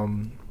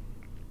 I'm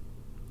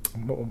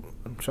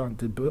trying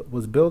to.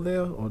 Was Bill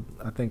there, or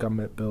I think I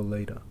met Bill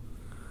later.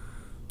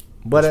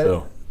 But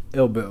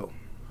Bill? Bill.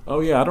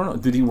 Oh yeah, I don't know.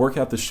 Did he work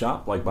at the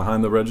shop, like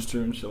behind the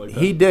register and shit like that?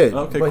 He did.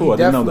 Okay, but cool. He I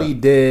didn't know definitely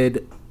that.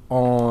 did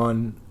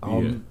on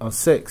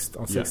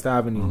 6th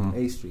Avenue,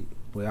 8th Street,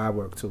 where I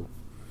work too.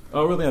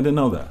 Oh really? I didn't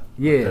know that.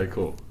 Yeah. Okay,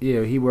 cool.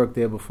 Yeah, he worked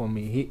there before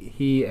me.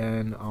 He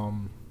and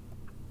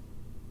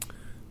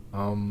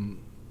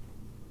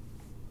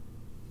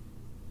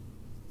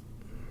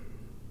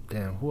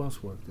damn, who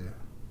else worked there?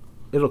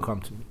 It'll come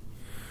to me.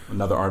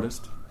 Another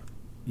artist?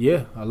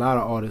 Yeah, a lot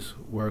of artists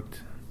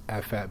worked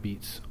at Fat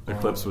Beats.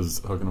 Eclipse was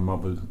hooking him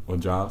up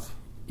with jobs?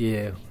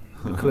 Yeah.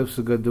 Eclipse is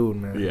a good dude,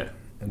 man. Yeah.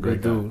 A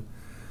good dude.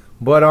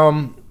 But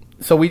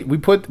so we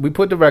put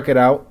the record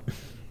out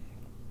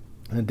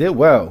and it did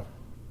well.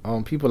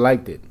 People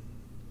liked it.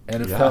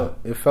 And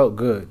it felt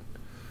good.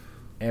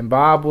 And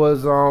Bob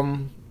was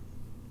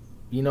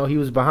he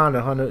was behind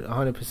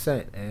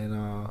 100%,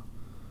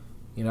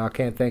 and I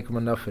can't thank him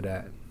enough for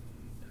that.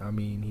 I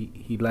mean,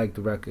 he liked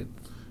the record.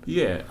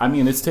 Yeah, I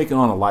mean, it's taken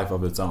on a life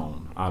of its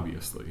own,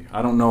 obviously.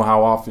 I don't know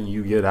how often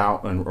you get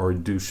out or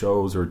do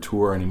shows or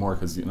tour anymore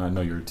because I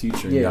know you're a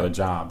teacher and you got a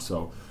job.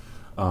 So,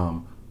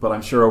 but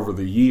I'm sure over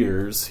the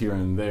years, here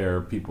and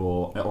there,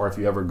 people, or if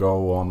you ever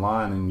go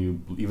online and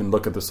you even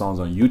look at the songs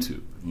on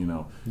YouTube,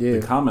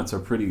 the comments are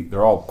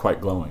they're all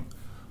quite glowing.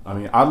 I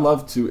mean, I'd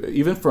love to,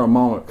 even for a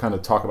moment, kind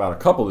of talk about a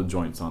couple of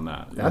joints on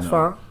that. That's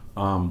fine.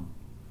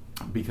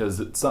 Because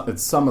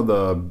it's some of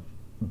the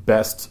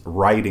best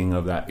writing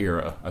of that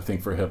era, I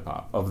think, for hip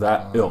hop of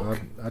that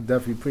ilk. I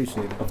definitely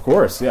appreciate it. Of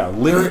course, yeah.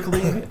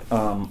 Lyrically,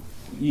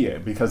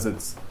 because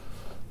it's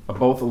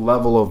both a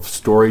level of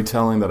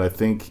storytelling that I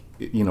think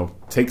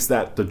takes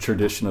the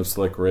tradition of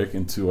Slick Rick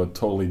into a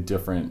totally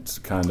different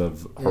kind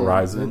of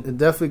horizon. It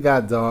definitely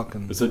got dark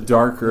and it's a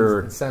darker,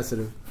 and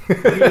sensitive.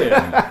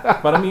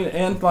 Yeah, but I mean,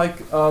 and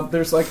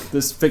there's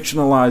this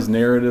fictionalized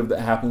narrative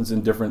that happens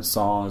in different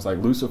songs. Like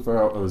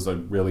Lucifer was a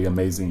really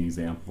amazing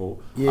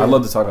example. Yeah. I'd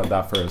love to talk about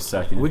that for a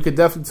second. We could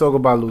definitely talk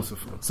about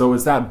Lucifer. So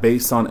is that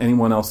based on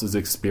anyone else's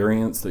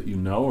experience that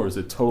or is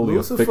it totally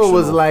Lucifer a fictional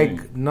was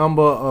like thing?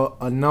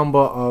 a number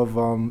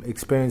of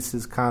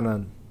experiences. Kind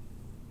of,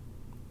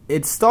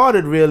 it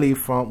started really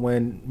from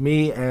when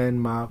me and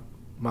my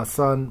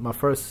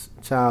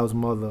first child's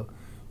mother,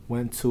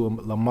 went to a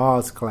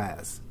Lamar's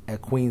class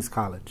at Queens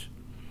College.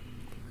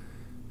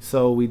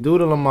 So we do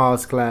the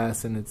Lamar's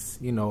class, and it's,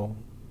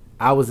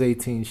 I was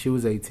 18, she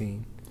was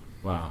 18.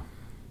 Wow.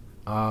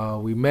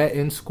 We met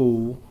in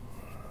school,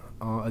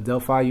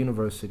 Adelphi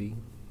University,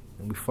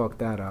 and we fucked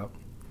that up.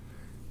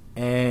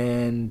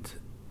 And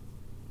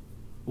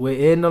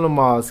we're in the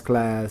Lamar's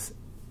class,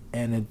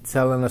 and it's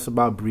telling us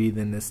about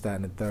breathing, this, that,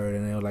 and the third.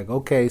 And they were like,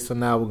 okay, so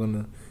now we're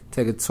going to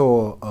take a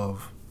tour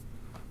of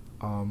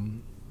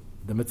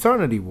the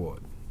maternity ward,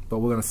 but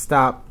we're going to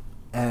stop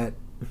at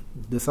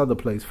this other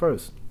place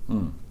first.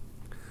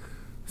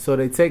 So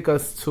they take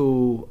us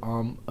to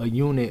a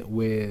unit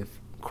with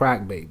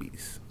crack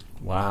babies.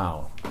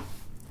 Wow.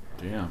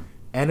 Damn.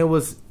 And it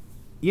was,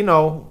 I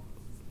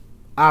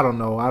don't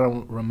know. I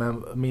don't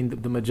remember. I mean,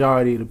 the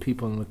majority of the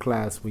people in the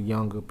class were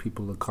younger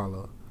people of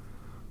color,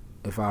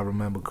 if I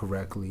remember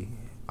correctly.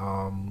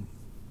 But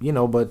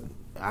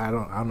I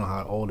don't know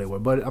how old they were.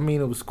 But I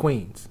mean, it was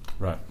Queens.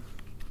 Right.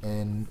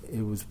 And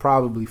it was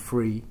probably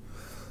free.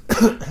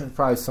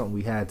 Probably something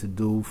we had to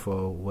do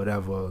for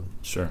whatever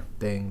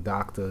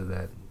doctor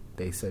that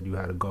they said you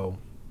had to go.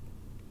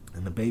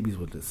 And the babies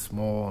were just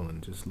small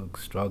and just looked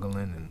struggling,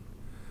 and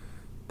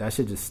that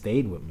shit just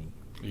stayed with me.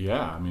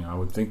 Yeah, I mean, I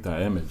would think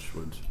that image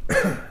would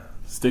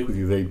stick with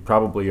you. They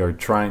probably are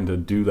trying to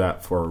do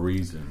that for a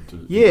reason.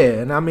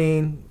 And I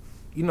mean,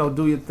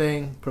 do your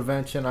thing,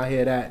 prevention, I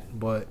hear that,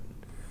 but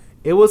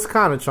it was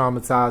kind of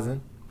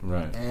traumatizing.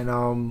 Right. And,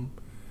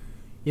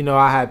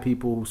 I had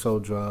people who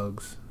sold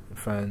drugs,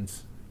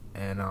 friends,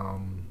 and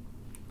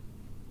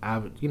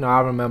I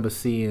remember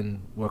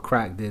seeing what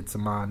crack did to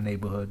my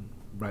neighborhood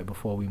right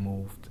before we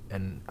moved,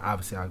 and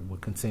obviously I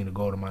would continue to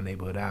go to my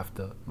neighborhood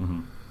after.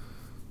 Mm-hmm.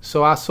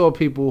 So I saw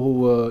people who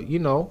were,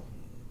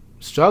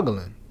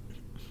 struggling,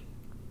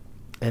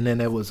 and then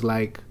it was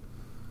like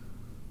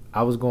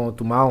I was going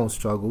through my own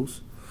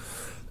struggles.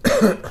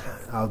 I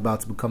was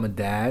about to become a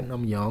dad.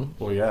 I'm young.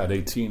 Well, yeah, at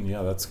 18,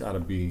 that's got to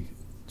be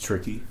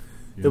tricky.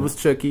 It was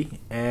tricky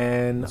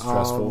and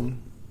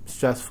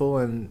stressful,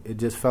 and it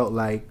just felt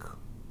like,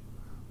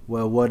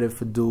 well, what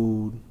if a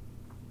dude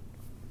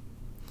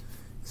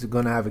he's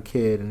gonna have a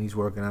kid, and he's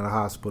working at a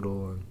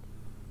hospital, and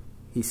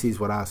he sees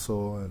what I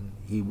saw, and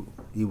he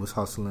was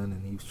hustling,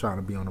 and he was trying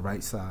to be on the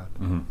right side.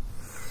 Mm-hmm.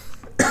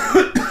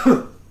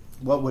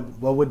 What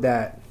would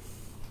that?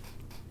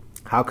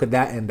 How could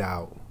that end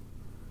out?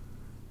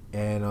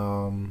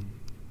 And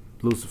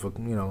Lucifer,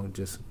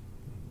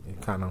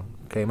 it kind of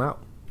came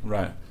out.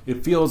 Right.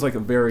 It feels like a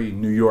very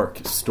New York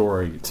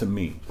story to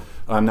me.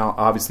 Now,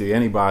 obviously,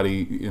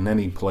 anybody in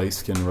any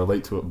place can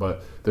relate to it,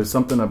 but there's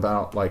something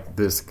about like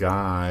this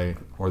guy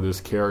or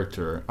this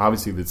character,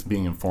 obviously, that's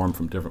being informed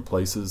from different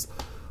places,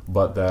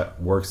 but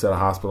that works at a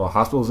hospital.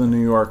 Hospitals in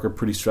New York are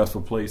pretty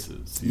stressful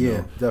places. You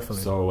know?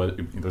 Definitely. So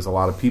there's a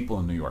lot of people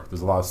in New York.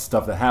 There's a lot of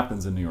stuff that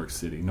happens in New York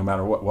City, no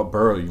matter what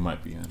borough you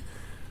might be in.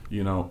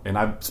 And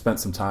I've spent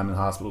some time in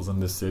hospitals in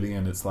this city,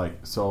 and it's like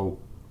so.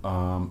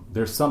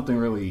 There's something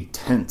really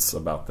tense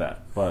about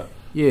that, but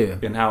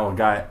and how a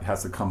guy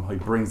has to come, he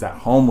brings that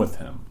home with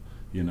him,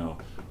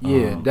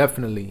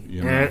 definitely.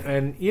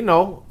 And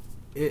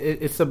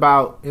it's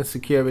about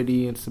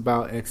insecurity, it's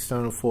about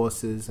external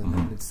forces,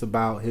 and it's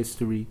about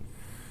history.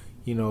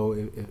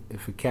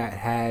 If a cat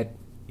had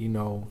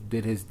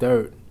did his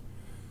dirt,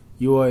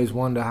 you always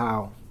wonder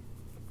how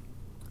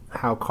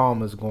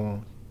karma's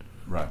going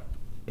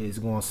is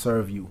going to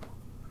serve you.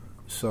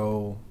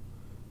 So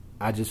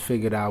I just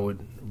figured I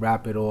would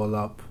wrap it all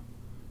up,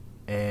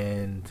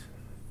 and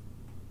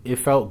it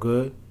felt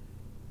good.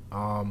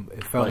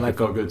 It felt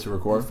good to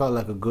record. It felt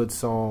like a good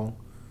song.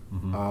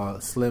 Mm-hmm.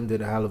 Slim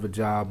did a hell of a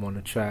job on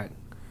the track.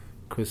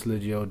 Chris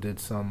Liggio did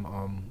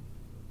some,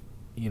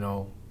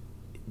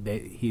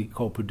 he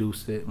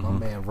co-produced it. My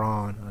man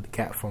Ron, the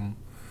cat from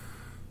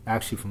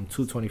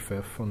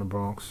 225th from the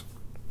Bronx,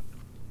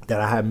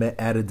 that I had met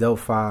at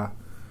Adelphi,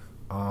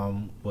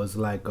 was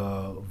like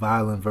a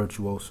violin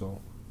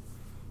virtuoso.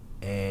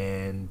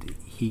 And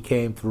he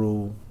came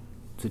through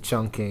to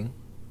Chungking,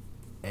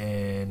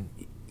 and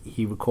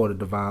he recorded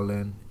the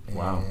violin.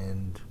 Wow.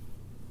 And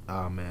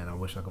oh man, I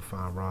wish I could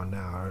find Ron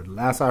now.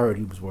 Last I heard,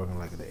 he was working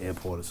like at the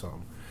airport or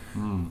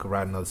something. Could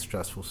write another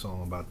stressful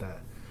song about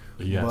that.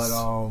 Yes. But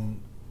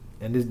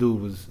and this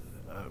dude was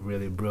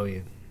really a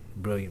brilliant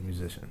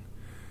musician,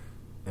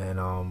 and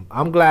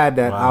I'm glad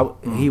that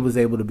he was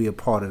able to be a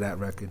part of that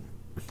record.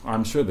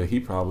 I'm sure that he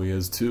probably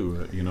is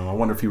too. I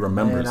wonder if he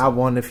remembers. And I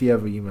wonder if he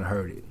ever even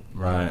heard it.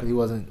 Right. He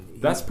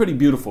wasn't. That's pretty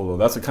beautiful, though.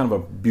 That's a kind of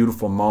a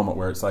beautiful moment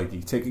where it's like you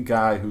take a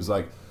guy who's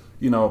like,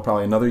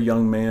 probably another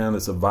young man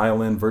that's a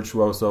violin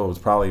virtuoso. It was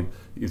probably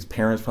his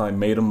parents probably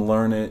made him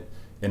learn it,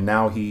 and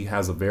now he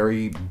has a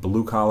very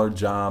blue collar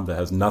job that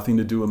has nothing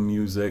to do with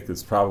music.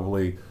 It's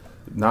probably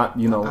not,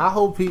 I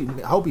hope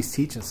he's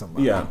teaching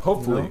somebody. Yeah,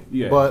 hopefully.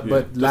 Yeah.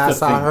 But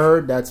last I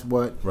heard, that's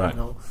what. Right.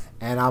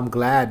 And I'm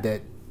glad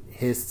that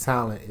his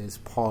talent is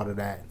part of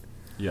that.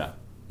 Yeah.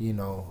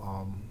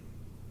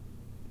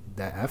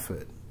 That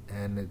effort,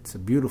 and it's a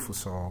beautiful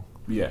song.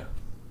 Yeah,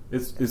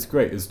 it's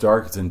great. It's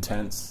dark. It's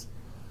intense.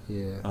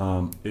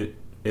 Yeah.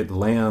 It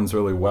lands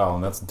really well,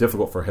 and that's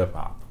difficult for hip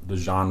hop. The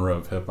genre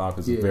of hip hop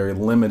is very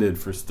limited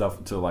for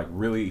stuff to like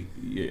really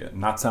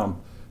not sound,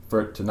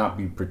 for it to not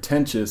be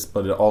pretentious,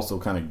 but it also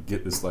kind of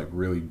get this like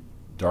really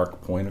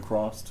dark point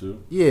across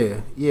too.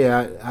 Yeah.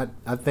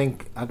 I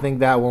think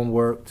that one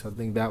worked. I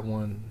think that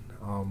one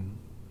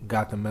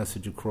got the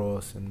message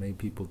across and made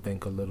people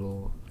think a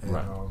little. And,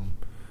 right.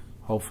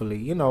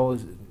 Hopefully,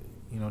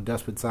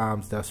 desperate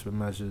times, desperate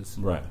measures.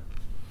 Right.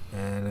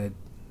 And it,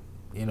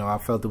 I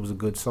felt it was a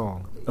good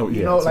song. Oh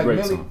yeah, it's like a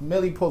great song.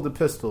 Millie pulled the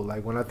pistol.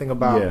 Like when I think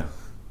about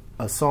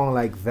a song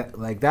like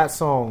that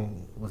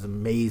song was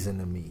amazing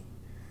to me.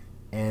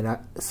 And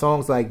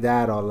songs like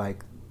that are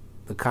like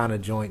the kind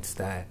of joints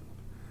that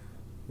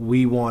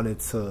we wanted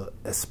to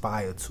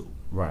aspire to.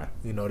 Right.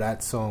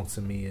 That song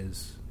to me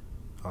is,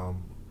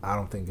 I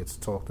don't think it's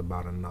talked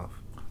about enough.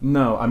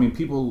 No, I mean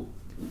people.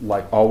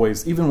 Like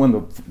always, even when the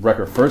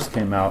record first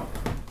came out,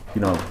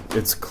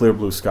 it's Clear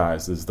Blue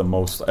Skies is the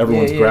most,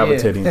 everyone's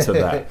gravitating to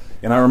that.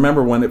 And I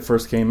remember when it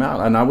first came out,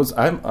 and I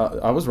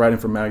was writing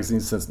for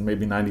magazines since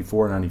maybe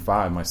 94,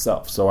 95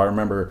 myself. So I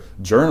remember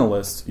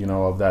journalists,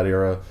 of that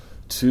era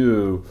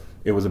too,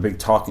 it was a big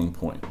talking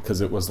point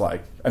because it was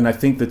like, and I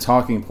think the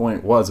talking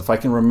point was, if I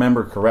can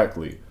remember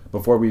correctly,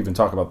 before we even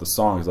talk about the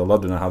song, because I'd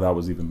love to know how that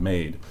was even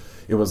made,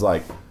 it was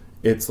like,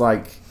 it's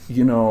like,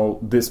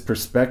 this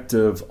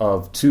perspective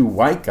of two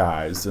white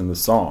guys in the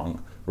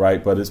song,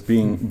 right? But it's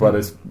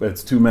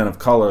two men of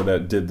color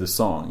that did the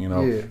song,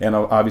 And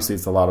obviously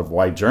it's a lot of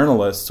white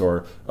journalists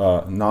or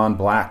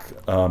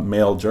non-black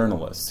male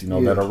journalists,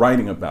 that are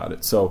writing about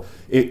it. So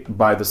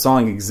by the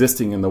song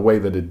existing in the way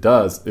that it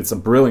does, it's a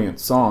brilliant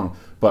song.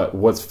 But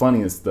what's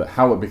funny is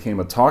how it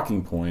became a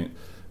talking point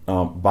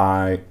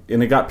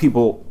and it got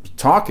people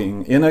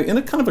talking in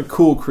a kind of a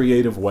cool,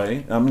 creative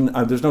way. I mean,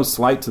 there's no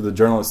slight to the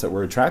journalists that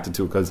were attracted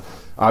to it because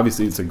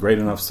obviously it's a great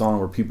enough song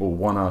where people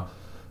want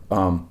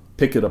to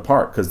pick it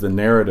apart because the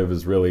narrative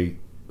is really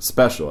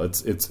special.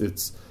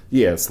 It's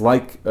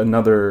like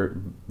another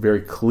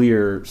very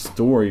clear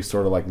story,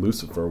 sort of like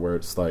Lucifer, where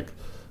it's like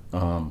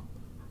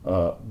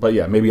But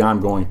yeah, maybe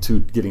I'm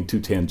getting too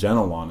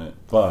tangential on it.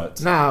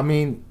 But Nah, I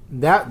mean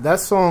that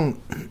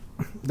song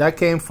that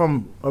came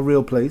from a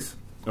real place.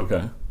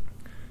 okay,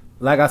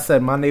 Like I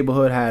said, my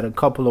neighborhood had a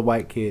couple of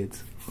white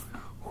kids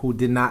who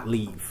did not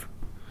leave.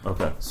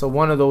 okay, So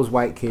one of those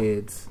white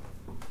kids,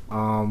 I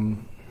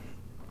don't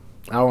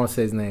want to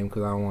say his name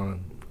because I don't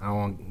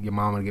want your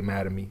mama to get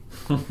mad at me.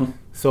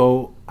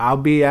 So I'll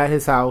be at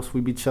his house.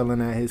 We be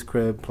chilling at his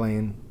crib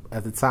playing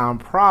at the time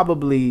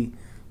probably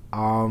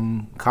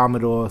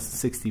Commodore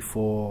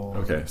 64.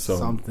 okay. So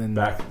something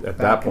back at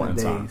that point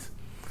in time.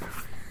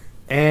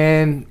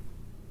 And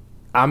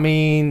I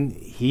mean,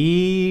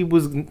 he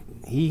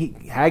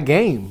had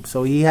game,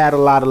 so he had a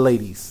lot of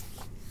ladies.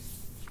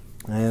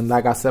 And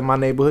like I said, my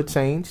neighborhood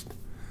changed.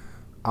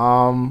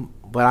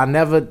 But I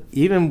never,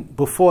 even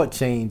before it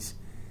changed,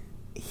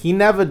 he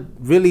never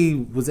really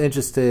was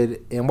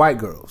interested in white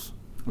girls.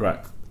 Right.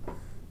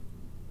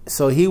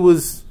 So he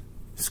was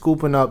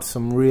scooping up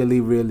some really,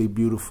 really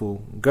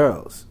beautiful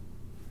girls.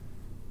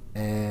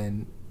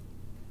 And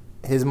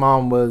his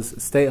mom was a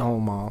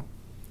stay-at-home mom.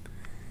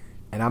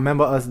 And I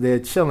remember us there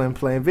chilling,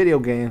 playing video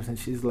games, and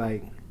she's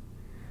like,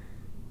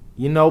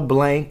 you know,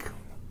 blank,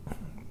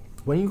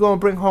 when you going to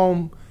bring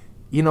home,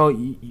 you know,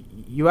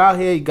 you out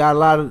here, you got a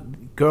lot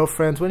of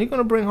girlfriends, when you going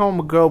to bring home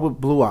a girl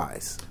with blue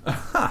eyes?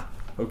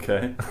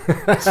 Okay.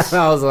 And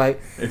I was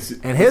like,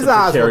 and his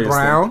eyes were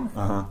brown,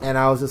 uh-huh. and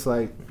I was just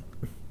like,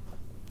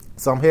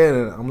 so I'm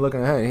here, and I'm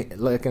looking at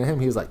him,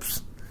 he was like,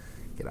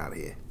 get out of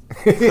here.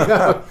 You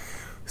know?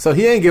 So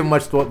he didn't give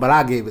much thought, but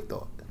I gave it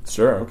thought.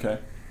 Sure, okay.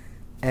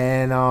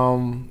 And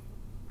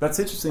that's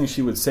interesting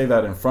she would say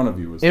that in front of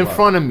you as in well.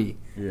 front of me.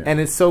 Yeah. And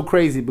it's so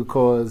crazy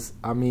because,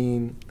 I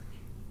mean,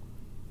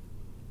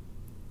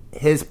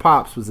 his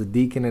pops was a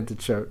deacon at the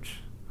church.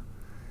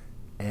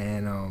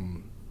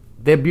 And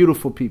they're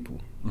beautiful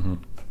people.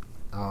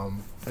 Mm-hmm.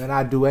 And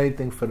I'd do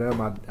anything for them.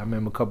 I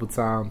remember a couple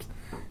times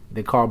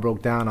their car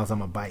broke down. I was on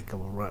my bike. I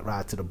would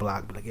ride to the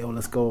block, be like, yo,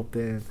 let's go up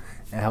there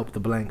and help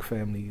the blank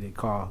family. Their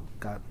car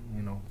got,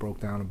 broke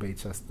down in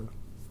Baychester.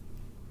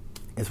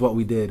 It's what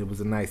we did. It was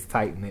a nice,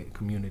 tight-knit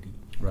community.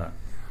 Right.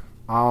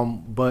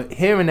 But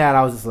hearing that,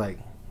 I was just like,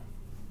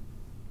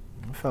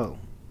 I felt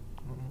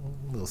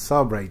a little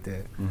sub right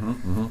there. Mm-hmm,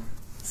 mm-hmm.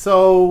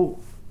 So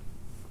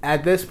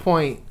at this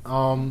point,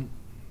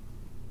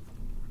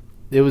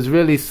 it was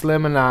really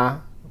Slim and I,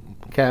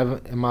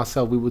 Kevin and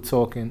myself, we were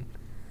talking.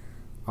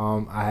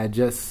 I had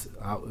it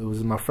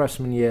was my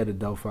freshman year at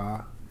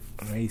Delphi.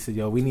 And he said,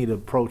 yo, we need to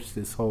approach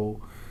this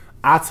whole,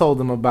 I told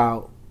him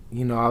about,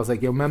 I was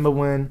like, yo, remember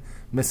when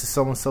Mr.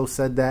 So-and-so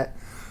said that?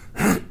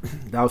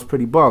 That was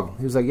pretty bug.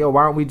 He was like, yo,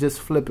 why don't we just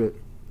flip it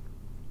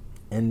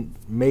and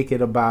make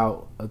it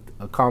about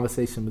a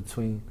conversation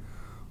between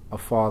a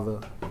father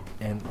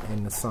and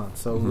the son.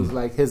 So it was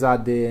like his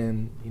idea,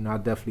 and I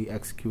definitely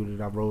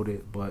executed. I wrote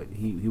it, but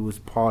he was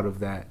part of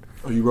that.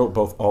 Oh, you wrote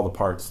all the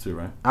parts too,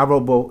 right? I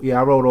wrote both. Yeah,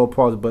 I wrote all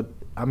parts, but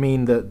I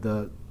mean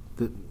the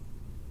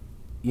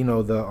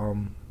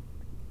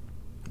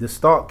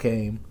start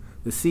came,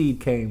 the seed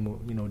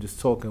came, just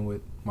talking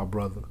with my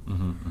brother,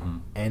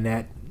 and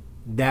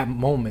that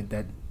moment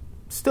that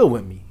still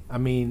with me. I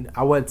mean,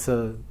 I went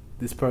to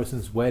this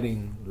person's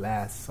wedding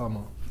last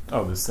summer.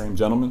 Oh, the same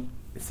gentleman?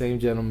 The same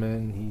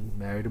gentleman. He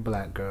married a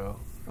black girl.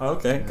 Oh,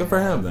 okay, good for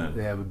him then.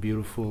 They have a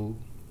beautiful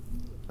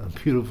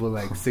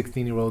like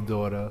 16-year-old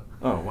daughter.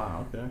 Oh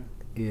wow, okay.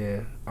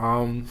 Yeah.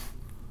 And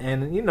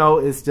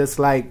it's just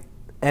like,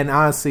 and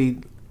honestly,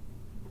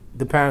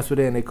 the parents were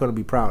there and they couldn't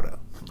be prouder.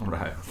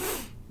 Right.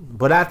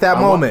 But at that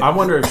moment, I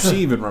wonder if she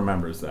even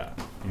remembers that.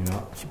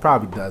 She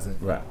probably doesn't.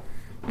 Right.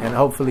 And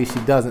hopefully she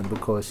doesn't,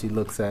 because she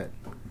looks at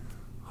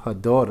her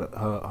daughter,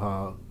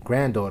 her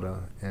granddaughter,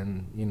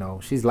 and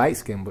she's light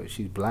skinned, but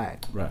she's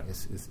black. Right.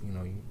 It's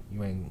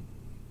you ain't,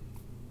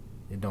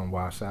 it don't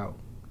wash out.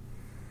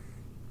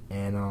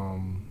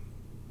 And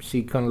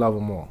she couldn't love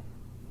them all.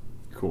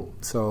 Cool.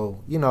 So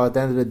at the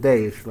end of the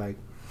day, it's like,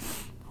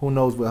 who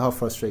knows where her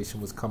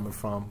frustration was coming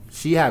from?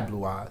 She had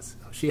blue eyes.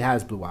 She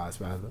has blue eyes,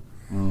 rather.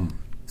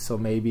 So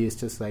maybe it's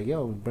just like,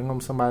 yo, bring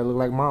home somebody who look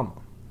like mama.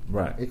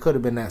 Right. It could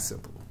have been that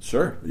simple.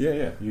 Sure.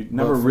 Yeah. You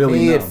never But for really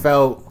me, know. it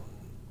felt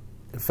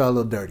a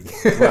little dirty.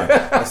 Right.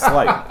 A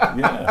slight.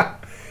 Yeah.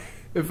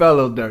 It felt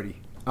a little dirty.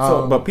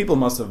 So, but people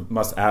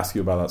must ask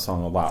you about that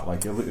song a lot,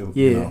 like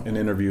in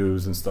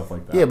interviews and stuff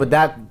like that. Yeah, but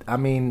that, I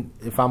mean,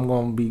 if I'm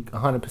going to be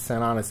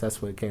 100% honest,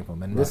 that's where it came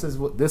from. And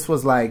right. this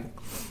was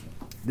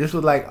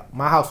like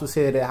my house was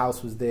here, their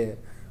house was there.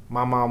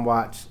 My mom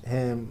watched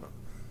him.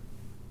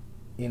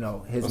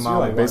 His mom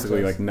like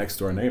basically like next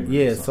door neighbor.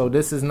 Yeah, so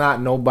this is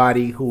not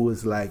nobody who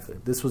was like,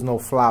 this was no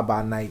fly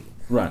by night.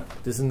 Right.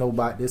 This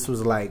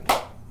was like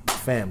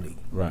family.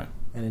 Right.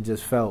 And it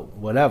just felt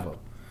whatever.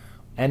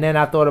 And then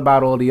I thought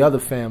about all the other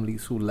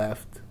families who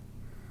left,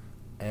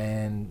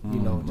 and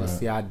just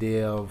the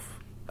idea of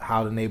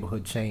how the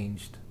neighborhood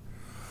changed.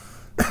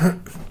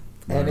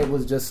 And it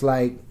was just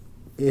like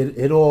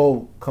it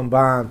all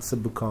combined to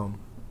become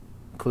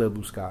Clear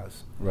Blue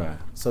Skies. Right.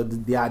 So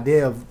the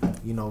idea of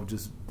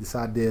just this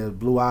idea of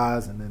blue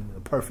eyes and then a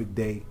perfect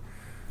day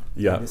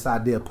Yeah. This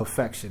idea of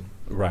perfection.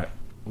 Right.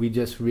 We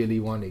just really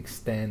want to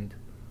extend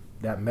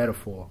that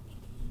metaphor.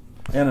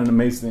 And an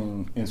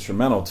amazing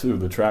instrumental too.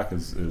 The track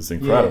is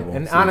incredible. Yeah,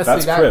 and So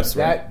honestly, that's Chris,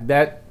 right?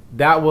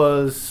 that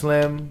was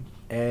Slim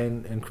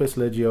and Chris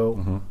Liggio.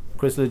 Mm-hmm.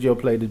 Chris Liggio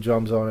played the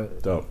drums on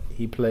it. Dope.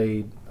 He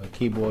played a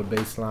keyboard,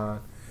 bass line,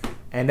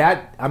 and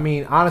that, I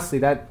mean, honestly,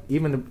 that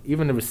even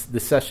the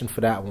session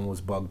for that one was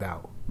bugged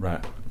out.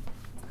 Right.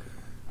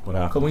 What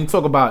happened? Because when you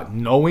talk about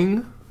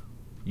knowing,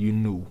 you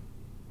knew.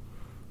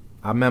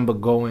 I remember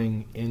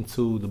going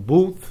into the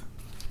booth.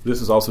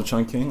 This is also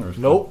Chun King, or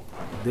Nope,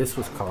 this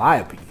was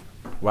Calliope.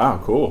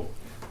 Wow, cool.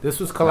 This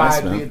was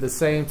Calliope Nice, man. at the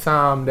same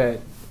time that,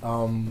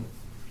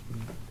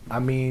 I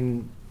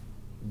mean,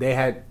 they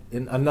had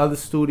in another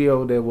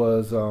studio. There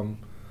was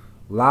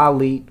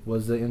Lalit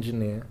was the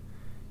engineer.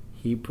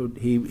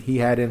 He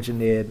had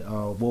engineered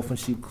Wolf and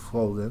Sheep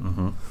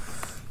Clothing,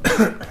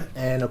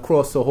 and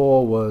across the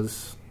hall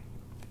was,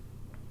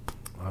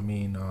 I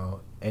mean,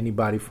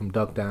 anybody from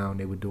Duck Down.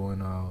 They were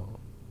doing.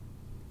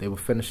 They were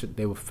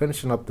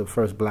finishing up the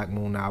first Black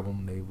Moon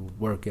album. They were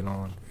working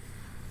on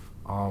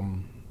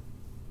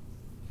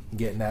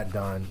getting that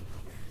done,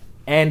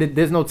 and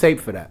there's no tape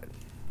for that.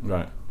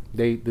 Right.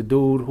 The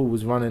dude who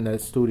was running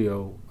that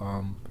studio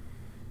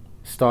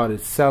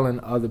started selling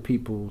other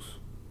people's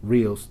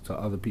reels to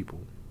other people.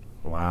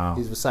 Wow.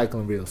 He's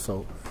recycling reels,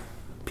 so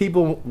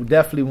people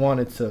definitely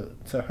wanted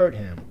to hurt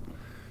him.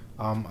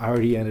 I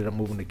heard he ended up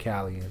moving to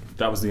Cali, and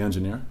That was the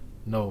engineer?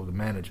 no, the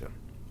manager.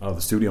 Oh,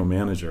 the studio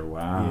manager.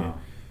 Wow. Yeah.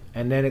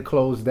 And then it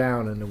closed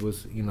down, and it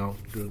was,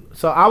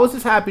 so I was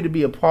just happy to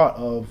be a part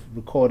of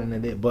recording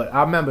it. But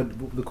I remember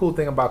the cool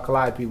thing about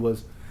Calliope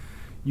was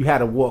you had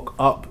to walk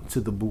up to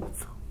the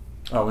booth.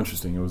 Oh,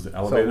 interesting. It was the So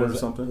elevator it was, or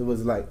something? It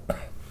was like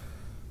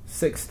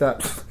 6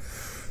 steps.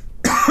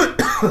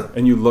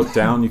 And you look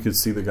down, you could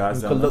see the guys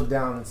You down could there? look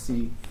down and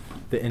see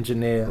the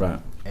engineer. Right.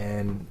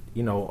 And,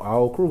 our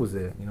whole crew was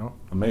there,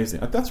 Amazing.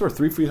 That's where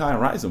 3 Feet High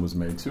and Rising was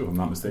made, too, if I'm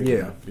not mistaken.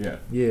 Yeah. Yeah.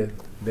 Yeah,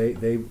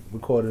 they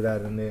recorded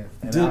that in there.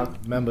 And I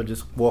remember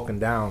just walking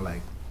down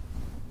like,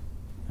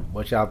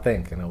 what y'all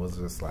think? And it was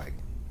just like,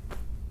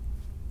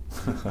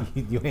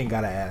 you ain't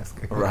got to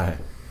ask. Right.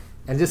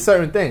 And just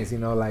certain things,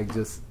 like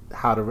just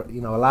how to,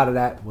 a lot of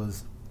that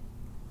was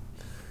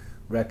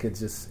records,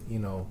 just,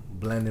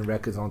 blending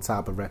records on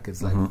top of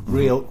records, like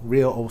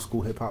real old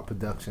school hip hop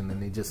production.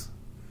 And they just...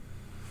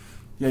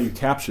 Yeah, you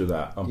capture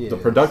that. Yeah. The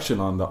production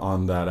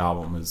on that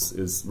album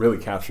is really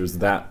captures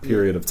that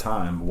period of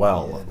time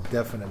well. Yeah,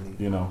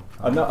 definitely.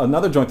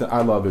 Another joint that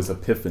I love is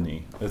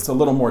Epiphany. It's a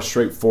little more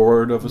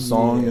straightforward of a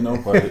song,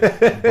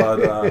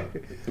 but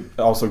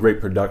also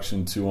great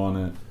production too on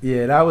it.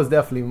 Yeah, that was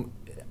definitely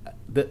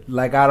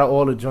like out of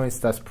all the joints,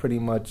 that's pretty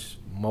much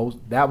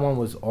that one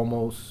was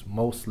almost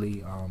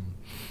mostly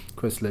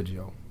Chris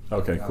Liggio.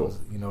 Okay, That cool. was,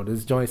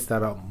 there's joints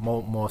that are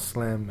more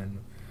slim, and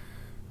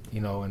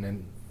and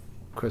then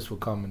Chris will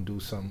come and do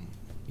some,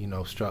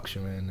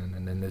 structuring,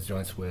 and then there's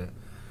joints where,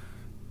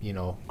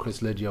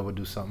 Chris Liggio would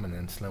do something, and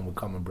then Slim would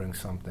come and bring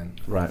something.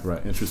 Right.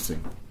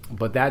 Interesting.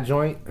 But that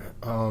joint,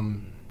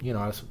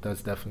 that's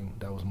definitely,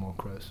 that was more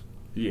Chris.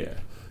 Yeah.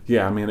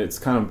 I mean, it's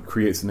kind of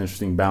creates an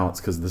interesting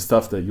balance because the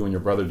stuff that you and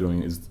your brother are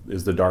doing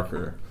is the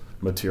darker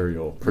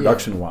material,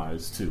 production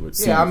wise too.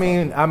 I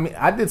mean,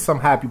 I did some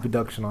happy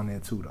production on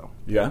there too, though.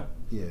 Yeah.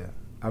 Yeah,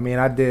 I mean,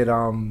 I did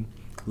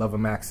Love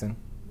and Maxon.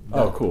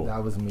 Oh, cool.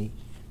 That was me.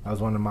 That was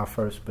one of my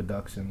first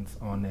productions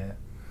on there.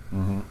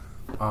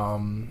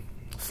 Mm-hmm.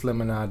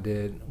 Slim and I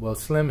did. Well,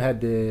 Slim had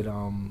did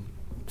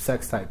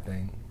Sex Type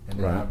Thing,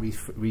 and then I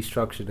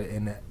restructured it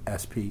in the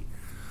SP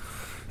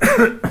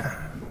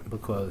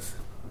because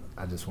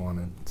I just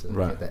wanted to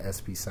get the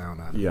SP sound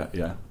out of it.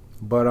 Yeah.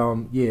 But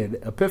the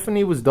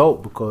Epiphany was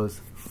dope because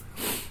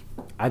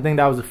I think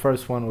that was the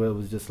first one where it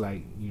was just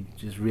like you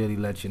just really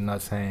let your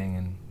nuts hang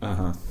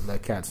and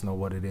let cats know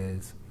what it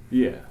is.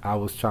 Yeah. I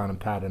was trying to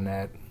pattern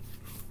that.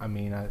 I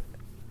mean,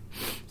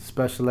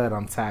 Special Ed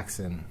I'm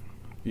Taxing.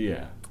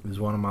 Yeah. Is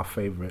one of my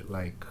favorite,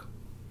 like,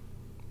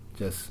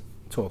 just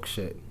talk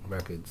shit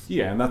records.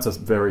 Yeah, and that's a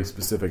very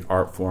specific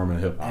art form in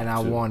hip hop. And I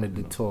wanted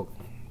to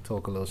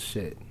talk a little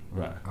shit.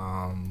 Right.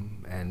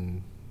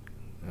 And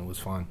it was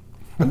fun.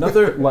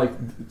 Another, like,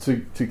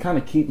 to kind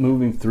of keep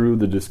moving through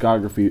the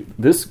discography,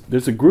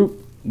 there's a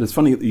group, it's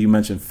funny that you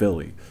mentioned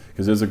Philly,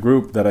 because there's a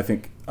group that I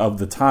think of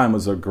the time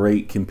was a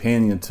great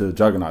companion to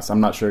Juggernauts.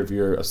 I'm not sure if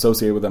you're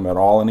associated with them at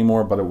all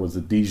anymore, but it was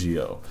a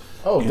DGO.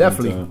 Oh, and,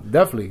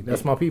 definitely.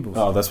 That's my people.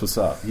 Oh, that's what's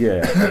up.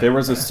 Yeah. There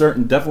was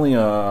definitely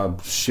a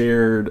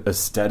shared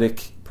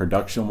aesthetic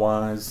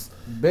production-wise.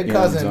 Big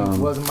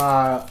Cousin was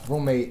my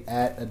roommate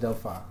at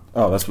Adelphi.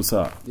 Oh, that's what's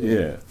up.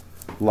 Yeah.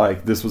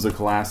 Like, this was a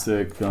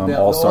classic the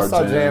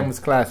All-Star Jam was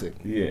classic.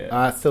 Yeah.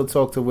 I still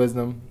talk to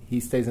Wisdom. He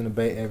stays in the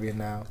Bay Area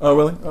now. Oh,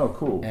 really? Oh,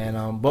 cool.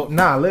 And but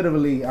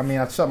literally, I mean,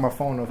 I shut my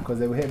phone off because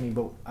they would hit me.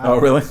 But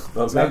really?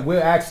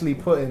 We're actually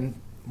putting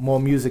more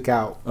music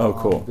out. Oh,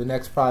 cool. The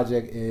next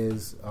project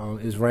is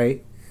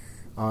Ray.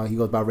 He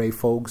goes by Ray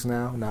Fogues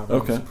now, not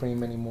Ray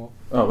Supreme anymore.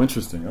 Oh,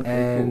 interesting. Okay,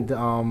 and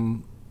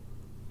cool.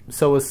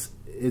 So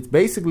it's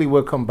basically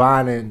we're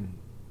combining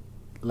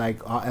like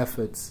our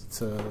efforts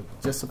to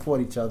just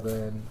support each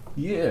other, and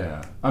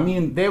Yeah, I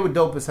mean, they were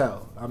dope as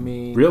hell. I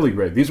mean, really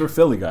great. These were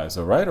Philly guys,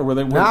 though, right? Or were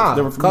they? nah,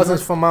 they were from cousins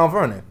New York? from Mount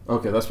Vernon.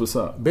 Okay, that's what's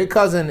up. Big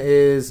cousin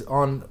is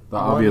on The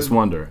Obvious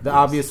Wonder. The Yes.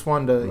 Obvious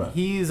Wonder. Right.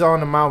 He's on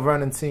the Mount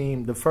Vernon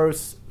team, the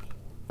first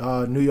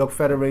New York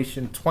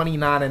Federation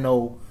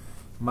 29-0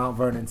 Mount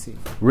Vernon team.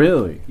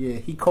 Really? Yeah,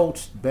 he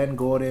coached Ben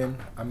Gordon.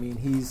 I mean,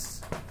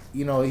 he's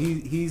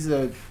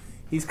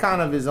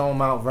kind of his own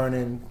Mount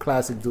Vernon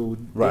classic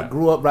dude. Right. He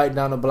grew up right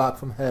down the block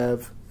from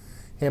Hev.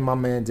 Him, my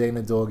man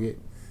Dana Doggett.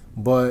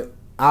 But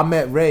I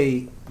met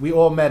Ray. We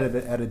all met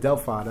at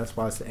Adelphi. That's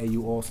why it's the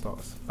AU All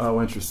Stars.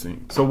 Oh,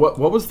 interesting. So what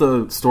was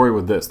the story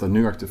with this, the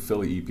New York to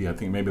Philly EP? I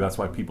think maybe that's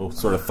why people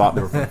sort of thought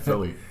they were from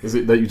Philly. Is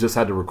it that you just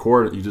had to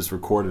record it? You just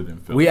recorded in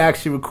Philly? We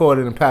actually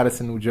recorded in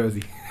Paterson, New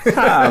Jersey.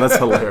 That's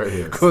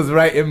hilarious. It was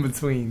right in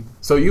between.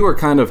 So you were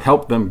kind of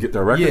helped them get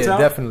their records Yeah, out?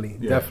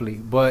 definitely.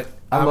 But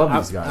I love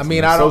these guys. I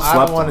mean, man. I don't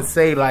slept want to on.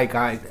 say like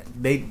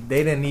they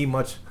didn't need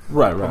much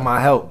Right. of my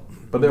help.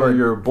 But they were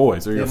your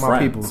boys or your they're my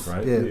friends, peoples,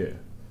 right?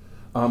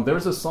 yeah.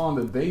 There's a song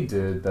that they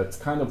did that's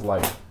kind of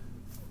like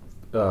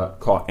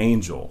called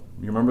Angel.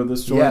 You remember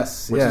this joint?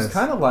 Yes, Which yes. is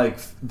kind of like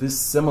this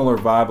similar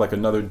vibe, like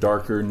another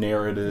darker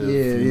narrative.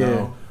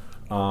 Yeah,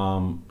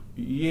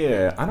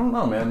 Yeah, I don't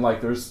know, man.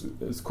 Like,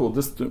 it's cool.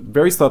 This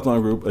very slept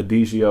on group,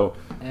 Adigio.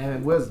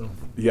 And Wisdom.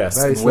 Yes,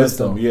 Very slept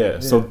Wisdom. on. Yeah.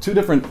 So two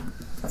different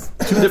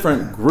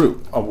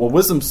group. Well,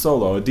 Wisdom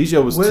solo.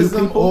 Adigio was two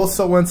Wisdom people.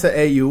 also went to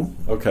AU.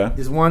 Okay.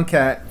 Is one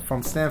cat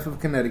from Stamford,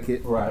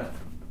 Connecticut. Right.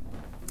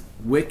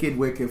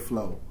 Wicked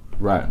flow.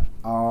 Right.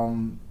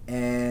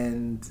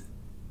 And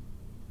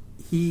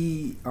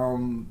he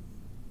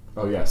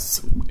Oh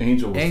yes,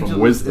 Angel was Angel from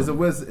Wisdom.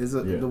 is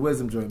the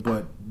Wisdom joint,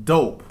 but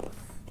dope.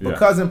 Yeah. But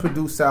Cousin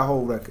produced that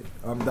whole record.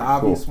 The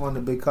obvious one,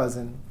 the big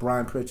cousin,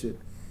 Brian Pritchard,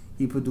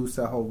 he produced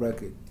that whole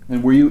record.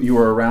 And were you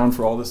were around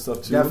for all this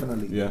stuff too?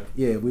 Definitely.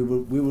 Yeah. We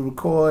would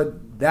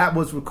record. That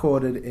was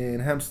recorded in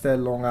Hempstead,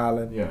 Long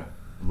Island. Yeah.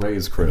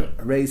 Ray's crib.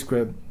 Ray's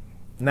crib,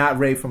 not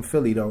Ray from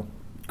Philly though.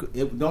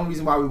 The only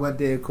reason why we went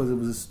there because it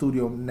was a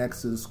studio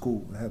next to the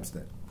school in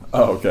Hempstead.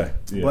 Oh, okay.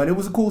 Yeah. But it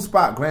was a cool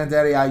spot.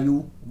 Granddaddy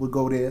IU would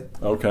go there.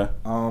 Okay.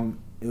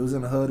 It was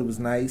in the hood. It was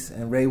nice.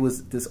 And Ray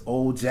was this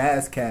old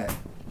jazz cat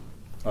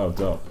Oh,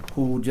 dope.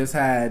 who just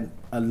had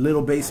a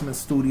little basement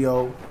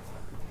studio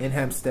in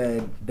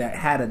Hempstead that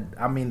had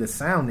the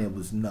sound there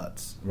was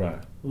nuts. Right.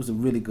 It was a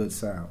really good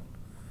sound.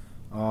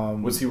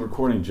 Was he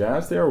recording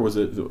jazz there, or was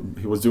it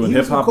he was doing He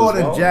was hip hop?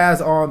 recording as well?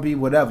 jazz, R&B,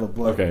 whatever.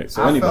 But Okay,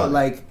 so I anybody. felt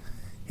like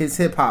his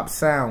hip hop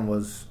sound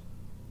was.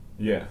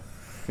 Yeah.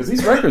 Because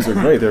these records are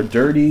great. They're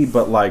dirty,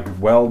 but like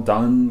well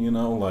done. You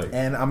know, like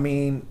And I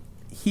mean,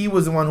 he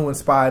was the one who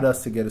inspired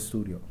us to get a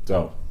studio.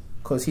 dope.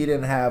 Because he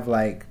didn't have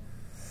like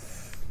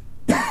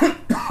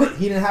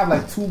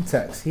tube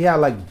techs. He had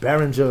like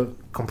Behringer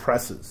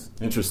compressors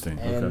Interesting.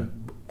 Okay.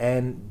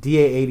 and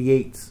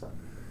DA88s.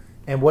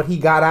 And what he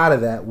got out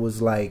of that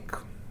was like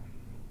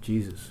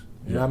Jesus.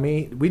 You know what I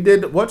mean? We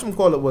did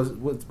whatchamacallit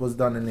was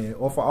done in there.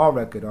 Or for our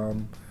record,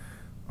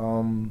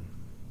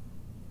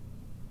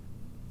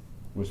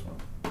 Which one?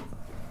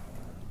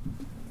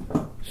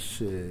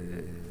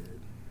 shit.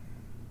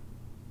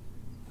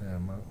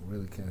 Damn, I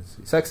really can't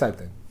see. Sex Type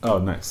Thing. Oh,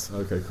 nice.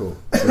 Okay, cool.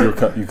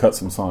 So you cut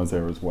some songs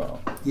there as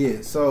well.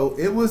 Yeah, so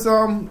it was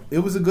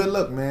a good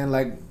look, man.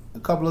 Like a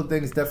couple of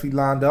things definitely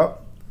lined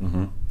up.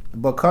 Mm-hmm.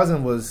 But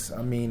Cousin was,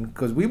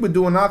 because we were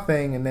doing our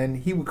thing, and then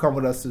he would come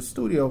with us to the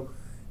studio,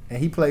 and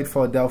he played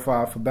for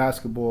Adelphi for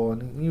basketball,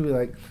 and he was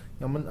like,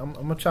 I'm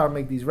gonna try to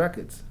make these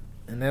records.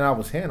 And then I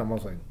was hearing him, I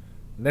was like,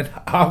 and then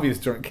the Obvious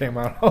joint came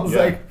out. I was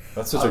like,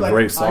 that's such a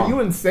great song. Are you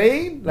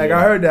insane? Like, Yeah.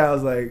 I heard that, I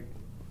was like,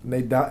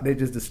 they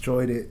just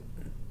destroyed it.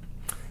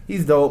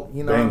 He's dope,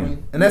 you know what I Banging.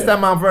 mean? And that's Yeah.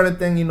 that Mount Vernon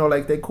thing,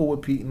 like they cool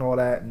with Pete and all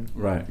that. And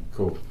Right,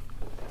 cool.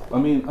 I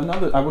mean,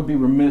 I would be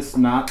remiss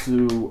not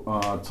to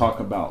talk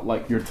about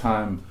like your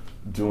time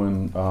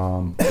doing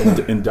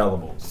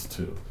indelibles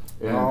too,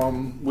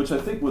 and, which I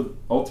think would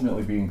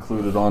ultimately be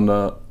included on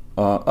the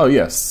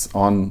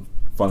on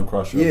Fun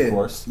Crusher, of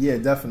course. Yeah,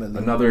 definitely.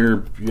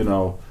 Another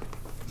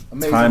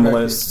Amazing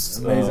timeless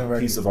record. Amazing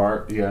record. piece of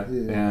art, Yeah.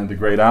 and a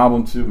great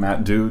album too.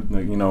 Matt Dude,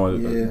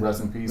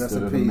 rest in peace, Rest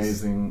did in an peace.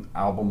 amazing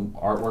album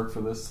artwork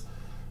for this.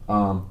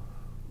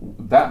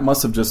 That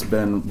must have just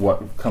been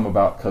what come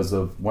about because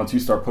of once you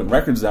start putting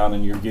records down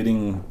and you're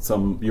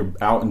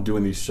out and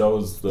doing these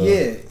shows,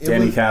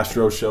 Danny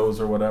Castro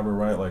shows or whatever,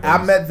 right? Like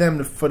I met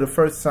them for the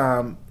first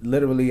time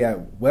literally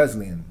at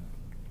Wesleyan.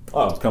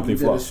 Oh, it's Company We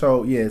did Flow. a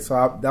show, yeah.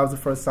 So that was the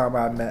first time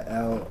I met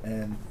Elle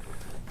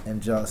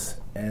and Just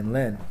and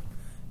Lynn.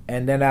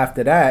 And then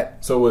after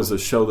that, So it was a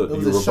show that it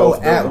was you a were show both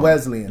at there on.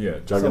 Wesleyan. Yeah, So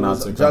it Juggernauts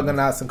was and Company.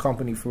 Juggernauts and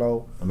Company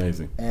Flow.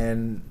 Amazing.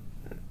 And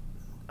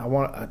I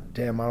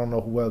don't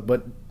know who else,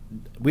 but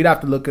we'd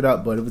have to look it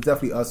up. But it was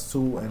definitely us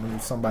two, and it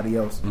was somebody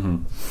else. Mm-hmm.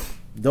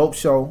 Dope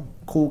show,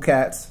 cool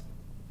cats.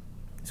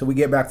 So we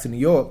get back to New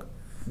York.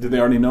 Did they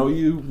already know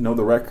you? Know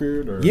the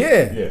record? Or?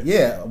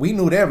 Yeah. We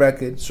knew their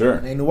record. Sure.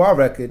 And they knew our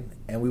record,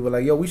 and we were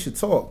like, "Yo, we should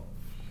talk."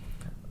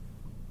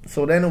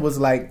 So then it was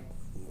like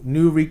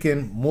New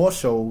Rican, more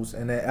shows,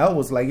 and then L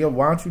was like, yo,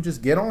 why don't you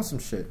just get on some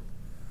shit?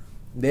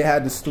 They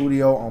had the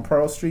studio on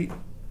Pearl Street,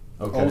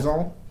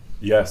 Ozone.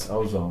 Yes,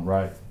 Ozone,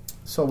 right.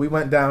 So we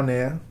went down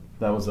there.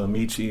 That was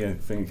Amici, I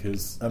think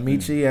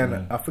Amici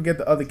and I forget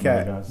the other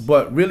cat.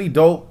 But really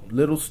dope,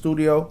 little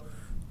studio,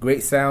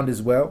 great sound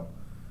as well.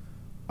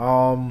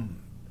 And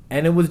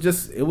it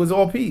was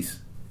all peace.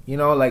 You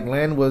know, like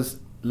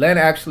Len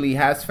actually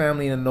has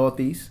family in the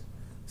Northeast.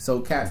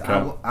 So cats,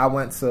 okay. I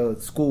went to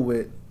school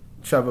with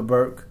Trevor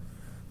Burke.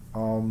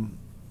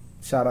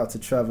 Shout out to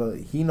Trevor.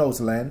 He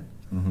knows Len.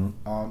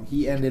 Mm-hmm.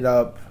 He ended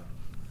up,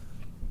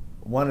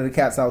 one of the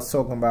cats I was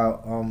talking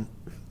about,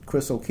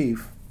 Chris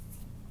O'Keefe.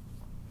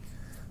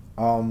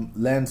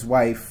 Len's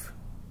wife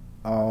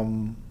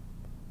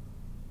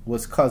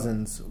was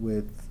cousins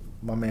with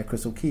my man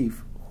Chris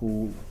O'Keefe,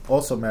 who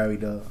also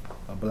married a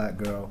black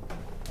girl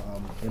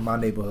in my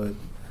neighborhood,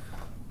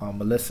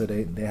 Melissa.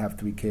 They have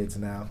 3 kids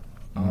now.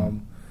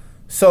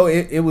 So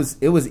it was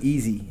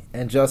easy,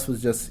 and Just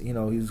was just, he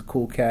was a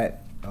cool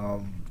cat,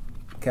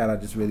 cat I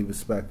just really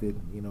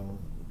respected,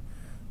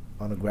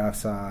 on the graph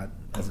side.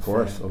 Of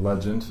course, a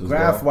legend.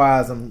 Graph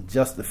wise, I'm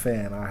just a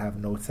fan. I have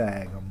no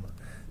tag.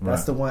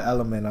 That's the one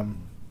element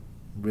I'm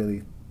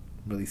really,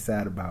 really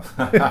sad about.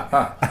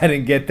 I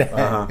didn't get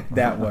that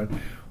that one,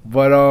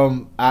 but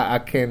I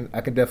can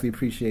definitely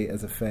appreciate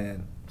as a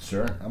fan.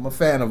 Sure, I'm a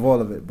fan of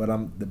all of it, but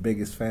I'm the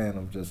biggest fan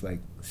of just like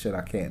shit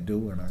I can't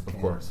do, and I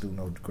can't do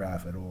no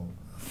graph at all.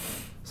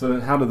 So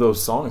then, how did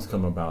those songs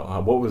come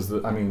about? What was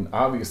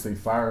obviously,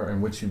 Fire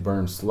in Which You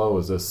Burn Slow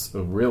is this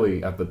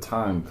really at the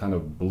time kind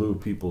of blew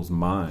people's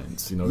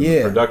minds.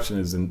 The production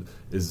is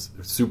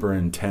super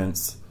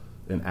intense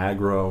and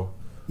aggro.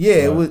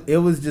 Yeah, it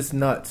was just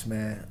nuts,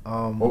 man.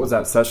 What was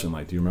that session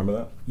like? Do you remember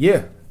that?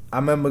 Yeah, I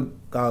remember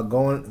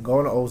going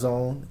to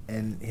Ozone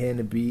and hearing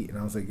the beat, and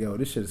I was like, "Yo,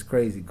 this shit is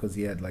crazy," because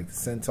he had like the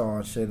centaur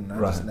and shit, and I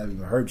just never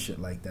even heard shit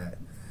like that.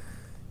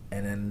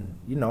 And then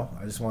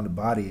I just wanted to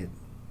body it,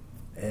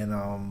 and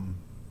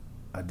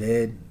I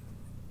did,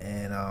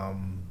 and I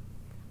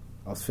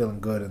was feeling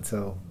good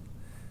until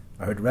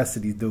I heard the rest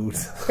of these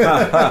dudes.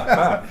 But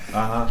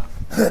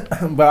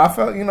I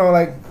felt,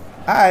 like,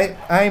 I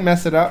ain't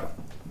mess it up.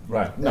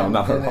 Right. No,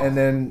 not at all. And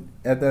then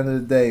at the end of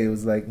the day, it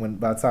was like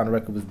by the time the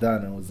record was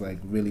done, it was like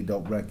really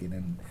dope record,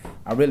 and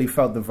I really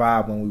felt the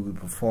vibe when we would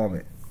perform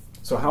it.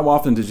 So how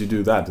often did you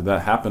do that? Did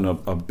that happen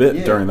a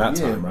bit during that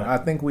time? Right. I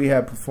think we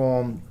had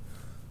performed.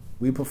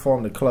 We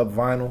performed the Club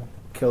Vinyl,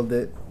 killed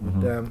it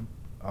with them.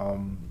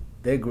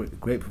 They're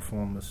great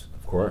performers,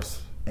 of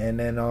course. And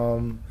then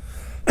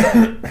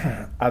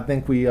I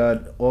think we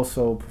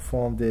also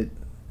performed it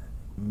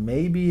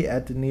maybe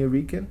at the New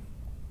Rican.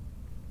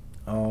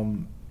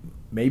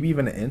 Maybe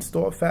even an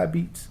in-store Fat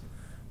Beats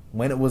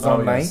when it was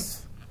on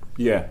 9th.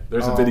 Yeah,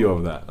 there's a video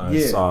of that I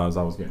saw as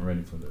I was getting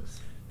ready for this.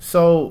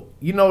 So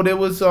there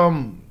was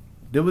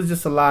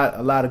just a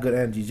lot of good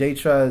energy. J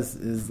Trez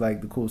is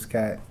like the coolest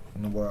cat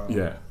in the world.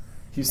 Yeah,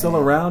 he's still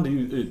around.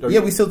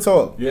 We still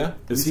talk. Yeah,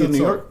 is he in New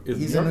York?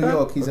 He's in New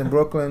York. He's in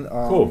Brooklyn.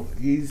 Cool.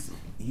 He's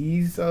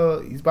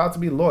about to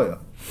be a lawyer.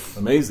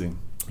 Amazing.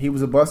 He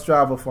was a bus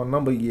driver for a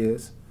number of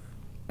years,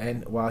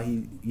 and while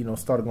he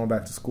started going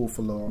back to school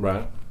for law.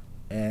 Right.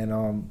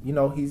 And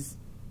he's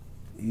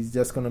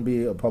just gonna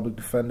be a public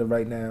defender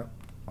right now.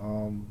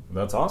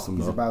 That's awesome.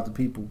 He's about the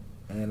people,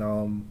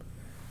 and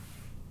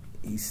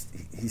he's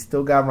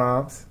still got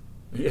rhymes.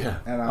 Yeah,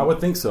 and I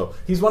would think so.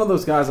 He's one of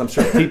those guys I'm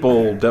sure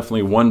people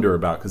definitely wonder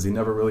about because he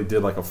never really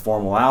did like a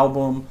formal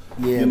album.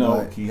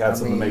 Yeah, he had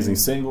some amazing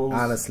singles.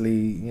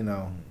 Honestly,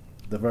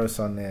 the verse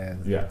on there.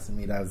 Yeah, to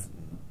me that's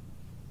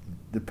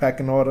the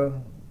pecking order.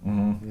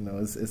 Mm-hmm.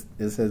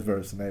 It's his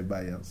verse and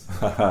everybody else.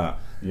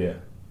 Yeah.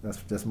 That's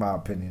just my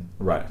opinion.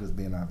 Right. Just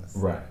being honest.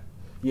 Right.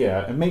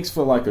 Yeah, it makes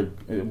for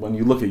when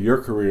you look at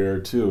your career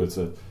too,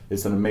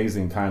 it's an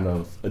amazing kind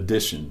of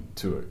addition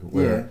to it.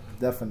 Yeah,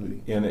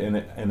 definitely. And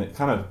it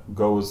kind of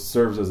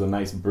serves as a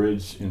nice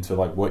bridge into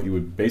like what you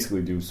would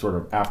basically do sort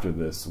of after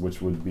this, which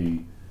would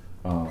be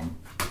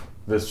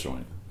this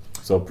joint.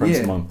 So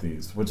Prince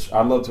Monthlies, which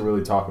I'd love to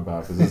really talk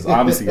about because it's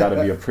obviously got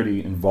to be a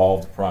pretty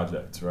involved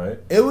project, right?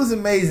 It was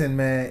amazing,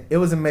 man. It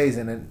was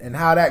amazing, and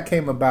how that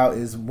came about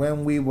is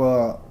when we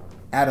were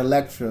at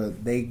Elektra,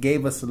 they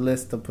gave us a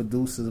list of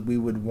producers we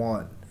would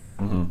want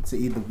to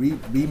either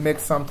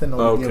remix something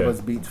or give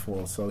us beats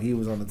for. So he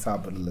was on the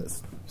top of the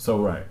list.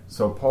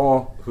 So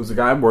Paul, who's a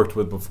guy I've worked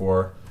with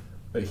before,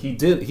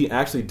 he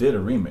actually did a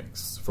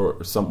remix for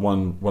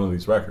one of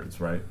these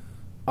records, right?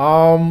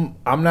 I'm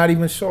not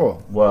even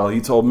sure. Well,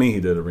 he told me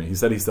he did a remix. He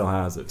said he still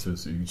has it too,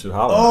 so you should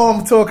holler. Oh,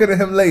 I'm talking to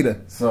him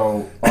later.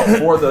 So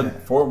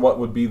for what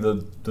would be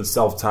the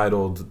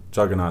self-titled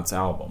Juggernauts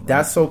album. Right?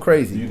 That's so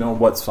crazy. Do you know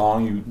what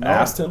song you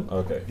asked him?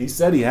 Okay, he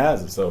said he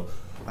has it. So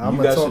I'm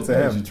gonna talk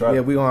to him.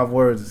 Yeah, we gonna have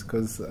words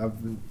because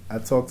I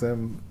talked to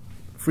him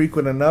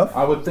frequent enough.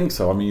 I would think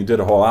so. I mean, you did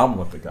a whole album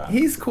with the guy.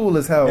 He's cool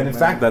as hell. And in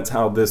fact, that's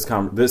how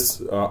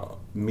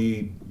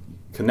me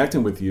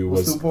connecting with you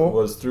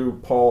was through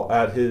Paul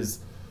at his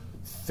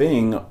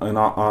thing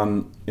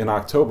in in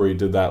October he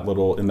did that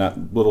in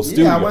that little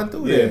studio. Yeah, I went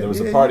through there. There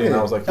was a party, and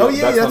I was like, oh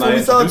yeah, that's when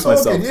we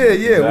started talking. Yeah,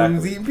 exactly. when we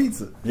was eating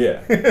pizza.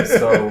 Yeah.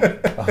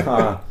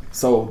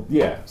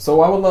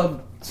 So I would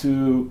love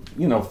to,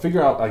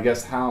 figure out, I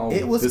guess, how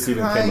it was this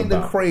even came kind of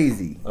about.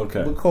 crazy.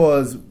 Okay.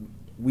 Because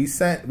we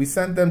sent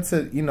them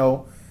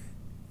to,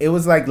 it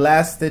was like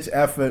last ditch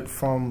effort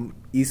from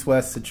East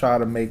West to try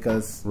to make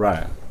us,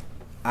 right,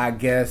 I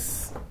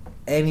guess,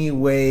 any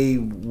way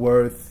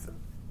worth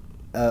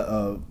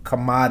a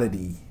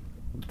commodity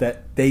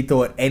that they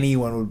thought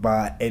anyone would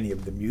buy any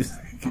of the music.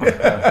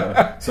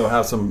 So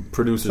have some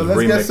producers. So let's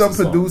remix get some the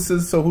song.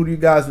 producers. So who do you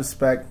guys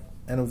respect?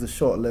 And it was a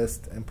short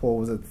list, and Paul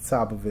was at the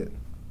top of it.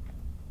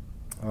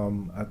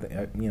 I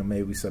think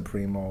maybe we said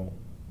Primo,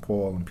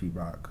 Paul, and Pete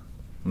Rock.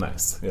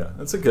 Nice, yeah,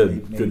 that's a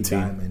good Maybe team.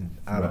 Diamond.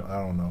 I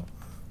don't know.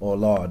 Or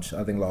Large.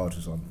 I think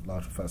Large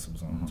Professor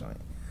was on the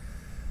joint.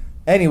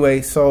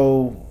 Anyway,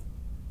 so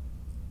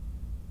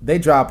they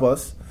drop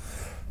us.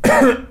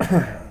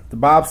 The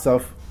Bob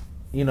stuff,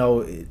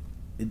 it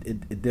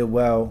did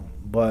well,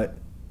 but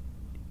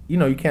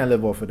you can't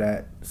live off of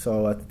that.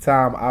 So at the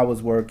time, I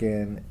was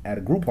working at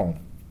a group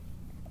home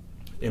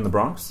In the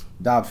Bronx?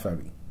 Dobbs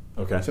Ferry,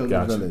 Okay,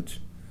 Children's gotcha.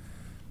 Village,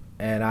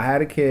 and I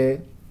had a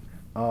kid.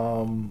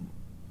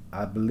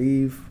 I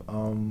believe.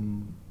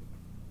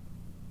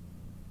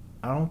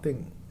 I don't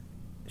think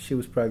she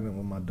was pregnant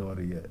with my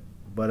daughter yet,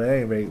 but at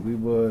any rate, we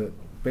were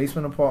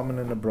basement apartment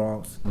in the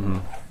Bronx.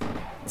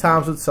 Mm-hmm.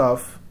 Times were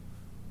tough,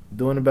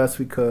 doing the best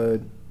we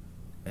could,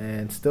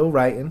 and still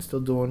writing, still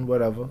doing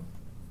whatever,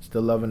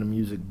 still loving the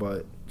music,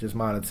 but just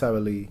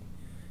monetarily,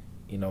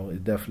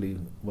 it definitely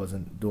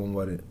wasn't doing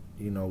what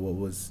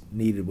was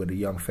needed with a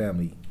young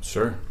family.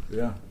 Sure,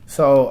 yeah.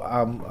 So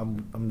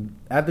I'm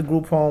at the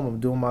group home. I'm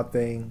doing my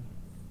thing.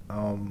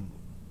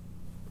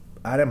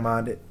 I didn't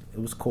mind it. It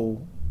was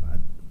cool.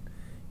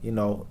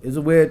 It's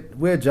a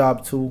weird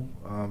job too.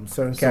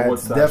 Certain cats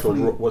what's the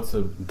definitely. what's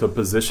the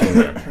position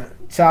there?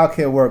 Child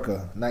care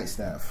worker, night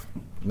staff.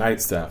 Night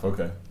staff.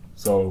 Okay,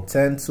 so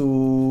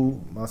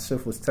My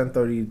shift was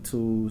 10:30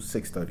 to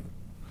 6:30.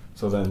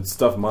 so then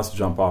stuff must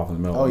jump off in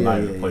the middle of the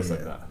night in a place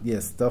like that. Yeah,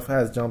 stuff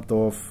has jumped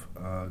off.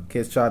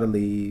 Kids try to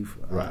leave.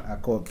 Right. I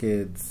caught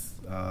kids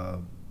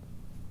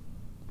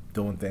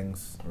doing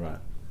things. Right.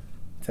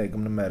 Take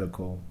them to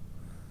medical,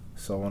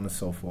 so on and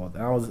so forth.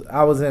 I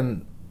was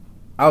in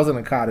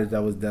a cottage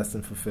that was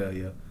destined for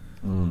failure.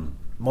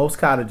 Most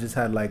cottages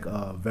had like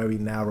a very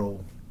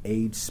narrow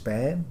age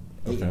span,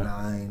 8 and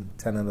 9,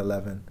 10 and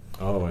 11.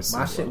 Oh, I see.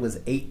 My shit was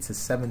 8 to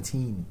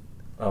 17.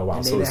 Oh, wow.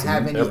 And they So didn't it's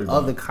have any everybody.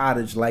 other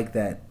cottage like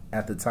that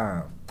at the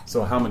time.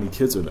 So how many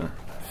kids are there?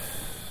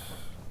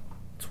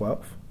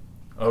 12?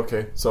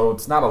 Okay, so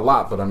it's not a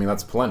lot, but I mean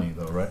that's plenty,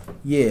 though, right?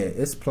 Yeah,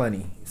 it's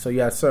plenty. So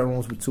you had certain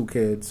rooms with 2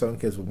 kids, certain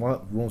kids with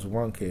rooms with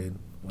 1 kid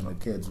when the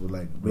kids were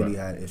like really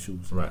had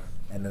issues. Right.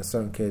 And then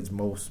certain kids,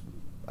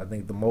 I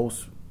think the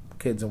most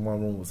kids in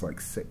one room was like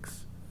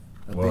 6.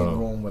 A Whoa. big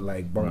room with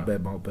like bunk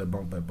bed, bunk bed,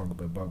 bunk bed, bunk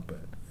bed, bunk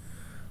bed.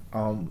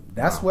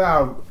 That's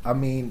where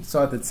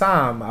so at the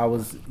time I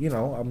was,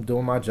 I'm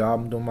doing my job,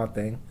 I'm doing my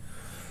thing.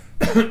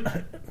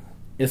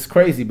 It's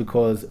crazy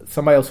because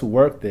somebody else who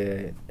worked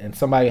there and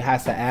somebody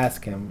has to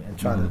ask him and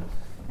try to,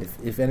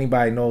 if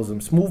anybody knows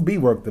him, Smooth B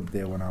worked up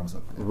there when I was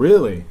up there.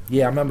 Really?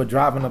 Yeah, I remember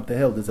driving up the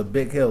hill. There's a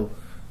big hill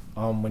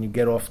when you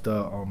get off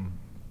the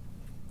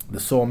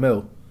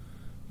Sawmill.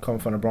 Coming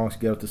from the Bronx,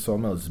 you get up the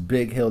Sawmill. It's a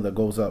big hill that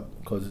goes up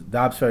because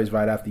Dobbs Ferry's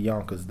right after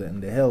Yonkers.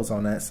 And the hills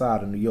on that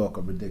side of New York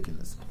are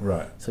ridiculous.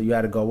 Right. So you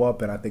had to go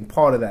up, and I think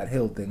part of that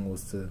hill thing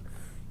was to,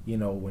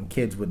 when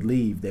kids would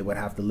leave, they would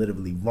have to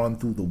literally run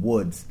through the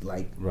woods,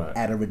 like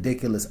at a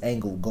ridiculous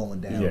angle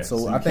going down. Yeah, so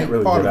so I you think can't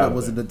really part get of out it of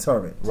was a there.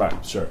 deterrent.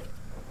 Right, sure.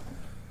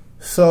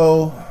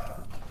 So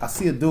I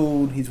see a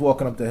dude, he's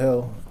walking up the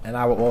hill, and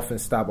I would often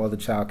stop other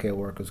child care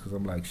workers because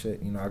I'm like,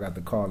 shit, I got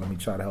the car, let me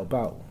try to help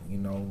out. We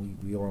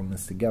all in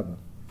this together.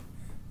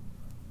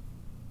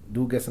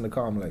 Dude gets in the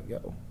car, I'm like,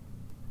 yo,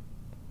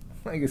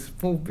 like it's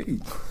Smooth B.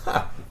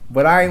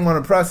 But I ain't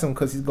want to press him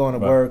because he's going to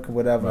work or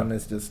whatever, and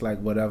it's just like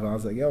whatever. I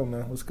was like, yo,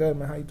 man, what's good,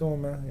 man? How you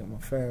doing, man? Yeah, my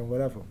fan,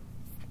 whatever.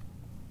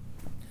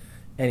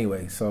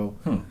 Anyway, so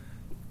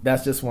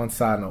that's just one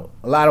side note.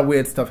 A lot of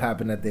weird stuff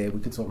happened that day.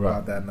 We could talk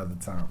about that another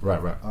time. Right.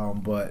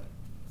 But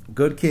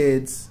good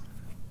kids,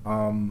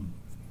 I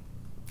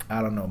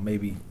don't know,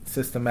 maybe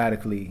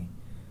systematically,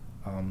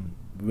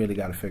 really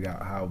got to figure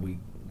out how we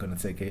going to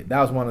take it.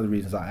 That was one of the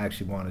reasons I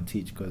actually wanted to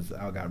teach because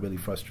I got really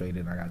frustrated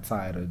and I got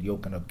tired of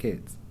yoking up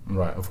kids.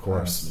 Right, of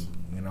course.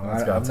 Honestly.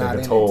 I'm not in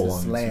it to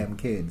slam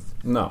kids.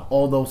 No.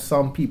 Although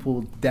some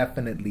people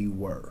definitely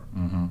were.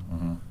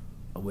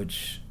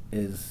 Which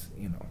is,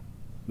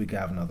 we could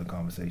have another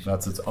conversation.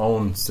 That's its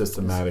own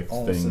systematic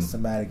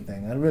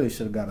thing. I really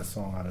should have got a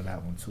song out of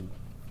that one too.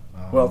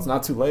 Well, it's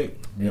not too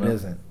late. It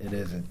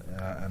isn't.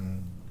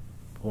 And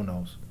who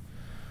knows?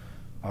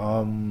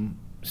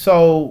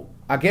 So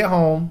I get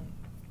home.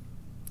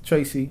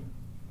 Tracy,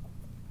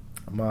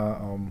 my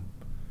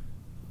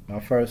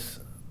first,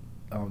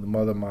 the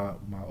mother of my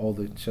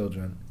older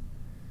children,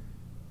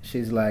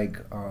 she's like,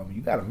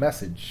 you got a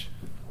message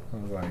I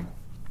was like,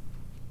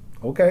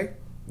 okay,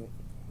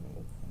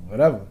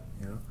 whatever,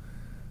 you know.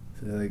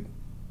 So like,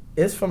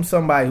 it's from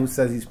somebody who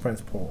says he's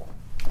Prince Paul.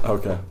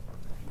 Okay.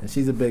 And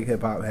she's a big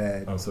hip hop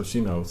head. Oh, so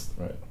she knows,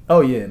 right?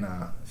 Oh yeah,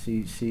 nah.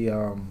 She's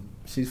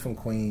from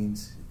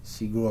Queens.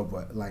 She grew up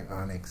with, like,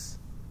 Onyx.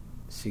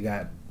 She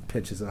got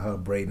pictures of her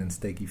braiding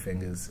sticky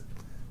fingers,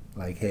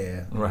 like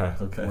hair. Right.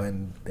 Okay.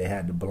 When they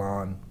had the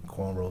blonde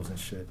cornrows and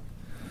shit.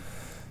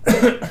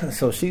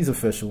 So she's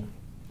official.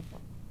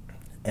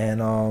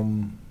 And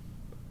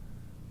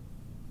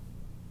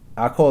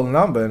I called the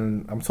number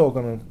and I'm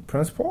talking to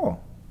Prince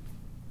Paul.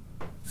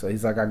 So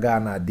he's like, I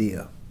got an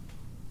idea.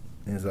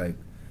 And he's like,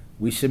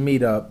 we should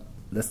meet up.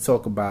 Let's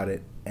talk about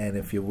it. And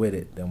if you're with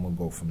it, then we'll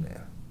go from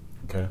there.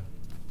 Okay.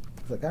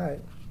 I was like, all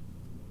right.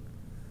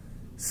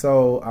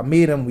 So I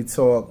meet him. We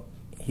talk.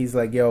 He's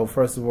like, yo,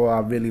 first of all, I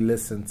really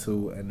listened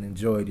to and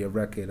enjoyed your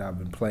record. I've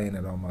been playing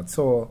it on my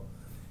tour.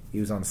 He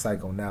was on the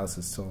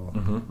Psychoanalysis tour.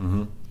 Mm-hmm,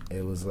 mm-hmm.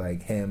 It was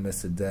like him,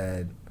 Mr.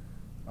 Dead,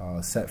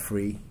 Set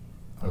Free,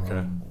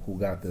 Okay. who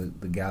got the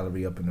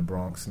gallery up in the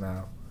Bronx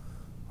now,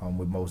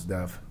 with Mos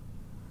Def,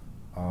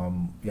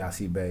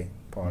 Yasi Bey,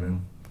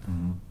 pardon.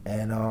 Mm-hmm.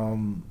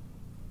 And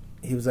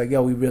he was like,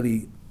 yo, we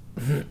really,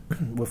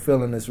 we're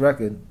feeling this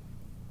record.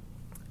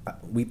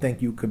 We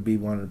think you could be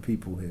one of the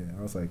people here.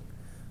 I was like,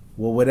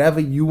 well, whatever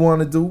you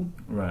want to do,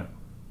 Right.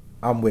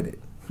 I'm with it.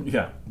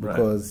 Yeah. Right.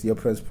 Because you're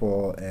Prince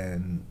Paul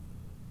and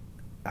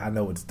I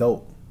know it's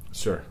dope.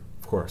 Sure.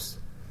 Of course.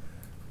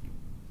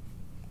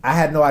 I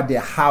had no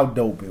idea how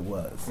dope it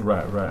was.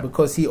 Right. Right.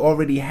 Because he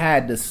already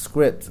had the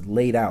script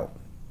laid out.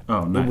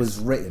 Oh, nice. It was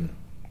written.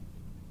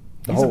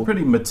 He's a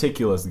pretty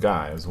meticulous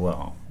guy as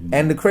well. You know?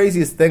 And the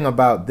craziest thing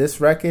about this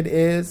record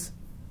is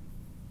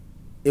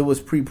it was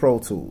pre-Pro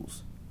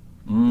Tools.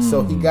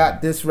 So he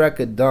got this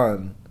record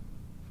done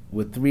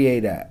with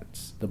 3/8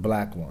 ads, the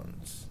black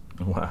ones.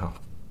 Wow.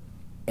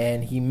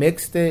 And he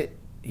mixed it,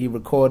 he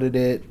recorded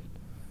it.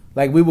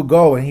 Like, we would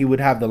go and he would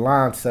have the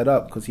line set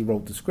up because he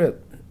wrote the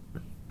script.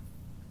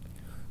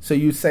 So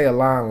you'd say a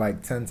line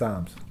like 10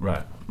 times.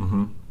 Right.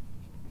 Mm-hmm.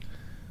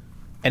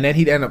 And then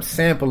he'd end up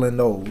sampling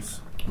those.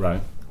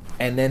 Right.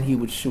 And then he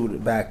would shoot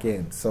it back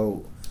in.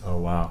 So, Oh,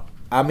 wow.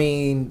 I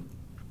mean,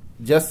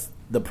 just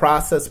the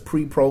process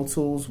pre-Pro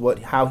Tools,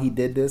 how he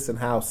did this and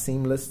how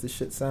seamless the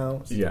shit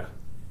sounds. Yeah.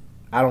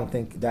 I don't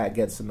think that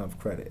gets enough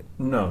credit.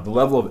 No, the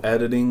level of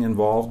editing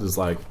involved is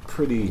like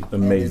pretty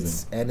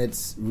amazing. And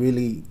it's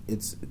really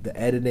the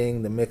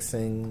editing, the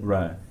mixing.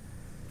 Right.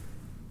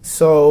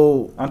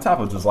 So On top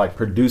of just like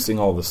producing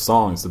all the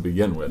songs to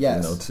begin with,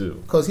 yes, you know,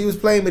 too. because he was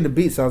playing me the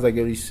beats. So I was like,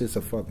 yo, these shits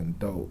are fucking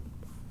dope.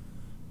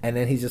 And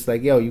then he's just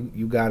like, yo,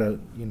 you gotta,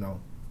 you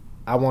know,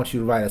 I want you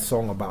to write a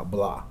song about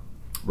blah.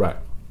 Right.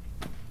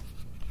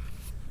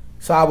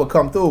 So I would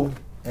come through,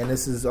 and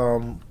this is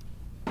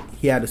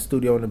he had a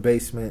studio in the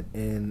basement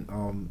in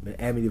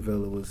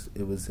Amityville.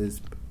 It was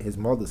his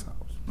mother's house.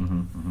 Mm-hmm,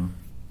 mm-hmm.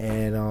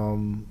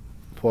 And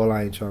Paul,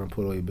 I ain't trying to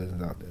put all your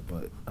business out there,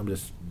 but I'm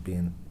just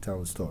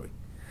telling the story.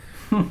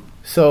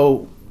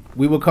 So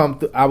we would come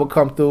through. I would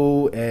come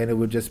through, and it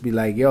would just be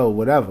like, yo,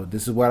 whatever.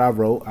 This is what I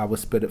wrote. I would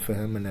spit it for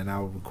him, and then I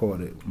would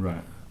record it.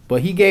 Right.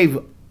 But he gave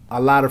a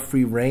lot of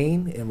free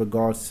reign in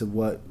regards to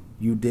what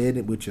you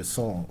did with your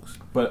songs.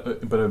 But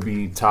it'd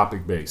be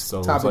topic based. So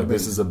it's like Topic-based.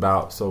 this is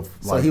about So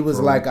he was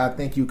like, I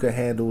think you could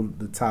handle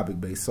the topic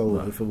base. So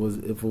Right. if it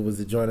was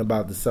a joint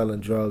about the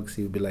selling drugs,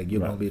 he would be like, you're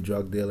gonna be a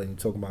drug dealer and you're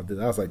talking about this.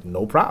 I was like,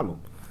 no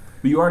problem.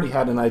 But you already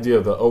had an idea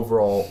of the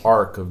overall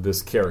arc of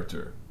this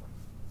character,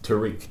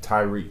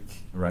 Tyreek,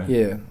 right?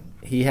 Yeah,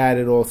 he had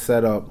it all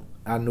set up.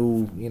 I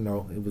knew, you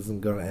know, it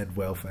wasn't gonna end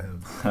well for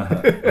him.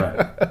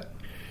 Right.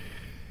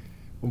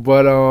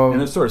 But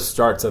And it sort of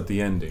starts at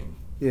the ending.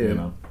 yeah, You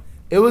know.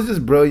 it was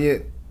just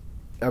brilliant.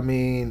 I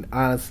mean,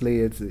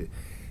 honestly,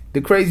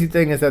 the crazy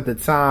thing is at the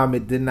time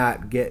it did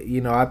not get. You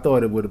know, I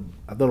thought it would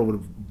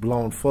have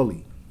blown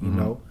fully. You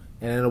know,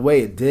 and in a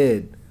way it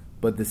did.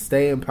 But the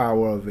staying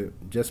power of it,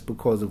 just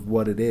because of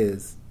what it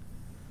is,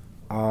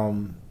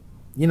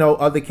 you know,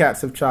 other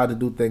cats have tried to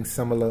do things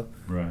similar.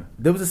 Right.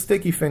 There was a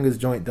Sticky Fingers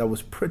joint that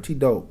was pretty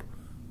dope.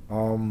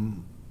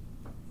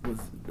 With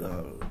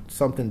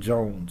something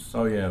Jones.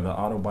 Oh yeah, the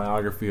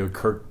autobiography of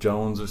Kirk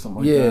Jones or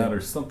something like Yeah. that,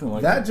 or something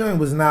like that. That joint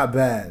was not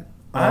bad.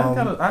 I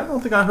don't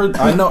think I heard.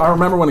 I know. I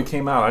remember when it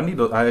came out.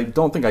 I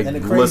don't think I And the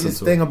listened craziest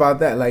to thing it. about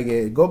that,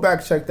 like, go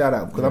back, check that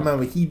out, because I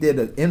remember he did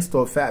an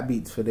in-store Fat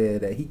Beats for there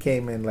that he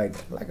came in like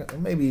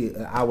maybe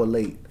an hour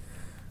late,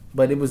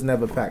 but it was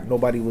never packed.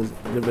 Nobody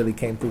really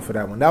came through for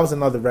that one. That was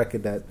another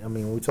record that, I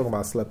mean, when we talking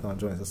about slept on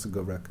joints, that's a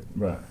good record.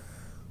 Right.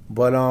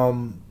 But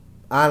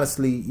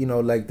honestly, you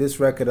know, like,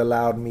 this record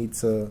allowed me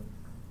to,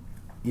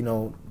 you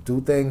know, do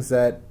things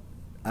that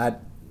I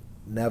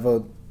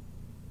never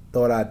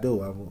thought I'd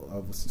do. I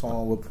was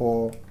touring with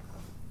Paul,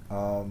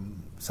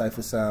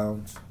 Cypher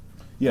Sounds.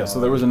 Yeah. So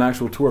there was an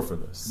actual tour for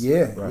this.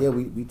 Yeah, Right. yeah.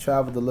 We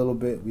traveled a little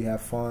bit. We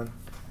had fun.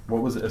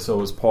 What was it? So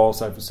it was Paul,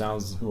 Cypher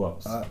Sounds. Who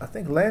else? I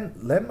think Len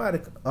might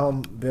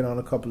have been on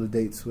a couple of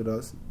dates with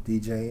us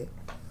DJing.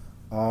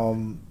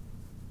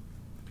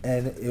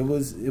 And it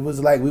was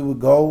like we would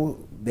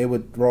go. They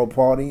would throw a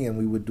party, and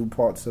we would do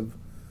parts of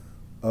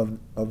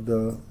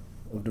the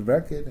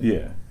record.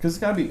 Yeah, because it's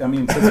gotta be. I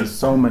mean, since there's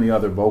so many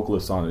other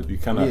vocalists on it, you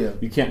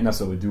can't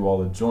necessarily do all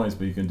the joints,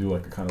 but you can do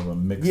like a kind of a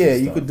mix. Yeah, of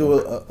you stuff. could do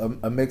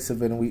a mix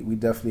of it, and we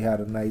definitely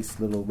had a nice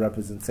little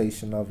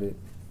representation of it.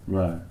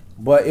 Right.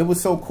 But it was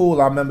so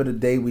cool. I remember the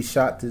day we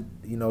shot the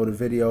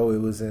video. It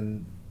was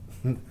in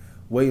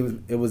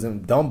it was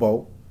in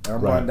Dumbo. And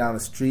I'm running down the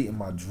street in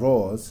my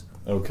drawers.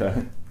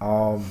 Okay.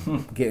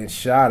 Getting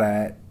shot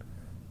at.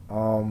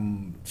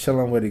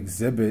 Chilling with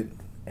Exhibit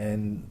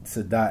and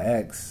Sadat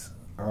X.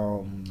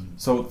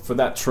 So for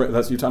that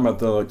that's you're talking about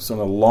the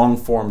sort of long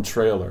form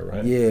trailer,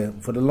 right? Yeah,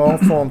 for the long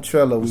form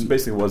trailer, which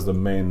basically was the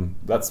main.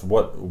 That's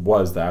what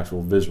was the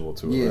actual visual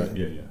to it, right?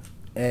 Yeah.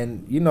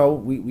 And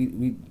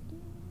we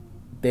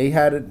they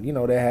had it.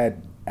 They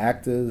had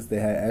actors, they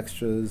had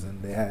extras,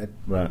 and they had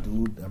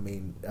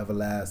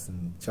Everlast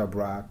and Chubb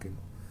Rock, and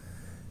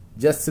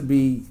just to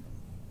be,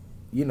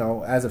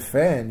 as a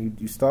fan,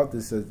 you start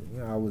this as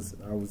I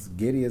was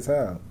giddy as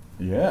hell.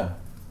 Yeah.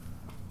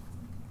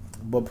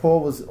 But Paul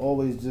was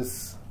always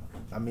just,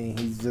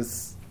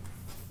 he's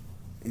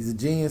a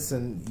genius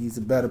and he's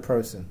a better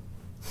person.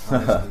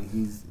 Honestly,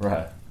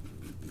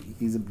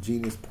 he's a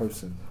genius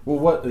person. Well,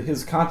 what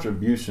his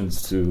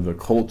contributions to the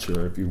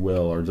culture, if you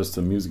will, or just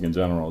to music in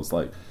general, is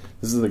like,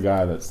 this is a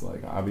guy that's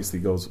like obviously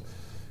goes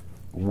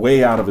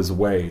way out of his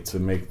way to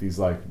make these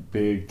like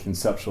big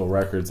conceptual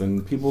records,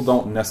 and people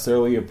don't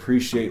necessarily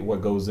appreciate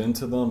what goes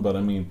into them. But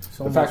I mean,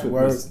 so the much fact that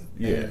work,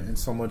 and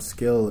so much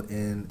skill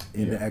in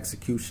the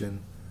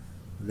execution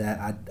that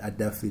I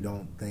definitely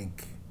don't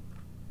think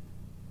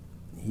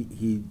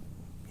he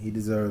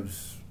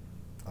deserves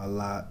a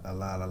lot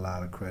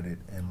of credit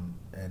and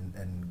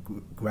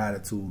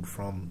gratitude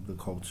from the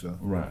culture.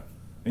 Right.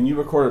 And you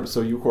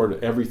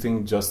recorded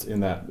everything just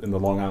in the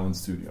Long Island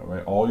studio,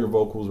 right? All your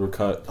vocals were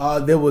cut.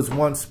 There was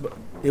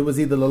it was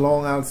either the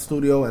Long Island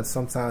studio, and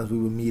sometimes we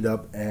would meet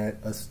up at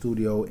a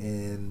studio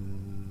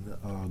in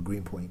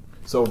Greenpoint.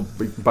 So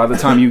by the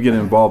time you get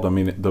involved, I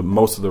mean, the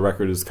most of the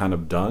record is kind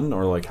of done,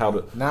 or like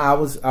how? I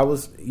was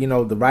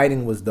the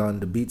writing was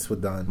done, the beats were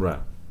done, right?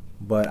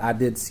 But I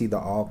did see the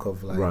arc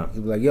of he was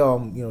like,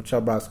 yo,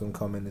 Chubb Rock's gonna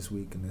come in this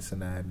week and this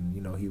and that, and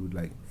he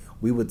would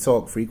we would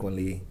talk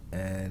frequently,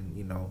 and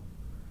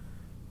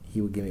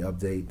he would give me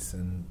updates,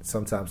 and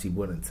sometimes he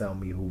wouldn't tell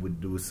me who would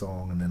do a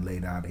song, and then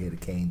later I'd hear the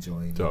Kane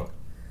joint. Dope.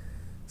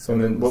 So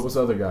and then what was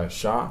the other guy?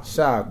 Shah,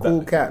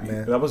 cool cat,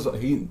 man.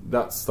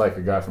 That's like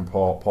a guy from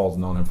Paul. Paul's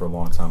known him for a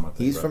long time. I think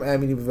he's from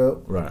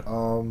Amityville, right?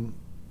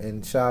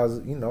 And Shah's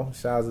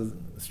a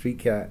street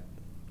cat.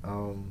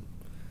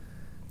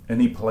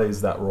 And he plays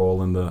that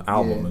role in the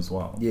album as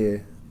well. Yeah.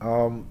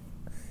 And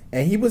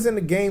he was in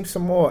the game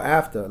some more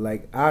after.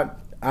 Like I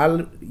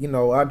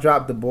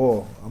dropped the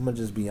ball. I'm gonna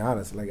just be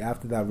honest. Like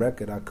after that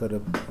record, I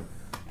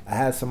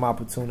had some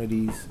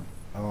opportunities,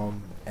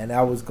 and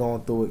I was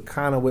going through it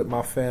kind of with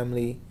my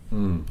family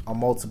on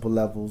multiple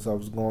levels. I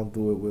was going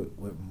through it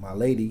with my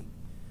lady,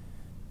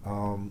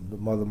 the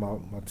mother of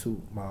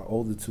my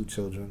older two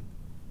children,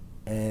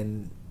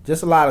 and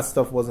just a lot of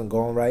stuff wasn't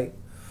going right.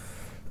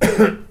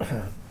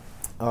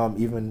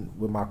 Even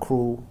with my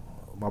crew,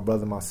 my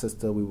brother, my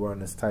sister, we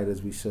weren't as tight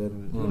as we should.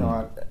 And,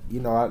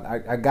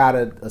 I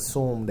gotta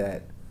assume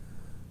that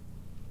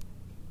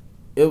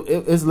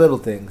it's little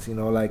things.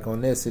 Like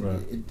on this,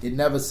 it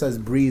never says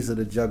Breeze of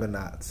the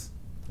Juggernauts.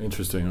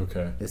 Interesting.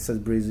 Okay. It says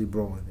Breezy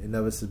Brewin. It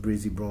never says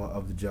Breezy Brewin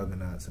of the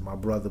Juggernauts. And my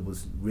brother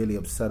was really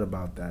upset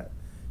about that.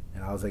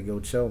 And I was like, yo,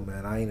 chill,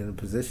 man. I ain't in a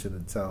position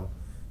to tell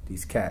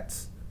these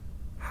cats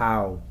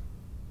how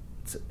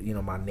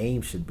my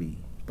name should be.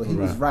 But he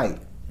was right.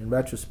 In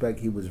retrospect,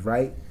 he was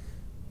right.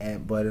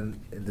 But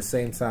at the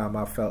same time,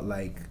 I felt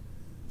like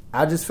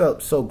I just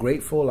felt so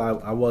grateful.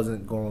 I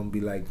wasn't going to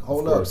be like,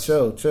 hold up,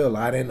 chill.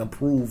 I didn't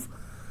approve,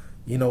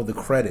 the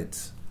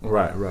credits.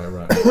 Right.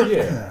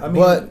 Yeah.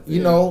 But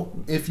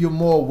if you're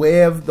more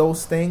aware of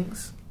those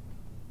things,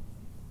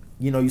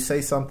 you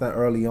say something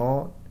early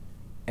on,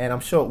 and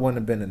I'm sure it wouldn't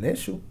have been an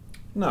issue.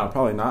 No,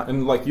 probably not.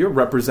 And like you're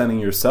representing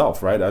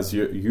yourself, right? As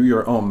you're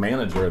your own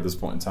manager at this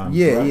point in time.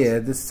 Yeah, correct? yeah.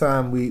 This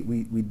time we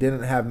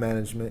didn't have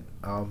management.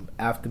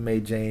 After May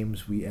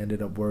James, we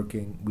ended up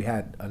working. We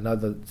had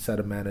another set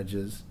of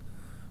managers,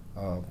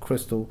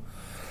 Crystal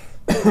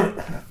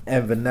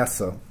and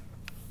Vanessa.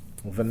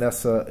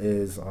 Vanessa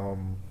is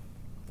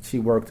she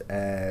worked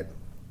at,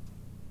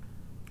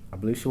 I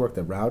believe she worked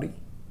at Rowdy.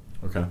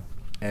 Okay.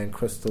 And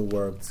Crystal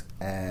worked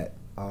at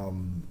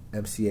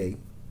MCA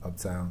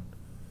Uptown.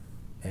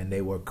 And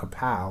they were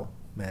Kapow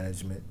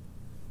management,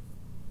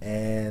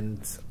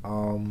 and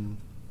I'm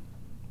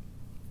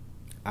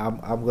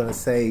gonna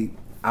say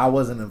I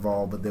wasn't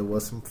involved, but there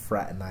was some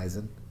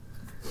fraternizing.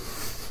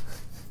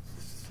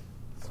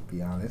 To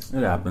be honest,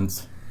 it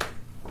happens.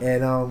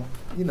 And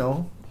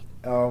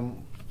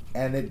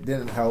and it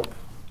didn't help.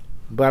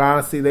 But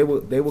honestly, they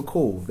were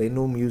cool. They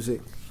knew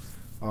music.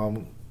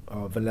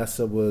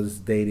 Vanessa was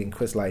dating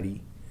Chris Lighty,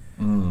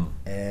 and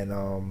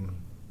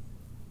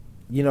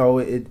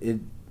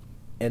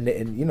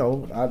and you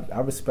know, I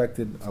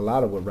respected a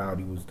lot of what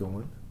Rowdy was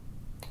doing.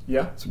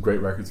 Yeah, some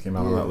great records came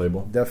out on that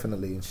label.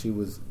 Definitely, and she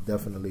was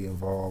definitely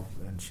involved.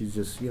 And she's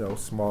just, you know,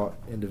 smart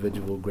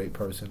individual, great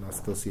person. I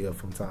still see her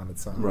from time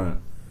to time. Right.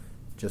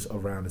 Just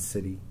around the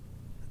city.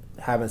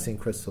 Haven't seen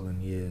Crystal in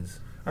years.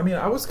 I mean,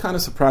 I was kind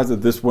of surprised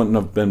that this wouldn't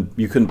have been.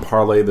 You couldn't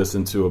parlay this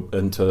into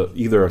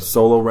either a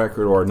solo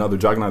record or another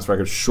Juggernauts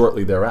record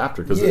shortly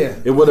thereafter, because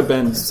it would have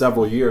been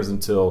several years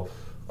until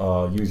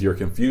Use Your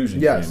Confusion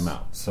came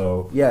out.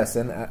 So yes,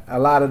 and a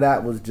lot of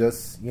that was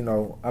just, you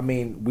know, I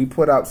mean, we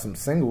put out some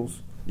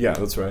singles. Yeah,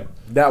 that's right.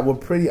 That were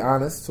pretty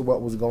honest to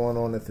what was going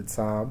on at the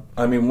time.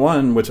 I mean,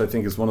 one which I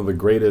think is one of the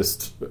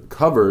greatest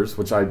covers,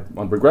 which I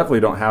regretfully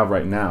don't have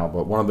right now,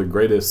 but one of the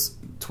greatest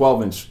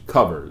 12-inch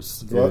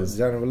covers is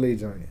Jennifer Lee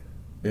Jr.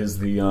 Is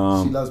the She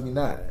Loves Me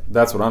Not.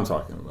 That's what I'm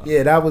talking about.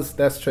 Yeah,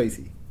 that's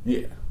Tracy.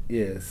 Yeah.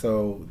 Yeah,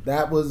 so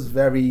that was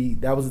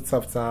a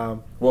tough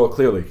time. Well,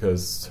 clearly,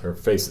 because her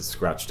face is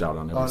scratched out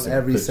on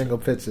every single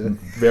picture.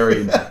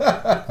 Very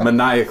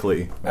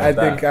maniacally.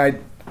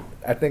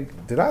 I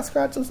think did I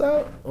scratch us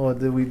out, or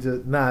did we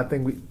just? Nah, I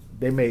think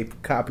they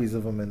made copies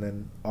of them, and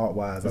then art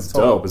wise, it's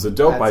dope. It's a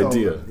dope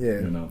idea.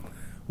 Yeah, you know,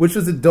 which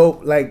was a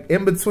dope, like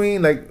in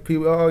between, like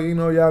people, you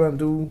know, y'all don't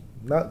do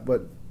not,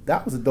 but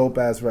that was a dope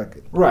ass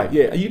record. Right?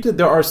 Yeah, you did.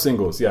 There are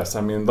singles. Yes,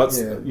 I mean,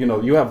 you know,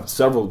 you have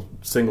several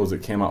singles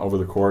that came out over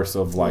the course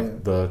of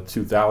like the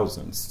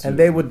 2000s, and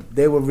they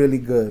were really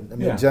good. I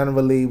mean,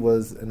 Jennifer Lee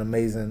was an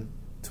amazing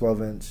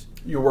 12-inch.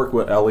 Your work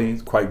with Ellie,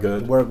 quite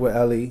good. Work with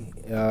Ellie.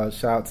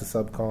 Shout out to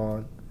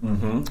Subcon.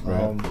 Mm-hmm,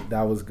 right.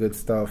 That was good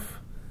stuff.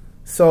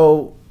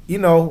 So, you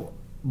know,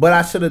 but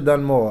I should have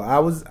done more. I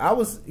was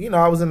in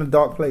a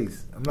dark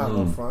place. I'm not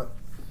gonna front.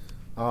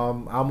 I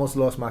almost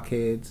lost my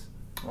kids.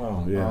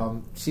 Oh yeah.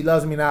 She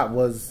Loves Me Not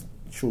was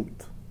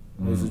truth.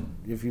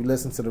 If you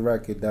listen to the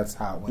record, that's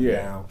how it went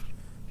down.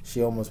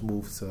 She almost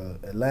moved to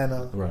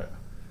Atlanta. Right.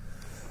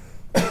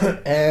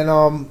 And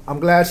I'm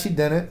glad she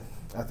didn't.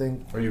 I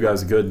think. Are you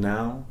guys good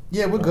now?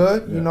 Yeah, we're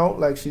good. Yeah. You know,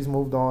 like she's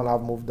moved on.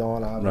 I've moved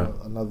on. I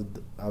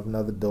have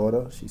another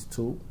daughter. She's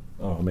 2.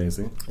 Oh,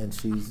 amazing. And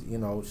she's, you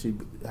know, she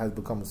has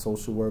become a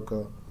social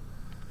worker.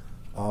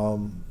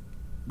 You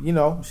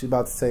know, she's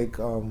about to take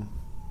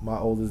my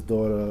oldest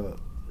daughter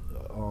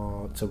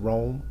to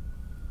Rome.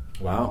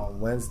 Wow. On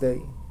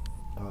Wednesday.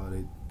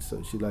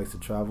 So she likes to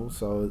travel.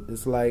 So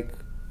it's like,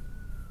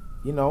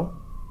 you know,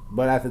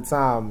 but at the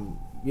time,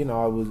 you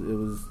know,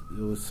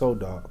 it was so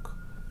dark.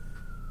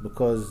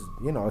 Because,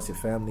 you know, it's your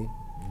family.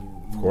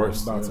 Of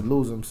course. You're about to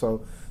lose them.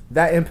 So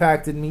that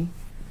impacted me.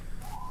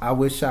 I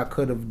wish I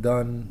could have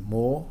done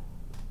more.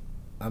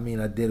 I mean,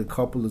 I did a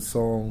couple of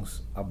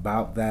songs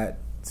about that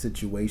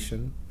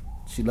situation.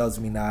 She Loves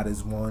Me Not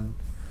is one.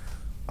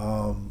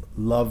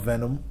 Love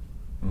Venom.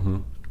 Mm-hmm.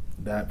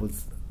 There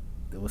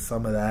was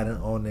some of that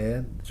on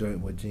there. The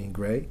joint with Jean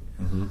Grey.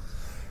 Mm-hmm.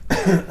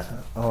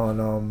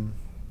 On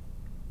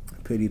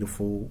Pity the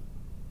Fool.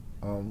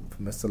 For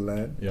Mr.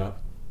 Len. Yeah.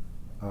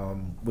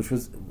 Which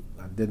was,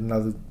 I did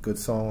another good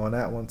song on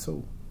that one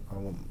too.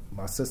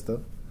 My sister.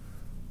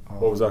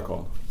 What was that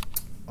called?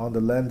 On the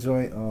Len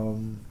joint,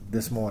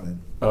 This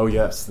Morning. Oh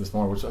yes, This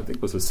Morning, which I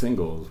think was a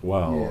single as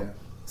well. Yeah.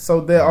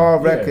 So there are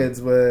records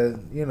where,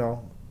 you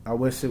know, I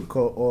wish it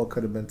all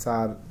could have been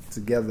tied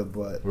together,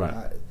 but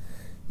right.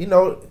 You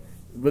know,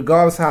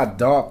 regardless how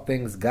dark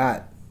things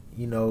got,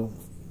 you know,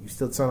 you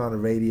still turn on the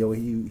radio,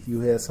 you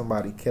hear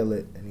somebody kill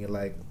it, and you're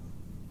like,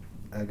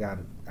 I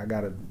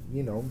gotta,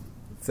 you know,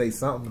 say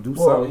something, do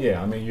something. Well,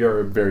 yeah, I mean,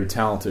 you're a very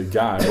talented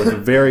guy with a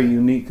very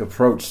unique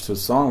approach to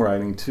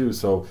songwriting too,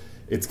 so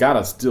it's got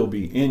to still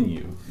be in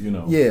you, you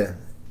know.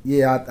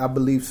 Yeah, I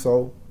believe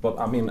so. But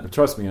I mean,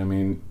 trust me, I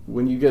mean,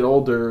 when you get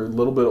older, a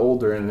little bit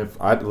older, and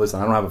I don't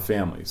have a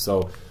family,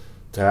 so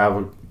to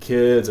have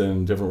kids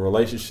and different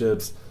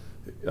relationships,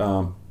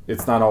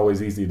 it's not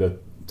always easy to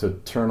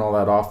turn all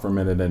that off for a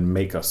minute and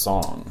make a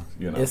song,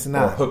 you know. It's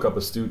not. Or hook up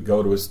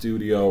go to a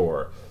studio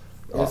or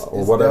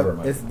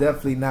whatever. It's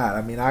definitely not.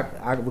 I mean,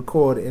 I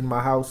record in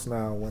my house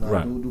now when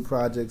I do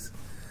projects,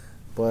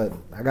 but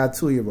I got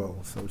a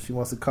 2-year-old, so she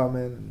wants to come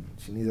in and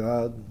she needs a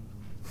hug.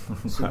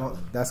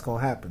 That's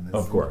gonna happen.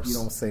 Of course, you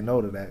don't say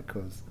no to that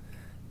because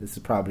this is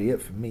probably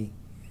it for me,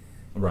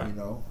 right? You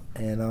know,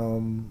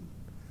 and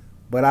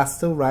but I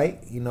still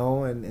write, you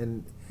know,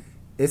 and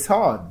it's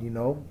hard, you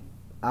know.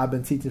 I've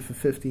been teaching for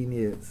 15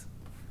 years.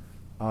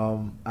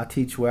 I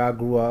teach where I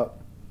grew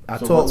up. I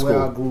taught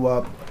where I grew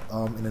up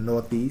in the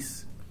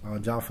Northeast,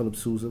 John Philip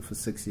Sousa for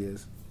 6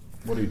 years.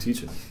 What are you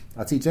teaching?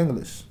 I teach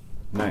English.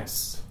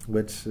 Nice.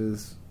 Which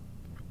is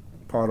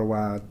part of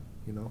why I,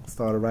 you know,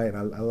 started writing.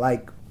 I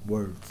like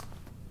words.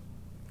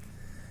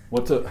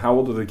 How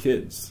old are the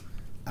kids?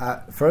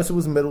 First it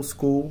was middle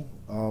school,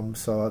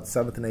 so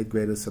 7th and 8th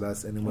graders, so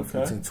that's anywhere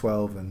between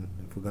 12 and,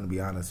 if we're going to be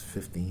honest,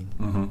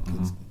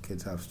 15.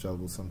 Kids have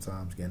struggled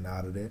sometimes getting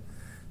out of there.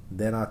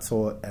 Then I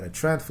taught at a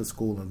transfer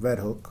school in Red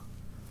Hook,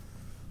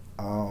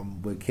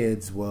 where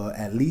kids were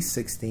at least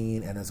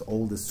 16 and as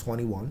old as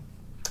 21.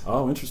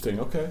 Oh,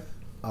 interesting. Okay.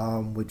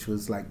 Which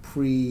was like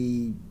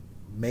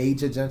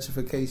pre-major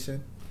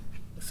gentrification.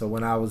 So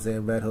when I was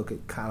in Red Hook,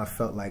 it kind of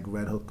felt like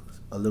Red Hook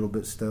a little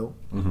bit still.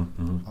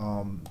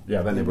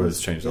 Yeah, that neighborhood's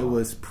changed a lot. It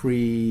was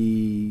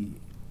pre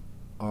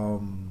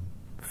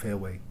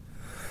Fairway.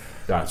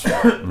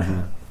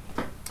 Gotcha.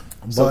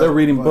 So they're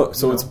reading books.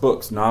 So it's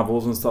books,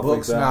 novels, and stuff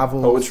like that.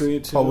 Novels,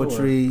 poetry too.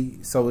 Poetry.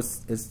 Or? So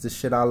it's the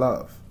shit I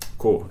love.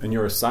 Cool. And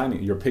you're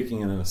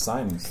picking and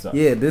assigning stuff.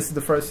 Yeah, this is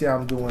the first year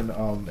I'm doing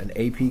an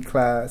AP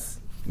class.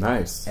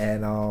 Nice.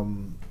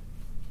 And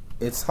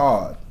it's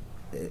hard,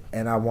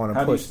 and I want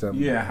to push them.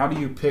 Yeah. How do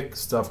you pick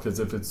stuff? Because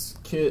if it's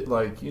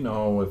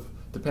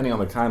depending on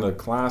the kind of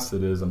class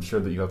it is, I'm sure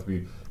that you have to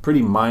be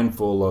pretty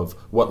mindful of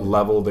what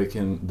level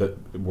that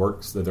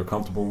works, that they're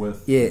comfortable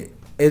with. Yeah,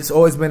 it's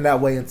always been that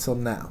way until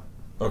now.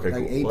 Okay,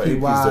 like cool. AP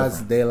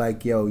wise, they're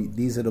like, yo,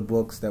 these are the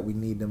books that we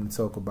need them to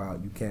talk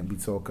about. You can't be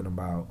talking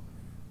about,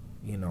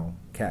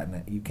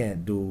 catnip. You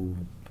can't do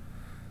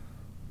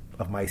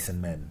Of Mice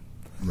and Men.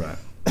 Right.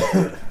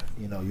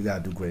 You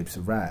got to do Grapes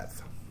of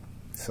Wrath.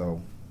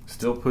 So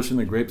still pushing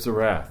the Grapes of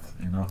Wrath,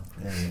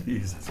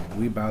 Jesus.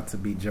 We about to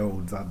be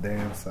Jones our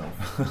damn self.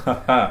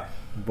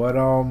 But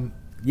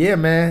yeah,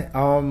 man.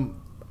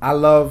 I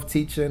love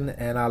teaching,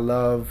 and I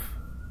love,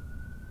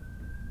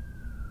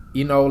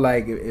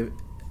 if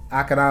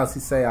I can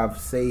honestly say I've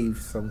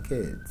saved some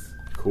kids.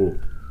 Cool.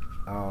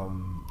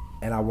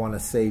 And I want to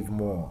save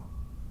more.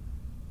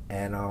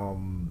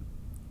 And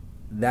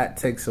that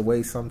takes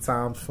away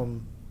sometimes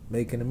from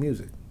making the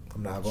music.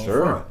 I'm not going to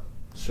front.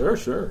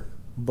 Sure.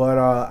 But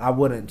I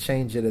wouldn't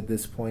change it at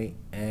this point.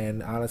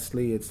 And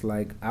honestly, it's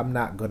like I'm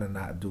not going to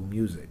not do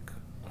music.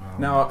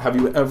 Now, have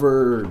you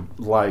ever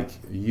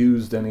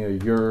used any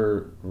of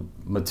your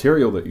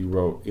material that you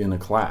wrote in a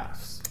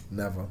class?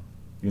 Never.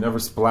 You never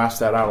splashed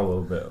that out a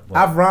little bit?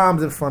 I've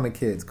rhymed in front of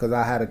kids because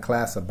I had a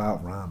class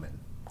about rhyming.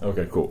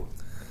 Okay, cool.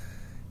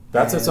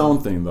 That's its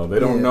own thing, though. They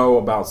don't know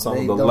about some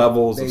of the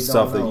levels of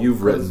stuff that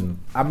you've written.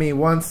 I mean,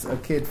 once a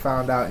kid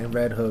found out in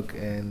Red Hook,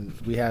 and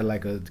we had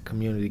like a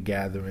community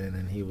gathering,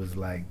 and he was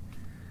like,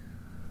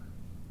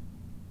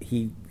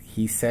 he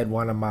said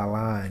one of my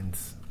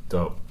lines.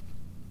 Dope.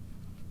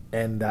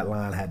 And that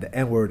line had the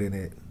N-word in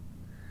it.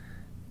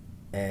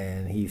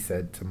 And he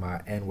said to my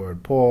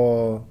N-word,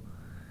 Paul,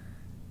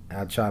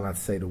 I try not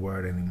to say the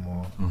word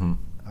anymore.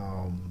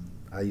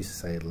 I used to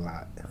say it a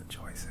lot. I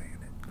enjoy saying it.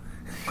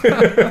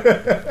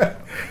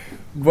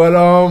 But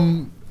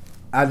I'm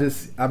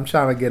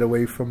trying to get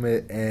away from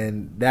it,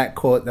 and that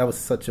was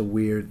such a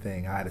weird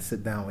thing. I had to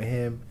sit down with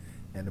him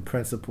and the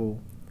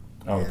principal.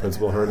 Oh, the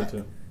principal heard it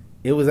too?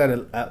 It was at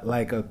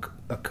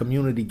a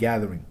community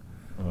gathering.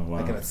 Oh,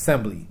 wow. Like an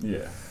assembly.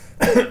 Yeah.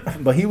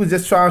 But he was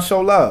just trying to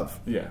show love.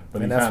 Yeah,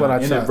 but and that's what I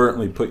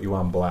inadvertently put you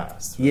on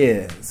blast. Right?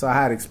 Yeah, so I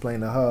had to explain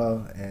to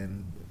her,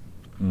 and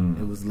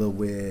it was a little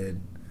weird.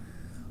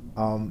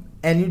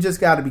 And you just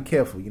got to be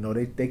careful.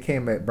 They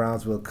came at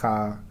Brownsville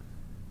Car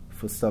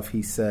for stuff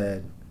he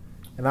said.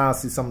 And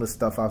honestly, some of the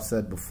stuff I've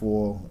said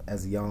before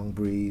as a young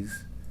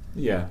Breeze.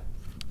 Yeah.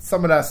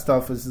 Some of that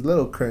stuff is a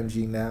little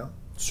cringy now.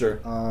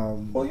 Sure.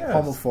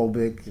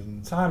 Homophobic.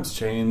 And times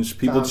change.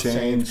 People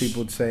change.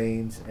 People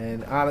change.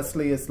 And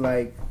honestly, it's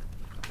like,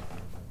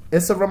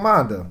 it's a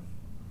reminder.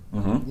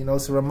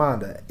 It's a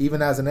reminder.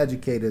 Even as an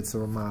educator, it's a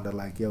reminder.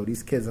 Like, yo,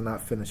 these kids are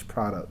not finished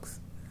products.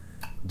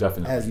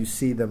 Definitely. As you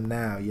see them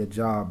now, your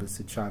job is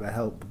to try to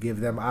help give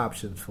them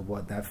options for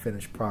what that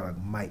finished product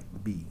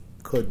might be,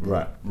 could be.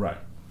 Right.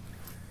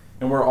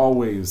 And we're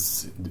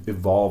always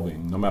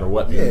evolving, no matter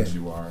what age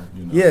you are.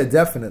 Yeah,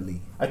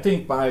 definitely. I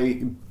think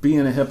by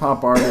being a hip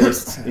hop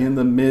artist in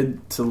the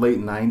mid to late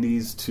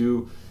 '90s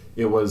too,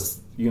 it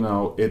was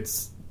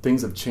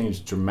things have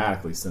changed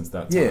dramatically since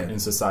that time in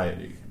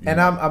society. And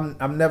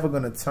I'm never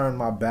gonna turn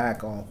my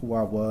back on who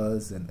I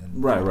was and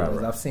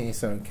right. I've seen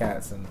certain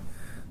cats and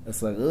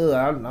it's like,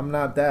 I'm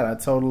not that.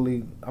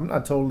 I'm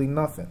not totally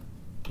nothing.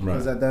 Right.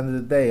 Because at the end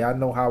of the day, I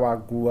know how I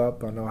grew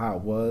up. I know how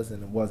it was,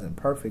 and it wasn't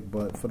perfect.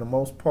 But for the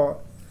most part,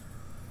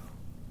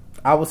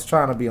 I was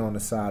trying to be on the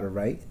side of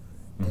right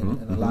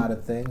in a lot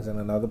of things. And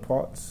in other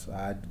parts,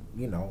 I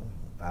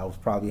was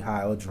probably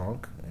high or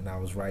drunk, and I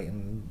was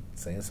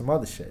saying some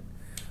other shit.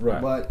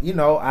 Right. But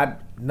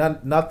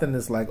nothing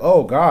is like,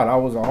 oh God, I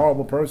was a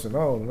horrible person.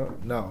 Oh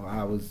no,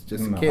 I was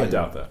just a kid. I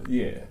doubt that.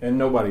 Yeah, and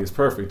nobody is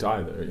perfect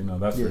either.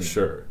 That's for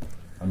sure.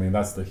 I mean,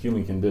 that's the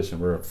human condition.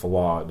 We're a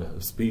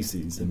flawed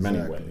species in many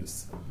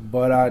ways.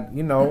 But I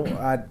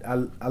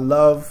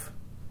love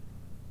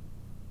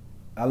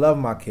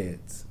my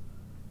kids.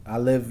 I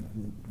live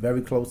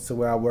very close to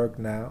where I work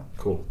now.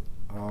 Cool.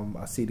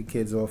 I see the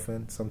kids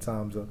often.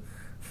 Sometimes I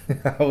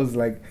was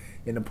like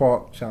in the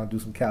park trying to do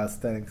some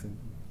calisthenics, and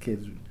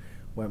kids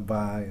went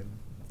by and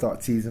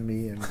started teasing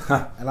me, and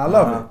I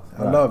love it.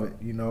 I love it.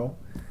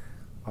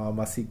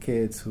 I see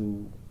kids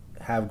who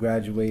have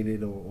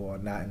graduated or are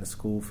not in the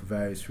school for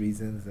various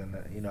reasons, and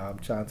I'm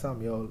trying to tell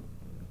them, yo,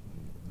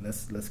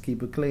 let's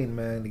keep it clean,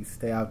 man.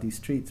 Stay out these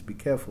streets. Be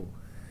careful.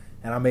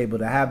 And I'm able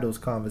to have those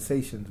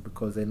conversations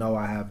because they know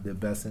I have their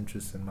best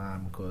interests in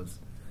mind, because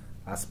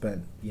I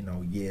spent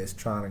years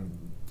trying to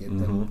get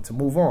them to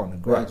move on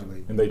and graduate.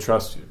 Right. And they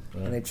trust you.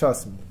 Right? And they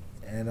trust me.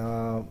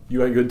 And you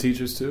had good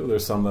teachers too.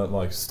 There's some that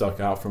like stuck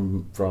out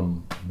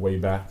from way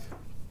back.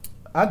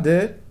 I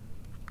did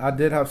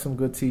have some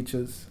good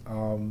teachers.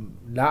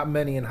 Not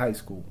many in high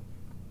school.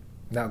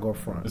 Not go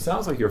front. It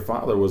sounds like your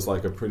father was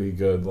like a pretty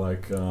good,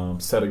 like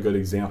set a good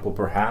example.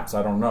 Perhaps,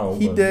 I don't know.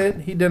 He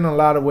did in a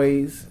lot of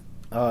ways.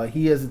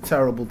 He is a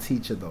terrible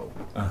teacher though,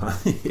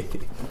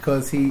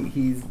 because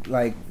he's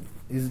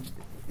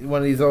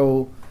one of these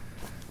old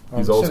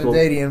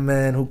Trinidadian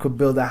men who could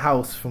build a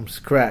house from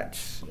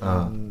scratch.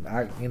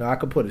 I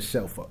could put a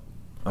shelf up.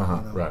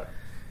 Right.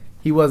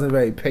 He wasn't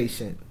very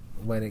patient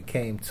when it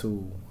came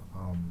to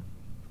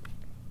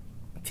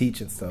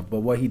teaching stuff,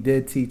 but what he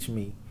did teach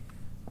me,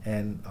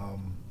 and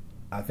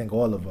I think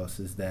all of us,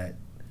 is that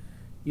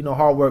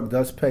hard work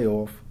does pay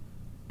off,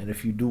 and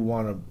if you do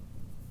want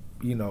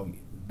to,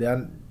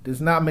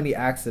 there's not many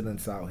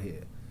accidents out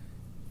here.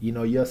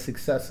 Your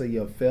success or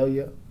your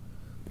failure,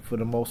 for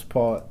the most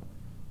part,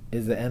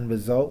 is the end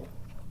result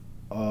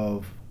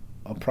of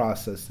a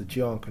process that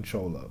you're in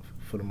control of,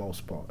 for the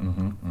most part.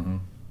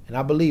 And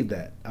I believe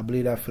that. I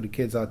believe that for the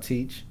kids I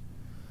teach.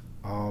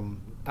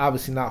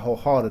 Obviously not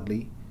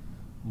wholeheartedly,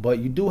 but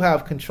you do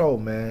have control,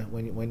 man,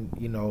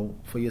 when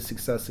for your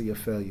success or your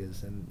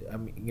failures. And I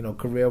mean,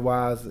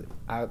 career-wise,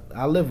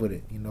 I live with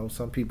it.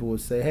 Some people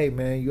would say, "Hey,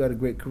 man, you had a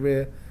great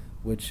career,"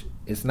 which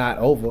it's not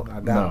over.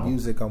 I got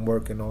music I'm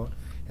working on,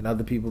 and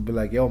other people be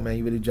like, "Yo, man,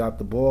 you really dropped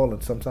the ball."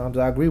 And sometimes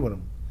I agree with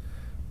them,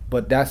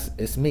 but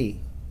it's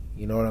me.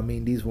 You know what I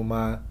mean? These were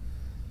my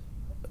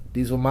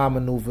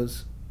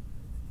maneuvers.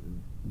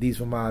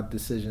 These were my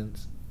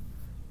decisions,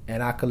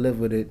 and I could live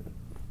with it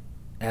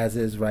as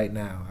is right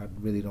now. I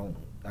really don't.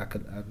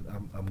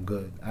 I'm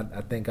good.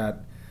 I think I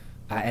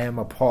am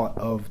a part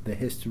of the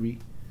history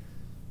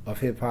of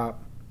hip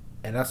hop,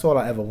 and that's all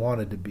I ever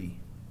wanted to be.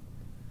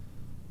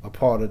 A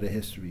part of the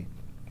history.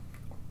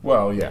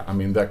 Well, yeah, I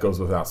mean, that goes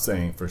without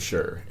saying for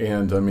sure.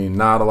 And I mean,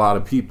 not a lot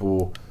of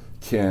people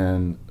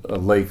can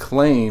lay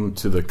claim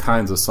to the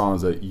kinds of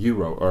songs that you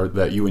wrote, or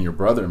that you and your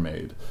brother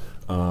made.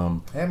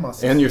 And my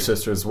sister. And your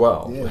sister as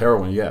well. Yeah.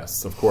 Heroin,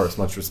 yes, of course.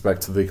 Much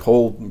respect to the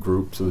whole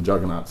group, to the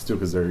Juggernauts too,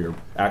 because they're your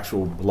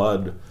actual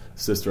blood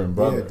sister and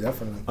brother. Yeah,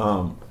 definitely.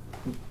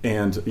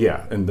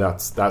 And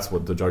that's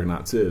what the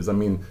Juggernauts is. I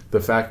mean, the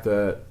fact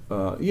that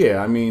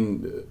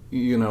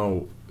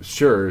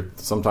sure,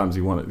 sometimes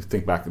you want to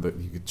think back that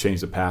you could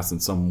change the past in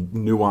some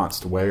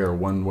nuanced way or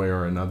one way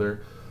or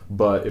another.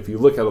 But if you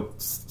look at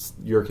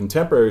your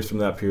contemporaries from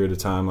that period of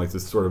time, like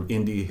this sort of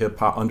indie hip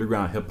hop,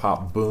 underground hip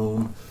hop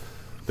boom,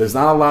 there's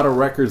not a lot of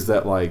records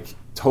that like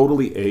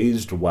totally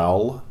aged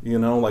well,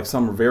 like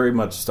some are very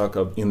much stuck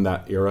up in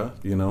that era,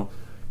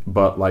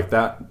 but like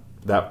that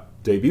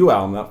debut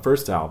album, that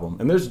first album,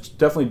 and there's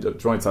definitely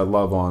joints I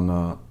love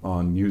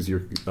on Use Your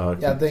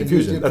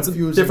Confusion. That's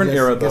a different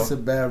era though. Gets a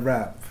bad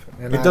rap.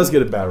 It does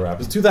get a bad rap.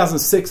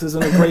 2006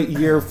 isn't a great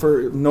year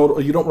for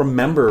you don't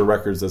remember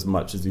records as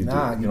much as you do.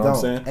 You know what I'm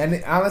saying?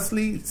 And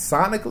honestly,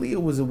 sonically,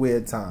 it was a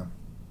weird time.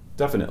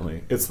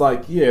 Definitely. It's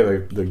like,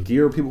 the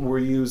gear people were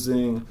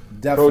using,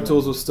 Definitely. Pro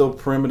Tools was still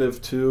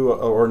primitive too,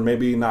 or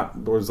maybe not.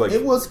 It was like,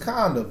 it was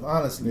kind of,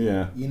 honestly.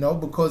 Yeah.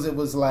 Because it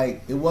was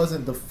like, it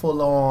wasn't the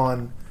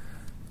full-on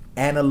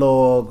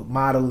analog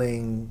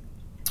modeling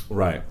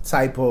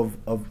type of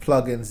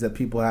plugins that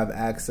people have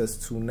access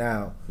to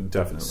now.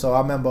 Definitely. So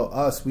I remember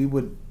we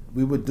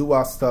would do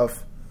our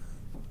stuff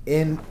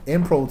in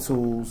Pro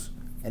Tools,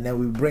 and then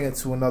we would bring it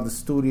to another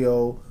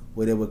studio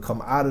where they would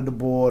come out of the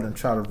board and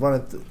try to run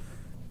it through.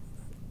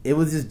 It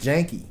was just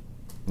janky.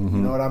 Mm-hmm.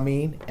 You know what I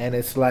mean? And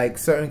it's like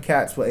certain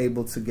cats were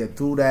able to get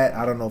through that.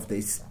 I don't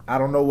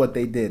know what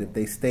they did. If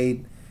they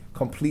stayed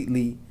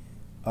completely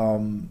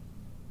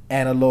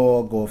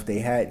analog, or if they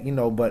had,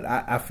 but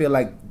I feel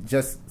like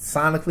just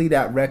sonically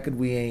that record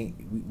we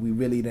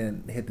really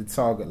didn't hit the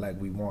target like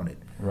we wanted.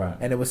 Right.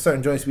 And there were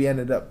certain joints we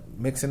ended up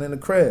mixing in the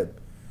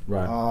crib.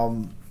 Right.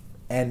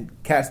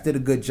 And cats did a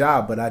good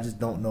job, but I just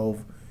don't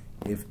know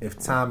if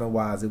timing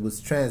wise it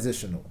was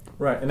transitional.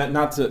 Right, and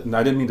I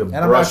didn't mean to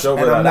brush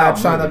over that. And I'm not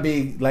trying to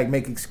be like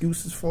make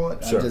excuses for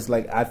it. Sure. I just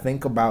I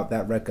think about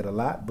that record a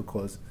lot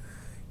because,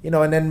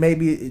 and then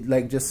maybe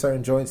like just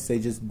certain joints they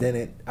just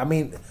didn't. I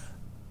mean,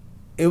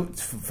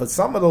 for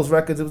some of those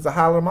records it was the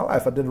highlight of my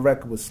life. I did a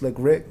record with Slick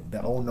Rick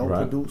that Ono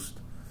produced.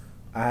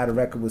 I had a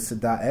record with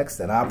Sadat X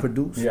that I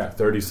produced. Yeah,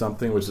 30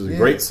 Something, which is a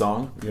great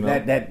song.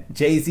 That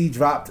Jay-Z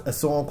dropped a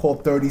song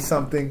called 30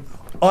 Something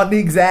on the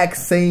exact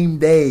same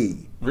day.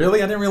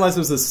 Really? I didn't realize it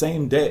was the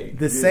same day.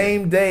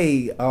 Same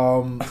day.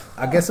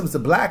 I guess it was the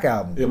Black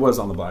Album. It was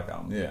on the Black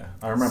Album, yeah.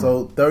 I remember.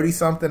 So 30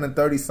 Something and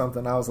 30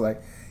 Something, I was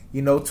like,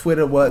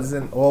 Twitter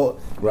wasn't all...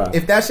 Right.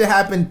 If that shit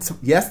happened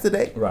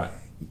yesterday... Right.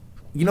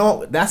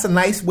 That's a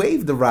nice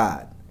wave to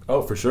ride.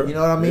 Oh, for sure. You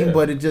know what I mean? Yeah.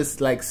 But it just,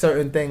 like,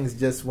 certain things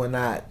just were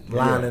not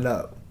lining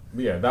up.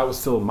 Yeah, that was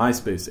still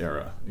MySpace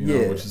era,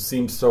 which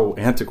seems so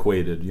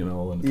antiquated,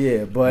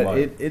 And, but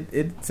like,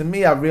 it to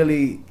me, I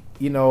really,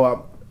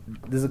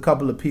 there's a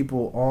couple of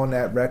people on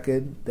that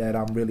record that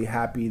I'm really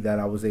happy that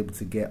I was able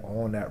to get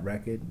on that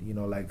record.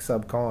 Like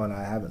Sub Khan,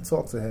 I haven't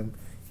talked to him.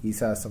 He's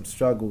had some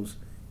struggles.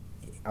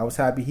 I was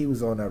happy he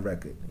was on that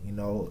record. You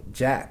know,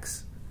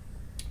 Jax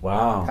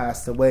Wow.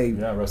 passed away.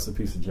 Yeah, rest in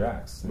peace to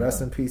Jax. Yeah.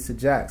 Rest in peace to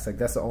Jax. Like,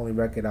 that's the only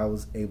record I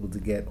was able to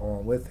get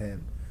on with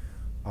him.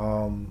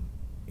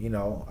 You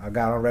know, I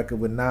got on record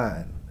with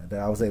 9 that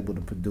I was able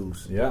to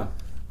produce. Yeah.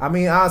 I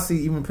mean, honestly,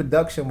 even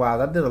production-wise,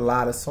 I did a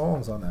lot of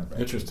songs on that record.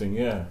 Interesting,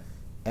 yeah.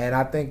 And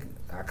I think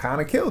I kind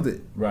of killed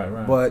it.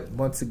 Right. But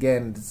once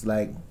again, it's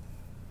like,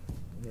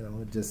 you know,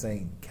 it just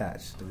ain't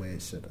catch the way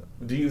it should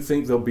have. Do you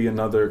think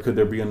could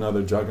there be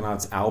another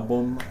Juggernauts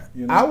album?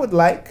 You know? I would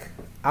like.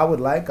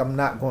 I'm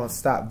not going to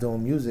stop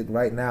doing music.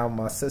 Right now,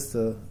 my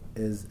sister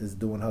is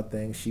doing her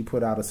thing. She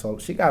got a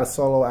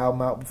solo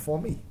album out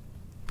before me.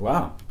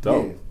 Wow,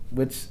 dope. Yeah,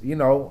 which, you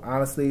know,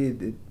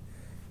 honestly,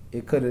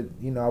 it could have,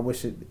 you know, I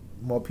wish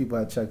more people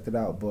had checked it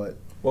out, but...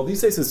 Well,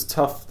 these days it's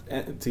tough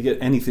to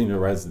get anything to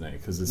resonate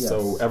because it's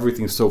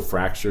everything's so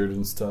fractured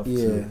and stuff.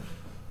 Yeah.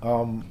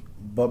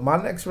 But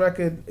my next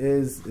record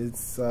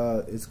it's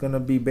going to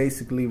be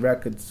basically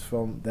records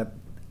from that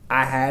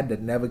I had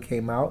that never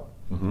came out.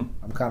 Mm-hmm.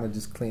 I'm kind of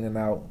just cleaning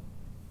out,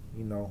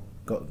 you know,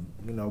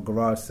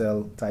 garage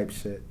sale type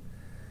shit.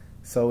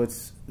 So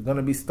it's going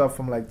to be stuff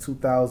from like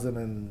 2000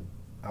 and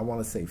I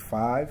want to say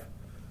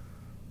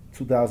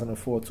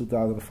 2004,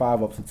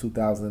 2005 up to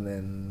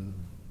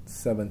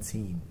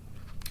 2017.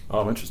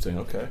 Oh, interesting.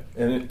 Okay.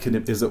 And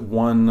is it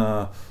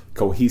one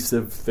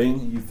cohesive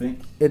thing, you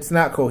think? It's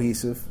not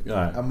cohesive.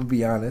 Right. I'm going to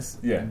be honest.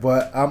 Yeah.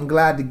 But I'm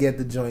glad to get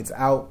the joints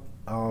out.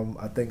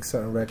 I think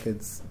certain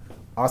records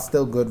are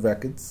still good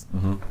records.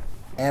 Mm-hmm.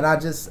 And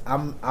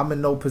I'm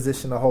in no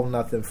position to hold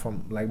nothing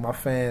from, like, my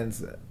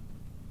fans.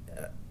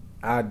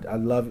 I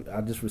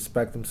just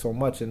respect them so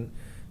much. And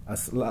a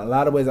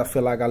lot of ways I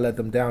feel like I let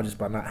them down just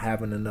by not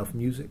having enough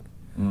music.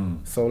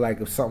 So,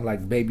 like, if something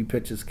like Baby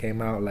Pictures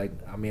came out, like,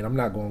 I mean, I'm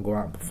not going to go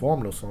out and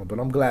perform those songs, but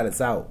I'm glad it's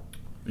out.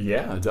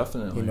 Yeah,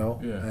 definitely. You know?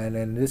 Yeah. And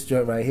then this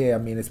joint right here, I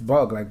mean, it's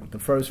Bug. Like, the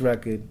first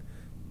record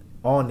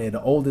on there,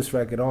 the oldest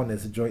record on there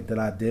is a joint that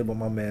I did with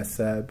my man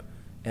Seb.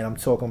 And I'm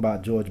talking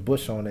about George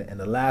Bush on it. And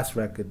the last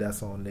record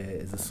that's on there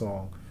is a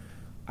song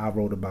I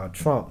wrote about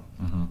Trump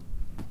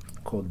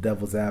called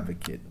Devil's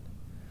Advocate.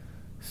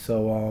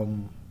 So,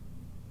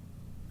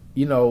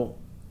 you know,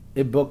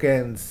 it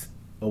bookends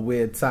a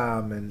weird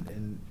time,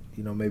 and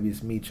you know, maybe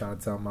it's me trying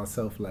to tell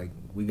myself, like,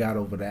 we got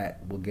over that,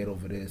 we'll get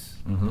over this.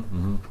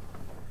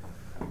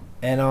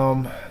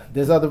 And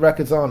there's other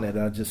records on there that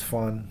are just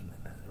fun,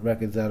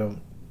 records that are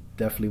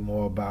definitely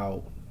more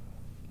about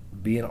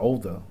being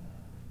older,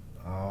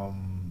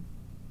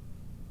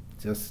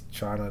 just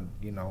trying to,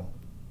 you know,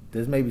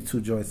 there's maybe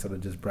 2 joints that are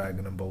just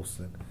bragging and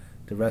boasting.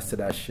 The rest of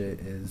that shit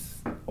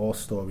is all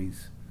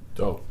stories.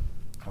 Dope.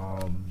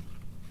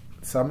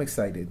 So I'm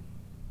excited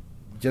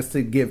just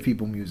to give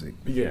people music.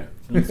 Yeah.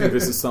 You think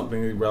this is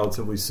something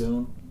relatively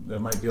soon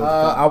that might be able to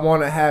I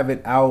want to have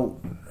it out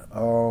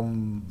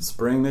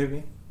spring,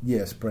 maybe?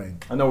 Yeah,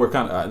 spring. I know we're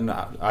kind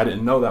of... I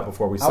didn't know that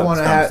before we set this I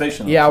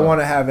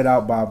want to have it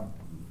out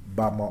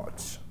by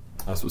March.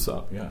 That's what's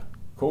up, yeah.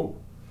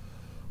 Cool.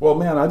 Well,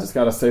 man, I just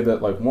got to say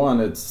that, like, one,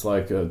 it's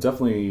like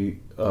definitely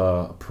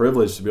a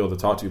privilege to be able to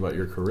talk to you about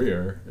your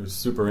career. It was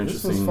super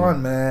interesting. This was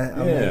fun, man.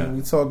 I mean,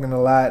 we talking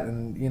a lot,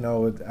 and, you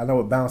know, I know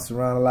it bounced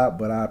around a lot,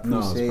 but I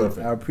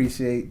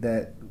appreciate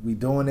that we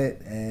doing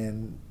it,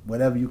 and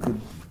whatever you could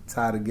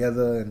tie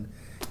together, and,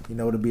 you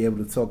know, to be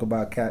able to talk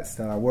about cats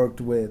that I worked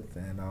with,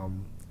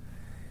 and,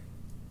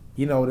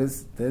 you know,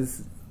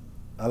 there's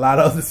a lot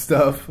of other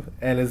stuff,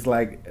 and it's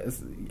like,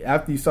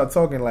 after you start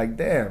talking, like,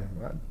 damn,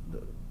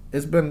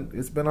 It's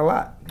been a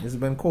lot. It's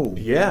been cool.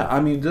 Yeah, I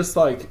mean, just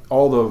like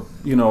all the,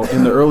 you know,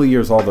 in the early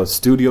years, all the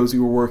studios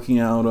you were working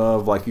out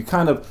of, like you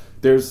kind of,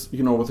 there's,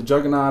 you know, with the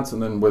Juggernauts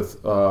and then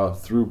with,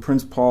 through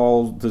Prince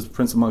Paul, this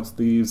Prince Amongst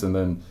Thieves, and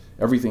then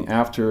everything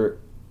after,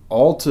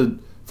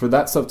 for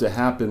that stuff to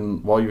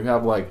happen while you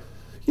have, like,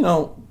 you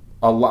know,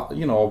 a lot,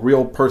 you know, a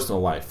real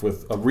personal life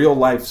with a real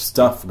life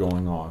stuff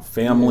going on,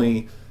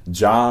 family,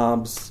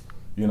 jobs.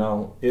 You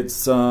know,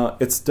 it's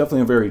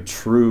definitely a very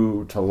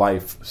true to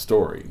life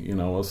story. You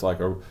know, it's like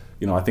I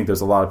think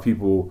there's a lot of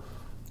people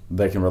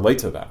that can relate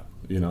to that.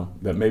 You know,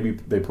 that maybe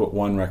they put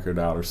one record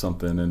out or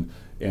something,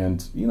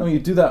 and you know, you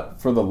do that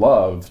for the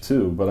love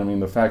too. But I mean,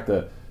 the fact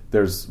that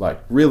there's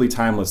like really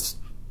timeless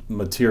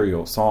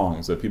material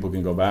songs that people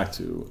can go back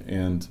to,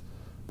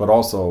 but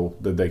also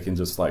that they can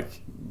just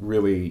like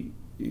really,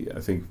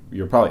 I think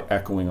you're probably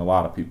echoing a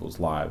lot of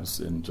people's lives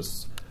and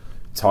just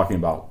talking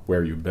about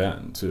where you've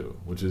been too,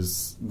 which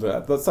is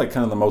that's like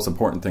kind of the most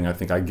important thing I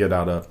think I get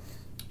out of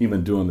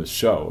even doing this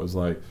show is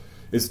like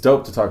it's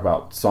dope to talk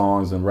about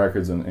songs and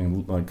records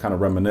and like kind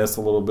of reminisce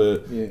a little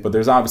bit, but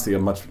there's obviously a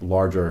much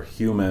larger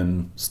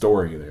human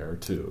story there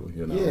too,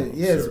 you know.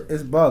 Sure.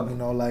 It's Bug, you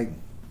know, like,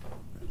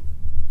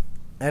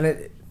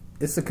 and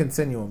it's a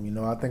continuum, you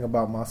know. I think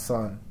about my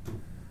son,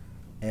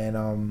 and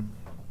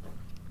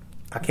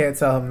I can't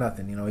tell him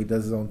nothing, you know, he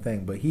does his own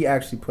thing. But he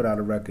actually put out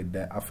a record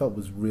that I felt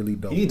was really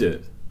dope. He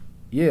did?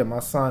 Yeah, my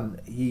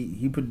son,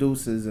 he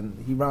produces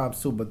and he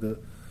rhymes too, but the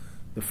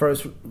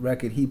first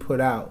record he put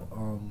out,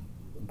 a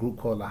group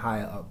called The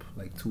Higher Up,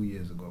 like 2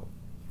 years ago.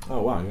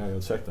 Oh wow, yeah, go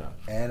check that.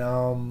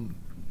 And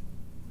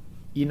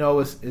you know,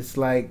 it's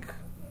like,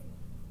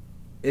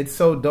 it's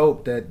so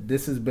dope that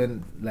this has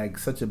been like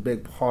such a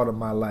big part of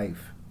my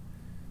life,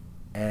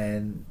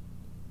 and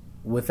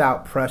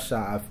without pressure,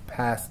 I've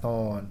passed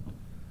on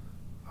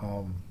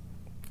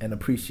an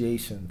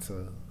appreciation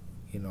to,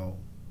 you know,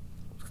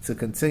 to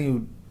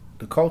continue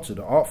the culture,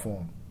 the art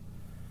form.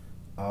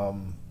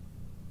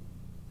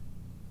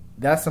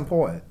 That's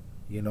important.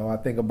 You know, I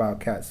think about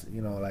cats,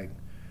 you know, like,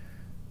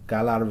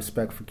 got a lot of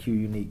respect for Q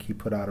Unique. He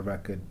put out a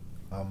record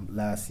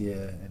last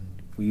year,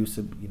 and we used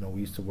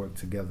to work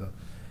together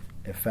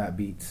at Fat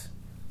Beats.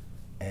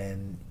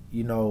 And,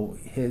 you know,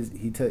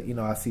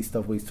 I see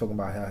stuff where he's talking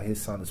about how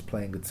his son is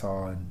playing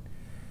guitar, and,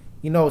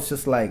 you know, it's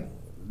just like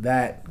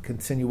that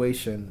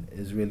continuation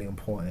is really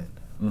important.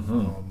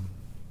 Mm-hmm.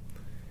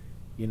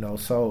 You know,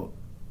 so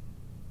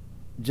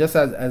just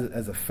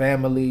as a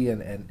family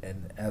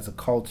and as a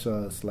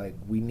culture, it's like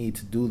we need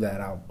to do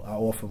that. I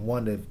often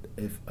wonder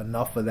if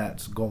enough of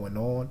that's going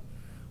on,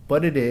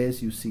 but it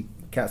is. You see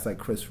cats like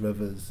Chris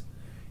Rivers,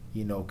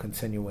 you know,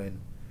 continuing,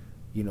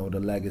 you know, the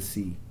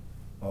legacy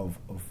of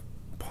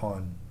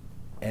Pun,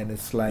 and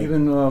it's like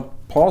even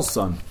Paul's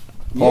son,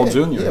 Paul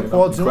Jr. Yeah,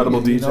 Paul Jr.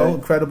 Incredible DJ. You know,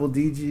 incredible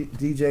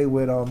DJ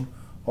with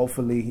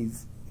hopefully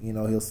he's, you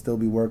know, he'll still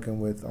be working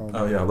with Lil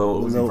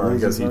Uzi Vert. I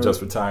guess he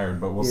just retired,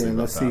 but we'll see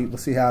about that. We'll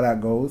see how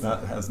that goes.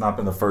 That has not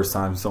been the first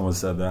time someone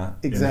said that.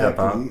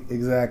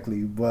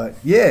 Exactly. But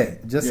yeah,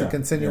 a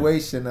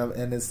continuation of,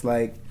 and it's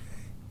like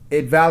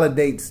it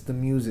validates the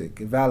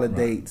music. It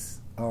validates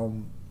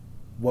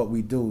what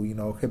we do. You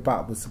know, hip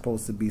hop was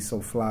supposed to be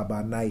so fly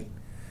by night,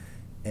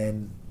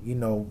 and, you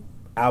know,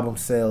 album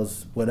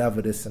sales,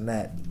 whatever, this and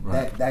that.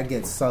 Right. That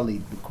gets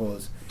sullied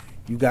because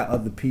you got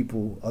other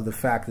people, other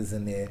factors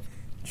in there,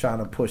 trying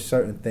to push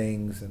certain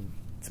things and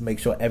to make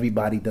sure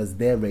everybody does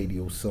their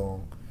radio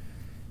song.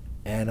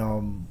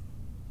 And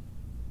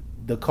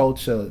the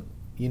culture,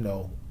 you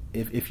know,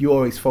 if you're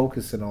always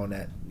focusing on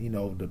that, you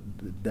know,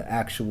 the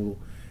actual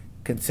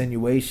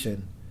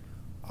continuation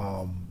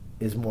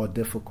is more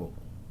difficult,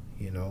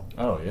 you know.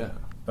 Oh yeah,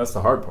 that's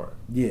the hard part.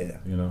 Yeah,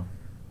 you know.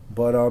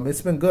 But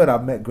it's been good.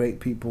 I've met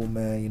great people,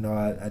 man. You know,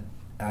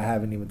 I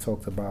haven't even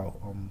talked about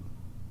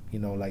you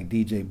know, like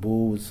DJ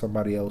Boo was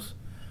somebody else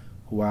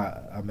who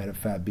I met at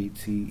Fat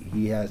Beats.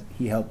 He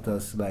helped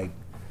us, like,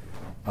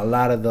 a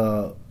lot of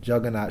the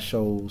Juggernaut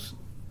shows,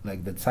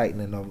 like the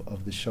tightening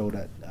of the show,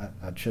 that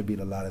I attribute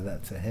a lot of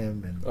that to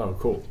him. And oh,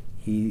 cool.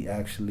 He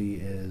actually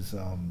is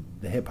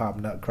the Hip Hop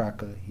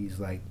Nutcracker. He's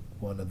like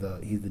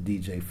he's the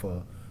DJ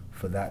for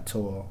that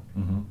tour.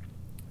 Mm-hmm.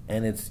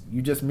 And it's,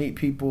 you just meet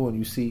people and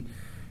you see,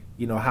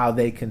 you know, how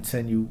they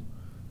continue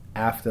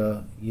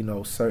after, you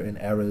know, certain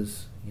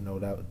eras. You know,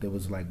 that there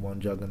was like one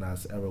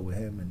Juggernaut's era with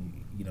him, and,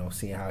 you know,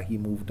 seeing how he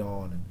moved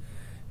on, and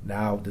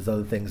now there's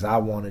other things I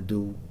want to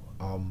do.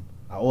 I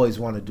always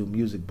want to do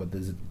music, but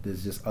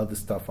there's just other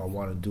stuff I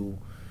want to do,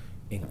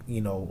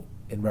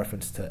 in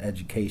reference to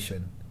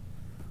education.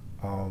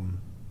 And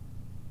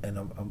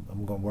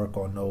I'm gonna work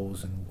on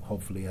those, and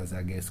hopefully as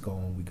I get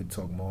going, we could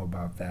talk more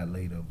about that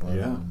later. But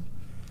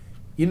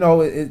you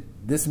know,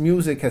 this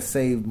music has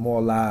saved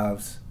more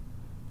lives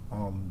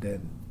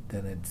than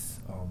it's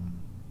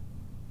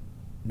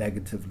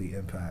negatively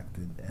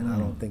impacted, and I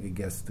don't think it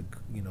gets the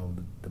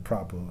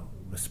proper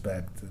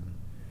respect, and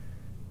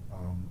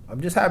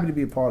I'm just happy to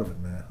be a part of it,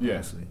 man.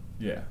 Honestly.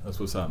 Yeah, that's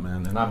what's up,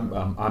 man. And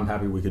I'm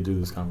happy we could do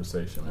this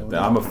conversation.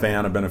 I'm a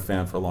fan. I've been a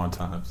fan for a long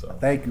time. So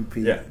thank you,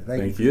 Pete. Yeah,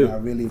 thank you. I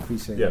really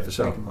appreciate it. Yeah, for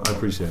sure. I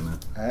appreciate it, man.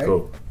 All right.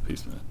 Cool.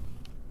 Peace, man.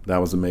 That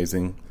was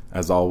amazing,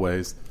 as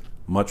always.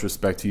 Much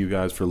respect to you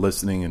guys for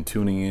listening and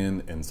tuning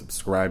in and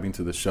subscribing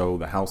to the show,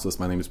 The Houseless.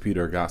 My name is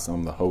Peter Agassa.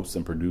 I'm the host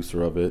and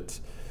producer of it.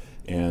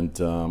 And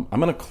I'm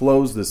going to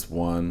close this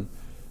one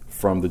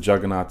from the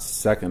Juggernaut's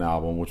second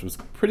album, which was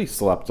pretty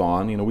slept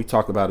on. You know, we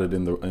talked about it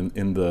in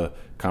the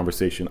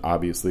conversation,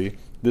 obviously.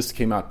 This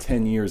came out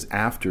 10 years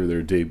after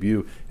their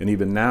debut, and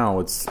even now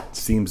it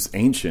seems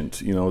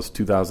ancient. You know, it's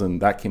 2000.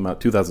 That came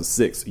out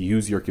 2006.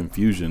 Use Your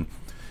Confusion.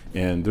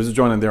 And there's a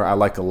joint in there I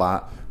like a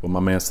lot with my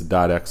man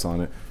Sadat X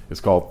on it.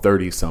 It's called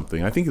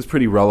 30-something. I think it's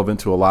pretty relevant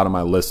to a lot of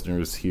my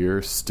listeners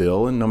here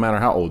still, and no matter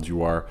how old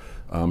you are,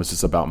 it's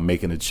just about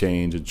making a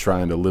change and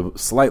trying to live a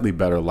slightly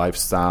better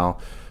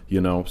lifestyle, you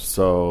know.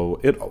 So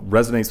it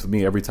resonates with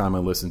me every time I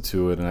listen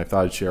to it, and I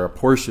thought I'd share a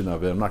portion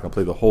of it. I'm not going to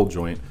play the whole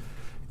joint,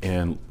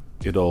 and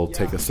it'll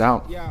take us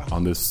out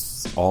on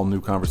this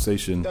all-new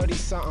conversation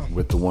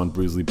with the one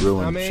Brewin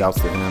Brewin. Shouts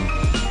to him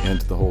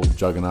and to the whole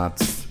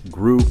Juggernauts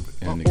group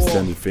and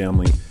extended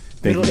family.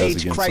 Thank you guys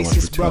again so much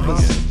for tuning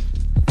in.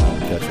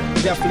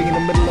 Definitely in the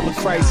middle of a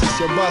crisis,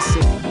 you're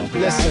busted.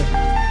 Listen,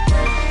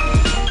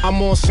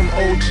 I'm on some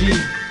OG.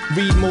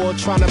 Read more,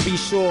 trying to be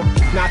sure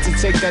not to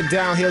take that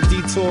downhill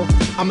detour.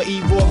 I'ma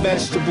eat raw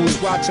vegetables,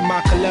 watching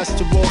my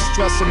cholesterol,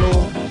 stressing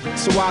all,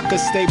 so I could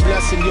stay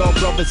blessing y'all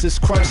brothers. It's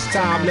crunch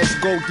time, let's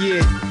go,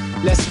 yeah.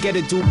 Let's get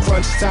it, do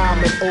crunch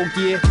time. And oh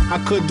yeah,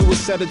 I could do a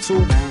set or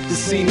two. The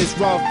scene is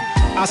rough.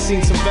 I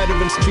seen some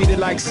veterans treated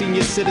like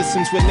senior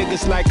citizens with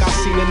niggas like I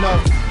seen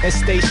enough. And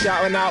stay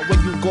shouting out when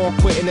you gon'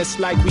 quit, and it's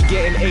like we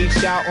getting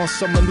aged out on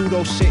some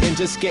menudo shit and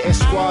just getting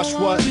squashed,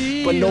 what?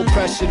 But no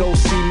pressure, don't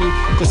see me,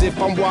 cause if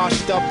I'm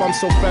washed up, I'm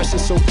so fresh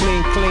and so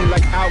clean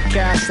like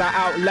Outcast, I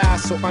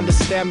outlast, so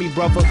understand me,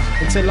 brother.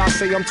 Until I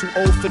say I'm too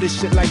old for this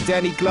shit like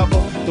Danny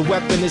Glover. The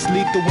weapon is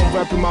lethal when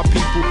repping my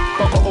people.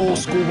 Fuck a old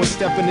school when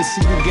stepping to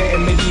see you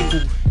getting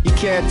medieval. You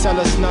can't tell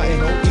us nothing.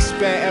 We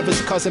spare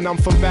Ever's cousin, I'm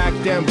from back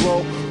then,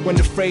 bro. When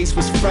the phrase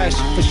was fresh,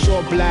 for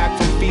sure black.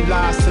 From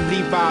Felines to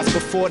Levi's.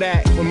 Before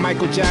that, when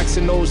Michael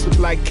Jackson nose looked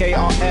like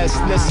KRS.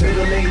 Listen,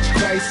 middle-age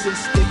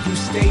crisis. If you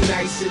stay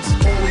nice, it's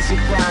always your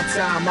prime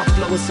time. I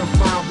flow with some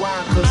fine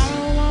wine, cause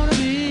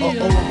a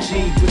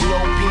OG with no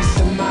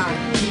peace of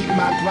mind. Keep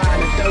my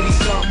grind at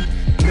 30-something.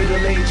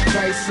 Middle-age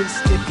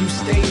crisis, if you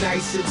stay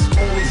nice, it's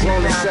always your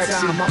prime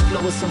time. I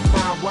flow with some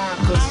fine wine,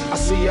 cause I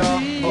see y'all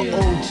a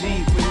OG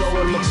with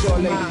no mature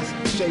ladies,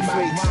 straight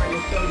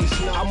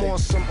face. I'm on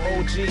some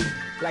OG,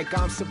 like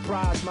I'm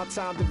surprised, my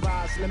time to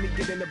rise. Let me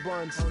get in the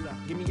buns.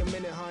 Give me a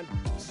minute, hun.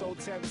 So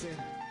tempting,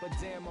 but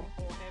damn, I'm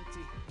all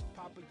empty.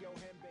 Papa, yo,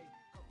 him.